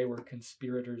believe that they were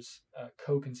conspirators,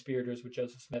 co-conspirators with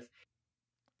Joseph Smith.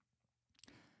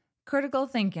 Critical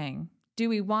thinking. Do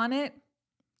we want it?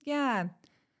 Yeah.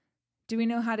 Do we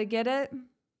know how to get it?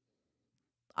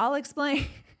 I'll explain.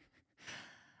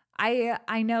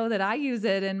 I know that I use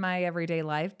it in my everyday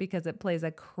life because it plays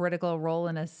a critical role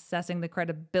in assessing the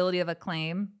credibility of a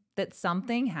claim that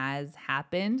something has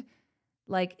happened.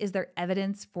 Like, is there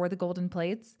evidence for the golden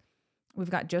plates? We've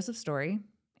got Joseph's story,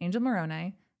 Angel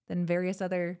Moroni, then various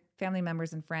other family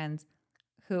members and friends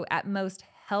who at most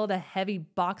held a heavy,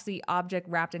 boxy object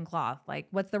wrapped in cloth. Like,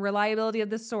 what's the reliability of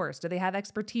this source? Do they have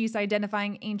expertise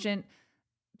identifying ancient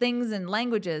things and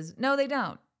languages? No, they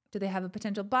don't. Do they have a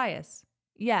potential bias?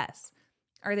 Yes.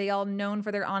 Are they all known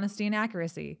for their honesty and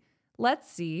accuracy?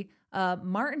 Let's see.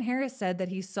 Martin Harris said that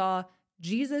he saw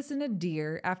Jesus in a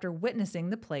deer after witnessing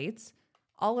the plates.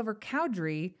 Oliver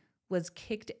Cowdery was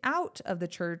kicked out of the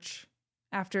church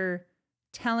after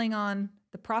telling on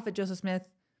the prophet Joseph Smith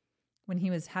when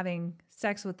he was having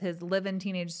sex with his live-in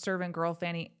teenage servant girl,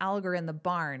 Fanny Alger, in the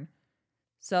barn.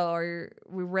 So are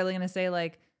we really going to say,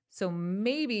 like, so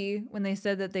maybe when they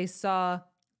said that they saw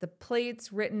the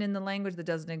plates written in the language that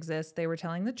doesn't exist, they were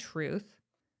telling the truth,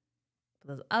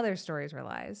 but those other stories were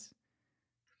lies?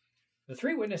 The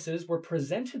 3 witnesses were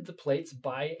presented the plates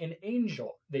by an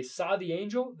angel. They saw the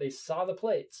angel, they saw the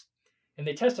plates, and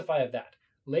they testify of that.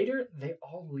 Later, they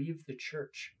all leave the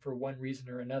church for one reason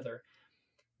or another.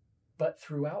 But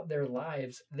throughout their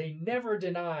lives, they never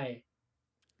deny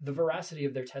the veracity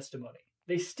of their testimony.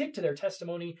 They stick to their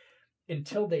testimony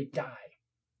until they die.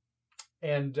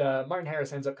 And Martin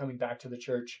Harris ends up coming back to the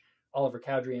church. Oliver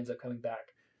Cowdery ends up coming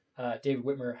back. David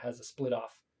Whitmer has a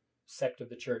split-off sect of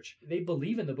the church. They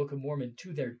believe in the Book of Mormon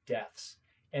to their deaths.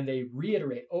 And they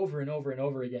reiterate over and over and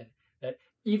over again that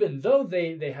even though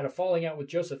they had a falling out with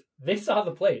Joseph, they saw the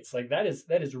plates. Like, that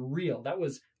is real. That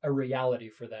was a reality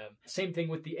for them. Same thing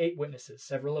with the 8 witnesses.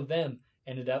 Several of them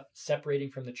ended up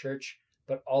separating from the church,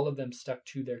 but all of them stuck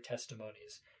to their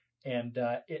testimonies. And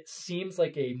it seems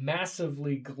like a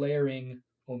massively glaring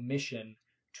omission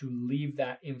to leave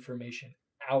that information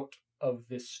out of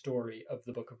this story of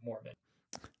the Book of Mormon.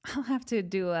 I'll have to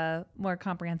do a more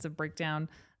comprehensive breakdown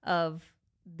of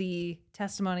the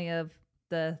testimony of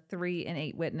the 3 and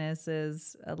 8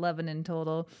 witnesses, 11 in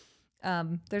total.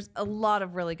 There's a lot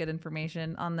of really good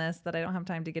information on this that I don't have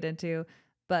time to get into,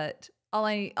 but all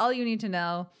you need to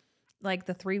know, like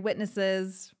the 3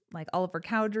 witnesses, like Oliver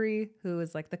Cowdery, who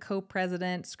is like the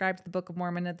co-president, scribe to the Book of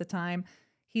Mormon at the time,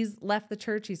 he's left the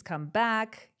church, he's come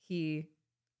back, he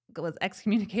was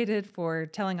excommunicated for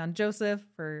telling on Joseph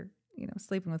for,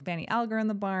 sleeping with Fanny Alger in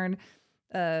the barn.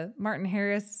 Martin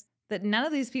Harris, that none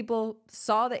of these people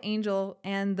saw the angel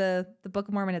and the Book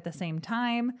of Mormon at the same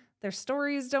time. Their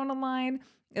stories don't align.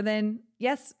 And then,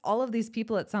 yes, all of these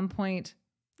people at some point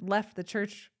left the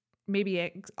church,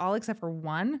 maybe all except for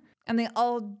one, and they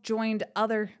all joined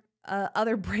other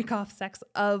break-off sects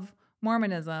of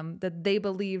Mormonism that they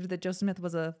believed that Joseph Smith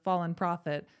was a fallen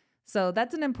prophet. So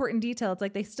that's an important detail. It's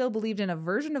like they still believed in a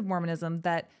version of Mormonism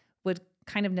that would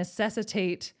kind of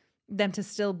necessitate them to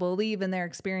still believe in their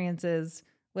experiences,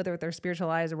 whether with their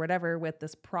spiritual eyes or whatever, with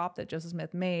this prop that Joseph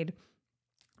Smith made,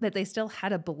 that they still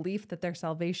had a belief that their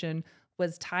salvation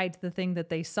was tied to the thing that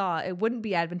they saw. It wouldn't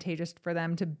be advantageous for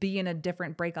them to be in a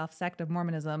different break-off sect of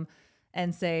Mormonism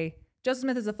and say, Joseph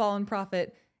Smith is a fallen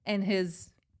prophet and his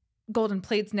golden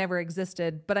plates never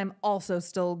existed, but I'm also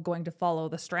still going to follow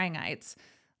the Strangites.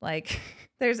 Like,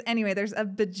 there's a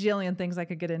bajillion things I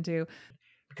could get into.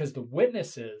 Because the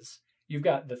witnesses, you've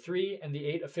got the 3 and the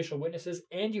 8 official witnesses,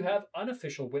 and you have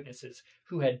unofficial witnesses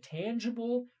who had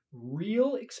tangible,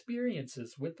 real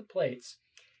experiences with the plates.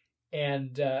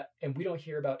 And we don't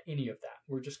hear about any of that.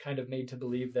 We're just kind of made to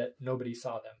believe that nobody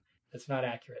saw them. That's not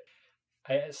accurate.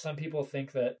 Some people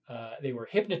think that they were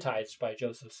hypnotized by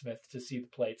Joseph Smith to see the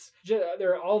plates.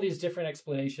 There are all these different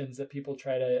explanations that people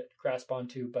try to grasp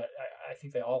onto, but I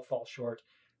think they all fall short.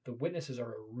 The witnesses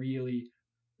are a really,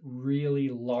 really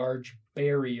large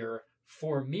barrier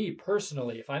for me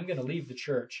personally. If I'm going to leave the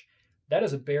church, that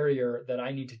is a barrier that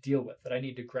I need to deal with, that I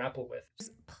need to grapple with.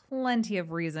 There's plenty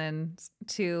of reasons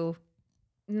to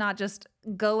not just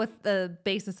go with the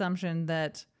base assumption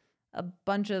that a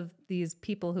bunch of these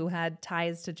people who had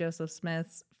ties to Joseph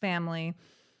Smith's family,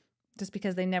 just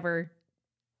because they never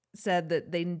said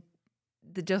that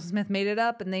Joseph Smith made it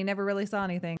up and they never really saw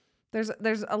anything.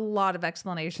 There's a lot of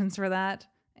explanations for that.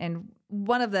 And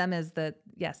one of them is that,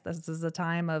 yes, this is a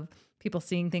time of people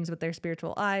seeing things with their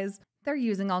spiritual eyes. They're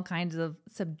using all kinds of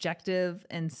subjective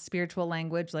and spiritual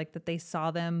language, like that they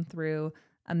saw them through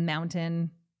a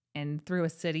mountain and through a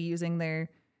city using their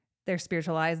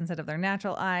spiritual eyes instead of their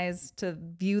natural eyes to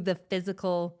view the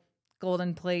physical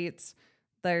golden plates.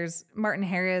 There's Martin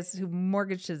Harris, who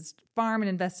mortgaged his farm and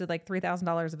invested like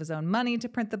 $3,000 of his own money to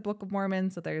print the Book of Mormon.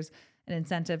 So there's an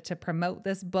incentive to promote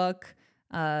this book.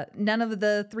 None of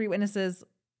the 3 witnesses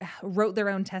wrote their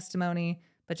own testimony,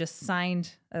 but just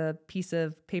signed a piece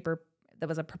of paper that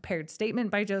was a prepared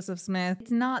statement by Joseph Smith. It's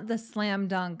not the slam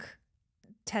dunk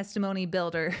testimony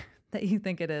builder that you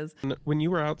think it is. When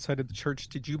you were outside of the church,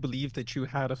 did you believe that you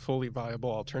had a fully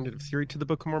viable alternative theory to the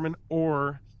Book of Mormon?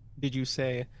 Or did you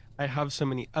say, I have so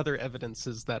many other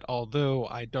evidences that although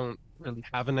I don't really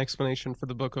have an explanation for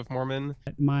the Book of Mormon?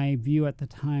 My view at the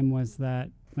time was that,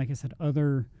 like I said,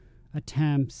 other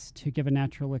attempts to give a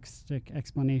naturalistic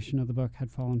explanation of the book had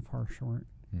fallen far short.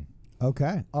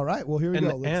 Okay. All right. Well, here we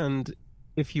go. And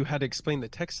if you had explained the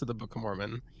text of the Book of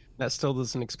Mormon, that still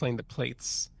doesn't explain the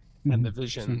plates and the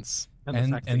visions and the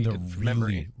fact that you did from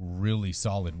memory. Really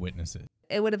solid witnesses.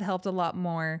 It would have helped a lot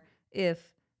more if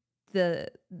the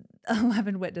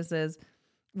 11 witnesses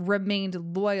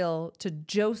remained loyal to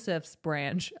Joseph's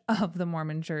branch of the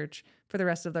Mormon Church for the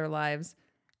rest of their lives,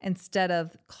 instead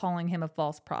of calling him a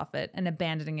false prophet and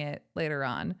abandoning it later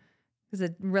on. Because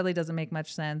it really doesn't make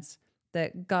much sense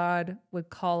that God would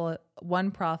call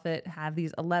one prophet, have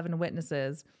these 11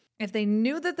 witnesses. If they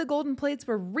knew that the golden plates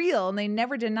were real and they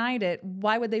never denied it,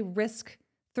 why would they risk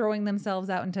throwing themselves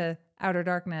out into outer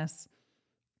darkness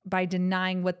by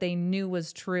denying what they knew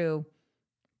was true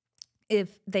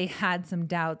if they had some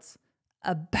doubts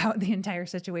about the entire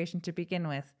situation to begin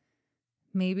with?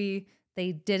 Maybe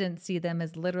they didn't see them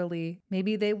as literally,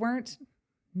 maybe they were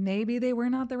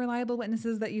not the reliable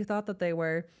witnesses that you thought that they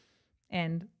were,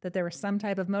 and that there was some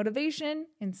type of motivation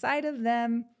inside of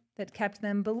them that kept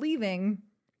them believing.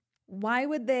 Why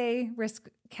would they risk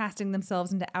casting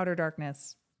themselves into outer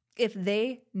darkness if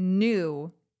they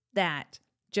knew that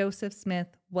Joseph Smith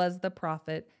was the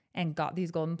prophet and got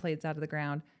these golden plates out of the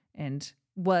ground and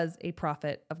was a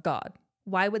prophet of God?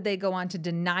 Why would they go on to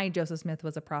deny Joseph Smith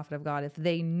was a prophet of God if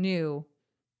they knew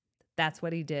that's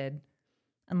what he did,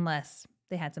 unless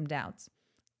they had some doubts?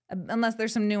 Unless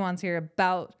there's some nuance here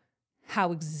about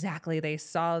how exactly they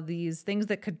saw these things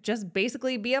that could just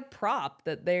basically be a prop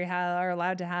that they are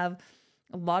allowed to have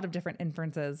a lot of different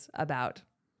inferences about.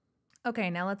 Okay,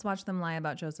 now let's watch them lie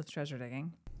about Joseph's treasure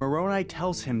digging. Moroni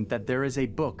tells him that there is a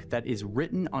book that is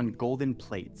written on golden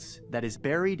plates that is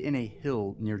buried in a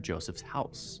hill near Joseph's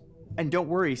house. And don't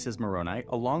worry, says Moroni,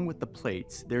 along with the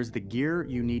plates, there's the gear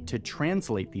you need to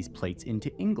translate these plates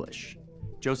into English.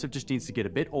 Joseph just needs to get a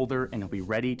bit older and he'll be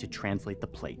ready to translate the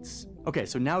plates. Okay,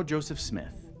 so now Joseph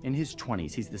Smith, in his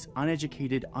 20s, he's this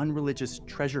uneducated, unreligious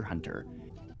treasure hunter.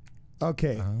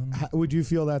 Okay, would you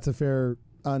feel that's a fair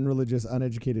unreligious,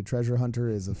 uneducated treasure hunter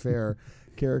is a fair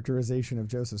characterization of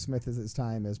Joseph Smith at this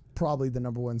time as probably the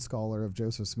 #1 scholar of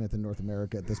Joseph Smith in North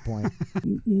America at this point?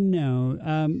 No.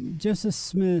 Joseph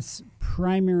Smith's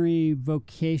primary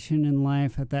vocation in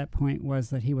life at that point was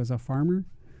that he was a farmer.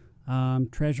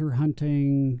 Treasure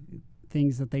hunting,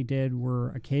 things that they did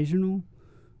were occasional.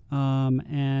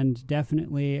 And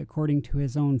definitely, according to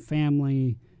his own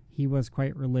family, he was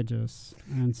quite religious.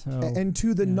 And so, and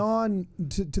to the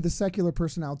to the secular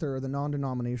person out there, or the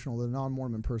non-denominational, the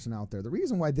non-Mormon person out there, the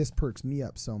reason why this perks me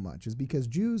up so much is because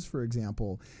Jews, for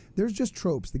example, there's just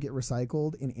tropes that get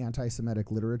recycled in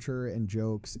anti-Semitic literature and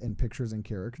jokes and pictures and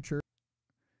caricature.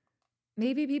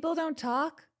 Maybe people don't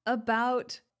talk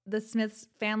about the Smiths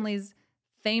family's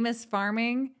famous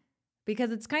farming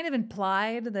because it's kind of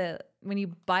implied that when you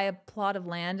buy a plot of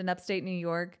land in upstate New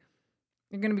York,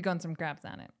 you're going to be going some craps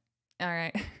on it. All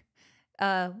right.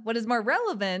 What is more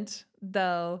relevant,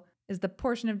 though, is the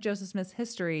portion of Joseph Smith's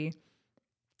history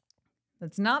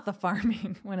that's not the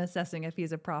farming when assessing if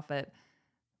he's a prophet.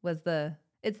 It's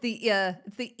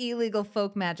the illegal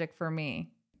folk magic for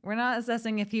me. We're not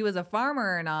assessing if he was a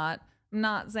farmer or not. I'm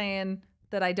not saying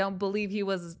that I don't believe he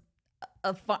was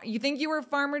you think you were a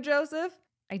farmer, Joseph?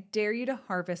 I dare you to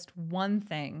harvest one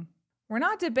thing. We're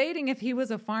not debating if he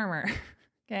was a farmer,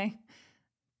 okay?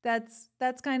 That's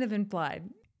kind of implied.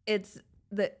 It's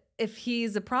that if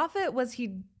he's a prophet, was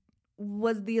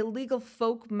the illegal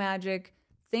folk magic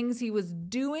things he was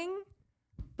doing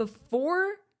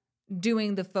before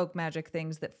doing the folk magic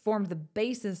things that formed the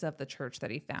basis of the church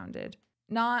that he founded.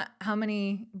 Not how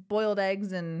many boiled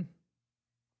eggs and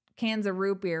cans of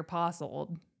root beer Pa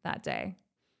sold that day.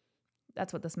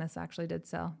 That's what the Smiths actually did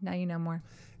sell. Now you know more.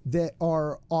 That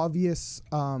are obviously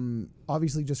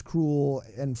just cruel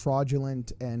and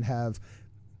fraudulent and have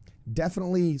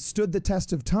definitely stood the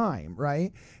test of time,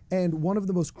 right? And one of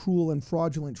the most cruel and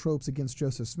fraudulent tropes against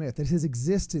Joseph Smith that has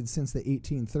existed since the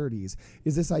 1830s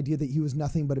is this idea that he was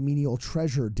nothing but a menial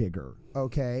treasure digger,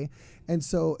 okay? And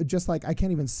so just like I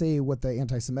can't even say what the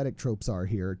anti-Semitic tropes are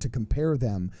here to compare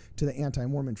them to the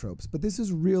anti-Mormon tropes, but this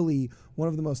is really one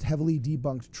of the most heavily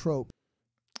debunked tropes.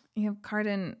 You have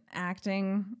Cardin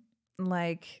acting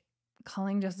like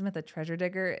calling Joseph Smith a treasure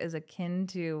digger is akin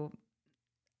to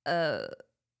a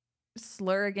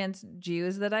slur against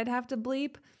Jews that I'd have to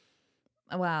bleep.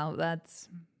 Wow, that's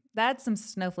some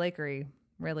snowflakery,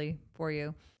 really, for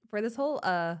you. For this whole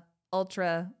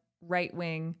ultra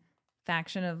right-wing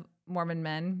faction of Mormon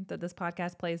men that this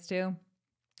podcast plays to,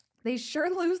 they sure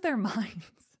lose their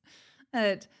minds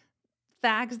at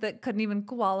facts that couldn't even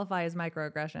qualify as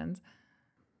microaggressions.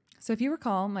 So if you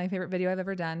recall my favorite video I've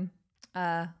ever done,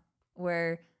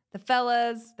 where the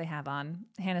fellas, they have on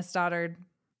Hannah Stoddard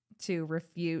to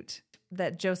refute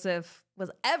that Joseph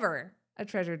was ever a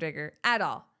treasure digger at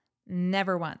all.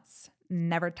 Never once.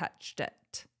 Never touched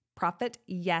it. Prophet?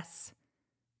 Yes.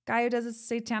 Guy who does his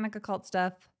satanic occult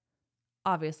stuff?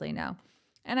 Obviously no.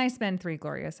 And I spend 3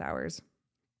 glorious hours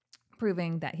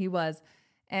proving that he was.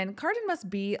 And Cardin must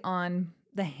be on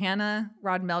the Hannah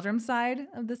Rod Meldrum side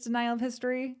of this denial of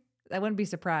history. I wouldn't be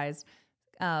surprised.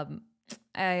 I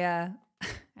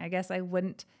guess I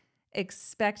wouldn't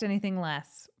expect anything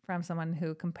less from someone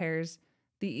who compares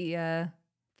the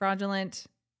fraudulent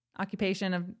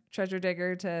occupation of treasure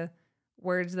digger to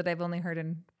words that I've only heard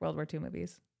in World War II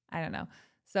movies. I don't know.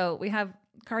 So we have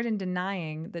Cardin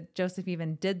denying that Joseph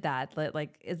even did that.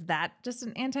 Like, is that just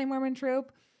an anti-Mormon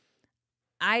trope?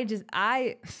 I'm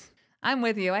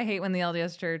with you. I hate when the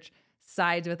LDS Church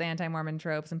sides with anti-Mormon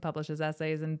tropes and publishes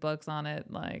essays and books on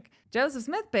it. Like Joseph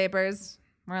Smith papers,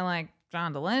 more like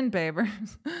John DeLynn papers,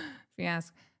 if you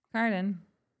ask Cardin.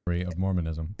 Of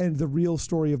Mormonism. And the real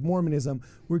story of Mormonism,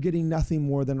 we're getting nothing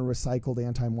more than a recycled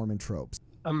anti-Mormon tropes.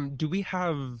 Do we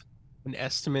have an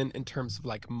estimate in terms of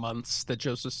like months that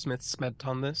Joseph Smith spent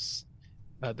on this,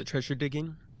 the treasure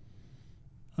digging?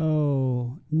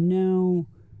 Oh, no.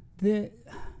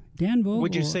 Dan Vogel.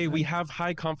 Would you say we have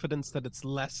high confidence that it's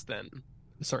less than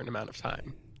a certain amount of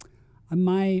time?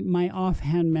 My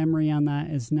offhand memory on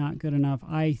that is not good enough.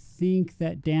 I think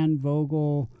that Dan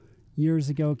Vogel years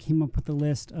ago came up with a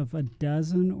list of a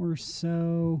dozen or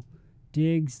so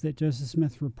digs that Joseph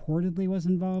Smith reportedly was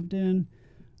involved in.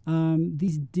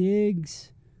 These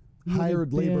digs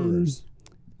Hired laborers.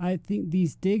 I think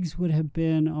these digs would have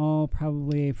been all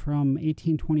probably from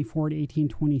 1824 to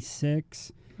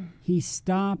 1826. He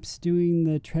stops doing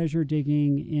the treasure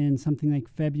digging in something like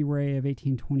February of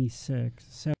 1826.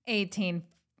 So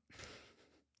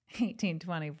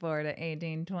 1824 to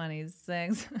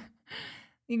 1826.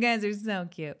 You guys are so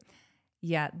cute.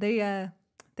 Yeah, they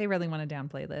really want to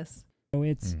downplay this. So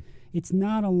it's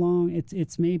not a long.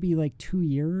 It's maybe like 2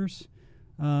 years.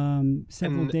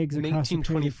 Several digs across the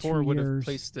period of 2 1824 would have years.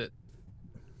 placed it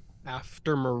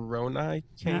after Moroni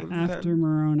came. After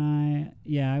Moroni,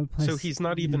 yeah, I would place. So he's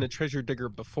not even a treasure digger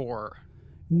before.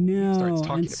 No, He starts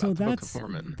talking and so about the Book that's of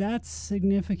Mormon. that's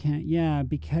significant, yeah,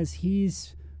 because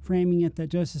he's framing it that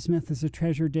Joseph Smith is a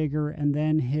treasure digger, and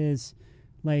then his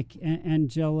like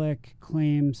angelic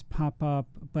claims pop up,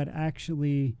 but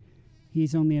actually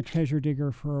he's only a treasure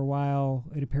digger for a while.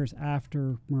 It appears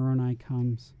after Moroni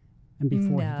comes and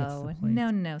before he gets the plates.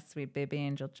 No, sweet baby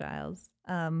angel Giles.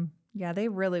 Yeah, they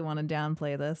really want to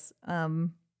downplay this.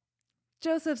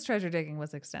 Joseph's treasure digging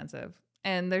was extensive,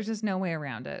 and there's just no way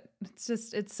around it.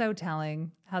 It's so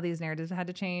telling how these narratives had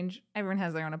to change. Everyone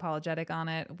has their own apologetic on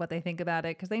it, what they think about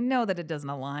it, because they know that it doesn't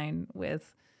align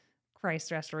with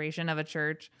Christ's restoration of a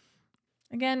church.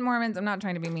 Again, Mormons, I'm not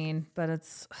trying to be mean, but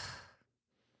it's...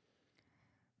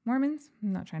 Mormons,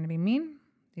 I'm not trying to be mean.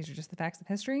 These are just the facts of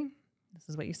history. This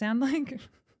is what you sound like.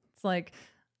 It's like,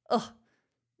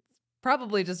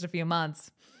 probably just a few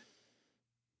months.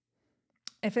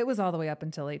 If it was all the way up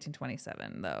until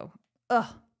 1827, though,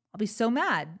 I'll be so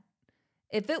mad.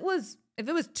 If it was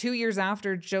 2 years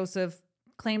after Joseph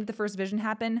claimed the first vision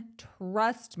happened,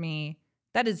 trust me,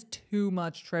 that is too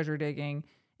much treasure digging,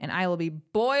 and I will be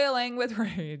boiling with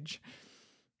rage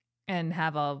and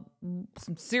have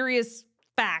some serious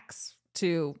facts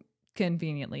to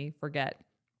conveniently forget.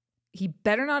 He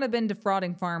better not have been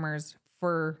defrauding farmers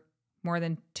for more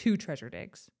than 2 treasure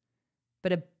digs,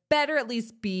 but it better at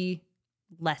least be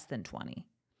less than 20.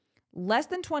 Less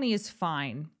than 20 is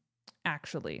fine,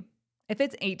 actually. If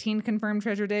it's 18 confirmed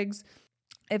treasure digs,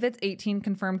 if it's 18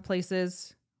 confirmed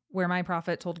places where my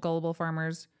prophet told gullible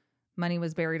farmers money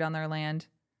was buried on their land,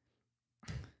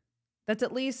 that's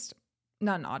at least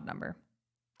not an odd number.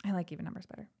 I like even numbers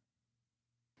better.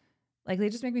 Like, they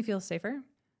just make me feel safer.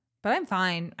 But I'm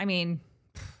fine. I mean,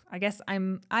 I guess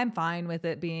I'm fine with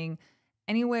it being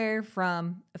anywhere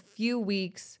from a few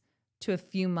weeks to a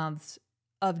few months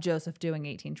of Joseph doing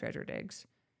 18 treasure digs.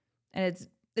 And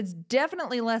it's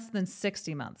definitely less than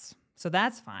 60 months. So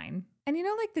that's fine. And you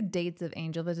know, like the dates of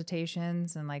angel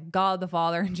visitations and like God the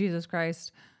Father and Jesus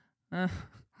Christ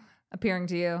appearing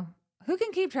to you. Who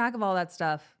can keep track of all that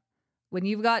stuff? When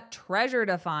you've got treasure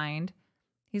to find,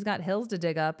 he's got hills to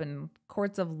dig up and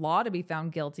courts of law to be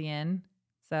found guilty in.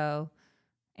 So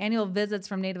annual visits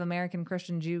from Native American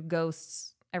Christian Jew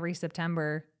ghosts every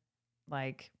September,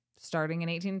 like starting in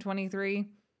 1823.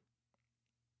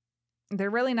 They're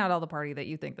really not all the party that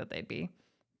you think that they'd be.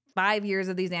 5 years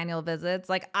of these annual visits.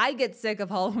 Like, I get sick of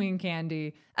Halloween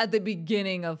candy at the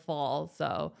beginning of fall.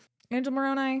 So Angel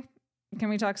Moroni, can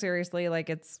we talk seriously? Like,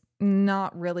 it's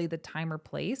not really the time or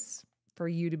place for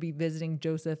you to be visiting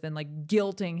Joseph and like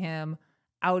guilting him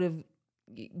out of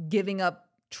giving up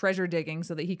treasure digging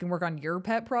so that he can work on your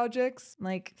pet projects.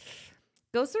 Like,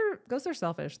 ghosts are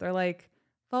selfish. They're like,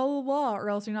 follow the law or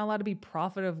else you're not allowed to be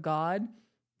prophet of God.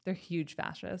 They're huge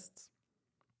fascists.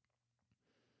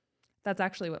 That's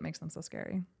actually what makes them so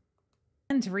scary.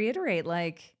 And to reiterate,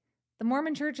 like, the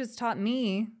Mormon Church has taught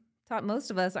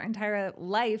most of us our entire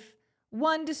life,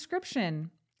 one description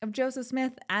of Joseph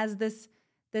Smith as this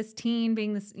teen,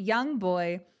 being this young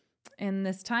boy in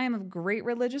this time of great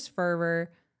religious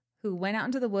fervor who went out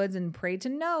into the woods and prayed to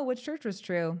know which church was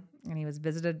true. And he was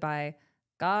visited by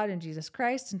God and Jesus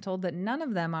Christ and told that none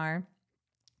of them are,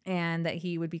 and that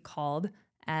he would be called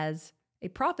as a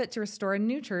prophet to restore a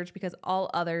new church because all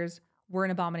others were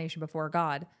an abomination before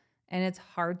God. And it's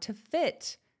hard to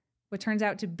fit what turns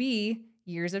out to be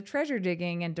years of treasure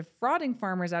digging and defrauding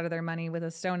farmers out of their money with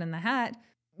a stone in the hat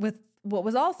with what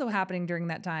was also happening during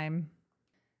that time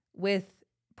with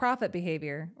prophet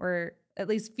behavior, or at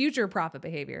least future prophet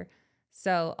behavior.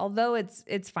 So although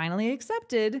it's finally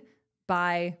accepted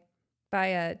by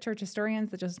church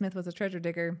historians that Joseph Smith was a treasure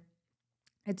digger,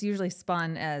 it's usually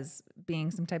spun as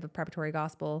being some type of preparatory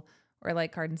gospel, or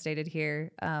like Carden stated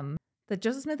here, that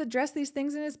Joseph Smith addressed these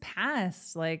things in his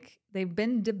past. Like, they've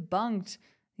been debunked.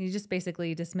 He just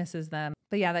basically dismisses them.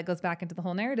 But yeah, that goes back into the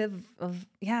whole narrative of,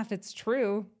 yeah, if it's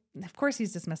true, of course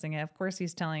he's dismissing it. Of course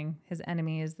he's telling his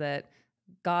enemies that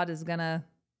God's gonna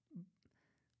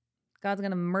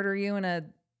murder you in a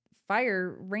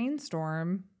fire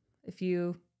rainstorm if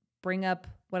you bring up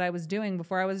what I was doing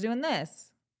before I was doing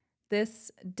this.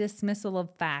 This dismissal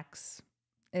of facts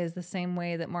is the same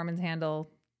way that Mormons handle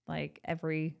like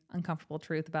every uncomfortable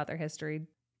truth about their history.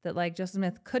 That like Joseph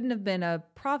Smith couldn't have been a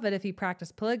prophet if he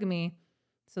practiced polygamy,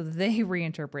 so they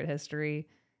reinterpret history.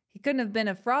 He couldn't have been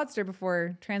a fraudster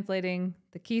before translating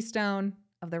the keystone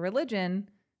of the religion,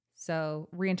 so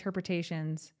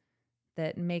reinterpretations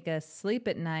that make us sleep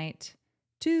at night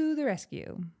to the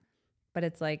rescue. But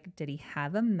it's like, did he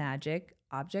have a magic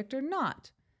object or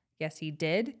not? Yes, he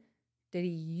did. Did he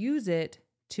use it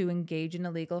to engage in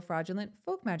illegal, fraudulent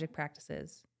folk magic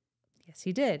practices? Yes,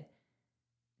 he did.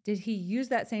 Did he use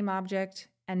that same object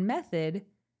and method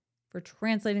for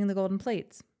translating the golden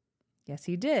plates? Yes,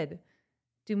 he did.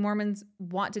 Do Mormons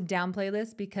want to downplay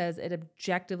this because it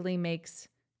objectively makes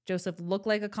Joseph look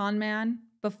like a con man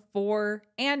before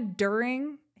and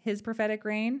during his prophetic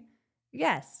reign?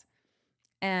 Yes.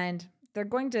 And they're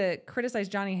going to criticize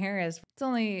Johnny Harris.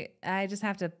 I just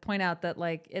have to point out that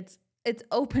like it's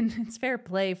open, it's fair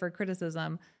play for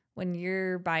criticism when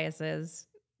your biases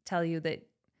tell you that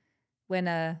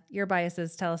your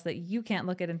biases tell us that you can't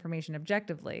look at information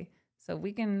objectively. So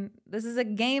this is a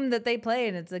game that they play,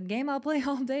 and it's a game I'll play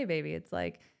all day, baby. It's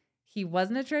like, he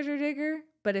wasn't a treasure digger,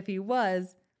 but if he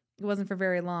was, it wasn't for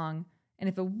very long. And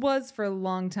if it was for a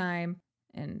long time,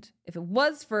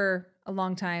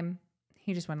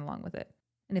 he just went along with it.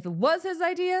 And if it was his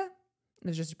idea, it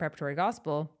was just a preparatory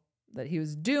gospel that he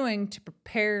was doing to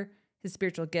prepare his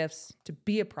spiritual gifts to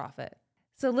be a prophet.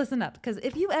 So listen up, because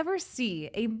if you ever see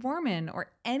a Mormon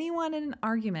or anyone in an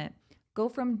argument go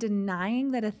from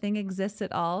denying that a thing exists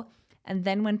at all, and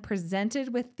then when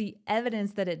presented with the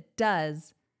evidence that it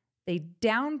does, they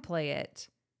downplay it.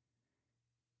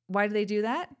 Why do they do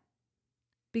that?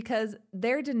 Because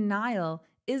their denial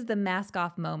is the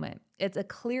mask-off moment. It's a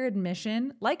clear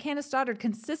admission, like Hannah Stoddard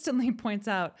consistently points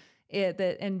out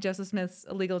that in Joseph Smith's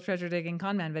illegal treasure digging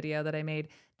conman video that I made,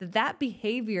 that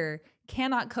behavior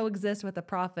cannot coexist with a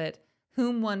prophet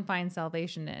whom one finds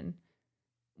salvation in.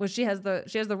 Well, she has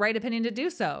the right opinion to do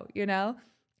so, you know?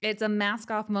 It's a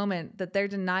mask-off moment that their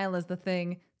denial is the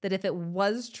thing that if it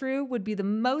was true would be the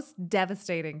most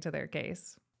devastating to their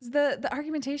case. The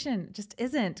argumentation just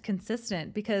isn't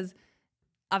consistent because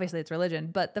obviously it's religion,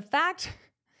 but the fact,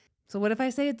 so what if I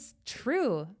say it's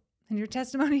true and your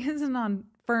testimony isn't on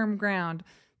firm ground?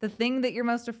 The thing that you're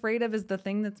most afraid of is the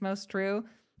thing that's most true.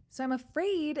 So I'm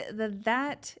afraid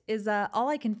that is all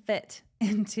I can fit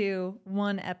into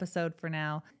one episode for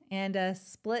now, and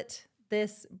split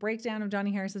this breakdown of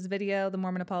Johnny Harris's video, the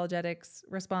Mormon apologetics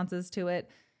responses to it,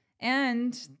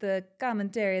 and the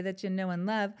commentary that you know and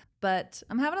love. But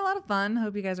I'm having a lot of fun.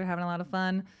 Hope you guys are having a lot of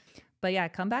fun. But yeah,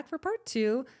 come back for part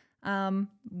 2.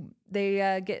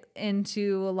 They get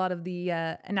into a lot of the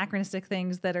anachronistic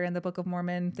things that are in the Book of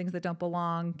Mormon, things that don't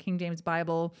belong, King James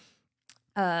Bible,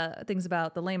 things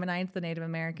about the Lamanites, the Native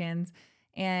Americans.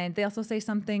 And they also say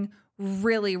something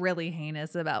really, really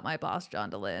heinous about my boss,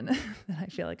 John DeLynn, that I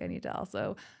feel like I need to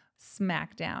also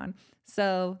smack down.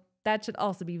 So that should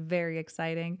also be very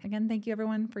exciting. Again, thank you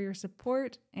everyone for your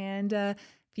support. And if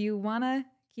you want to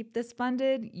keep this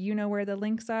funded, you know where the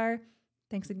links are.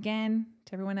 Thanks again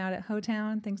to everyone out at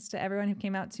Hoetown. Thanks to everyone who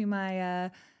came out to my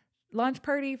launch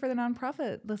party for the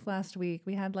nonprofit this last week.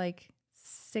 We had like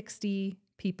 60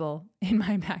 people in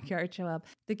my backyard show up.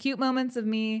 The cute moments of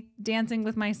me dancing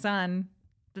with my son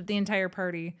that the entire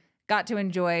party got to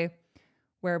enjoy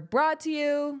were brought to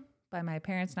you by my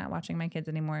parents not watching my kids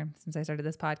anymore since I started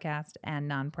this podcast and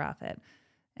nonprofit.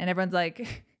 And everyone's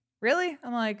like, really?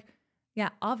 I'm like, yeah,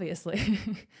 obviously.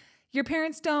 Your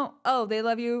parents don't, oh, they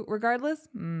love you regardless?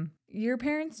 Your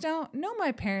parents don't? No,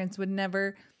 my parents would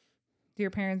never. Do your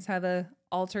parents have an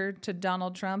altar to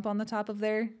Donald Trump on the top of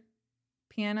their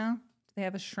piano? Do they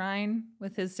have a shrine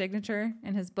with his signature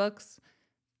and his books?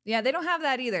 Yeah, they don't have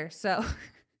that either. So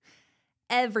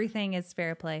everything is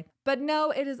fair play. But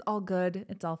no, it is all good.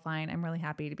 It's all fine. I'm really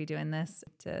happy to be doing this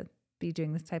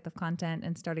type of content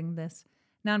and starting this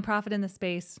nonprofit in the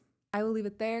space. I will leave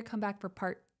it there. Come back for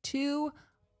part 2,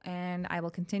 and I will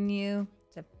continue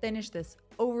to finish this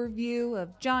overview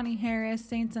of Johnny Harris,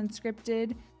 Saints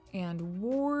Unscripted, and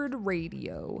Ward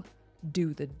Radio.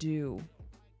 Do the do.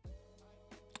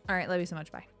 All right, love you so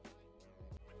much. Bye.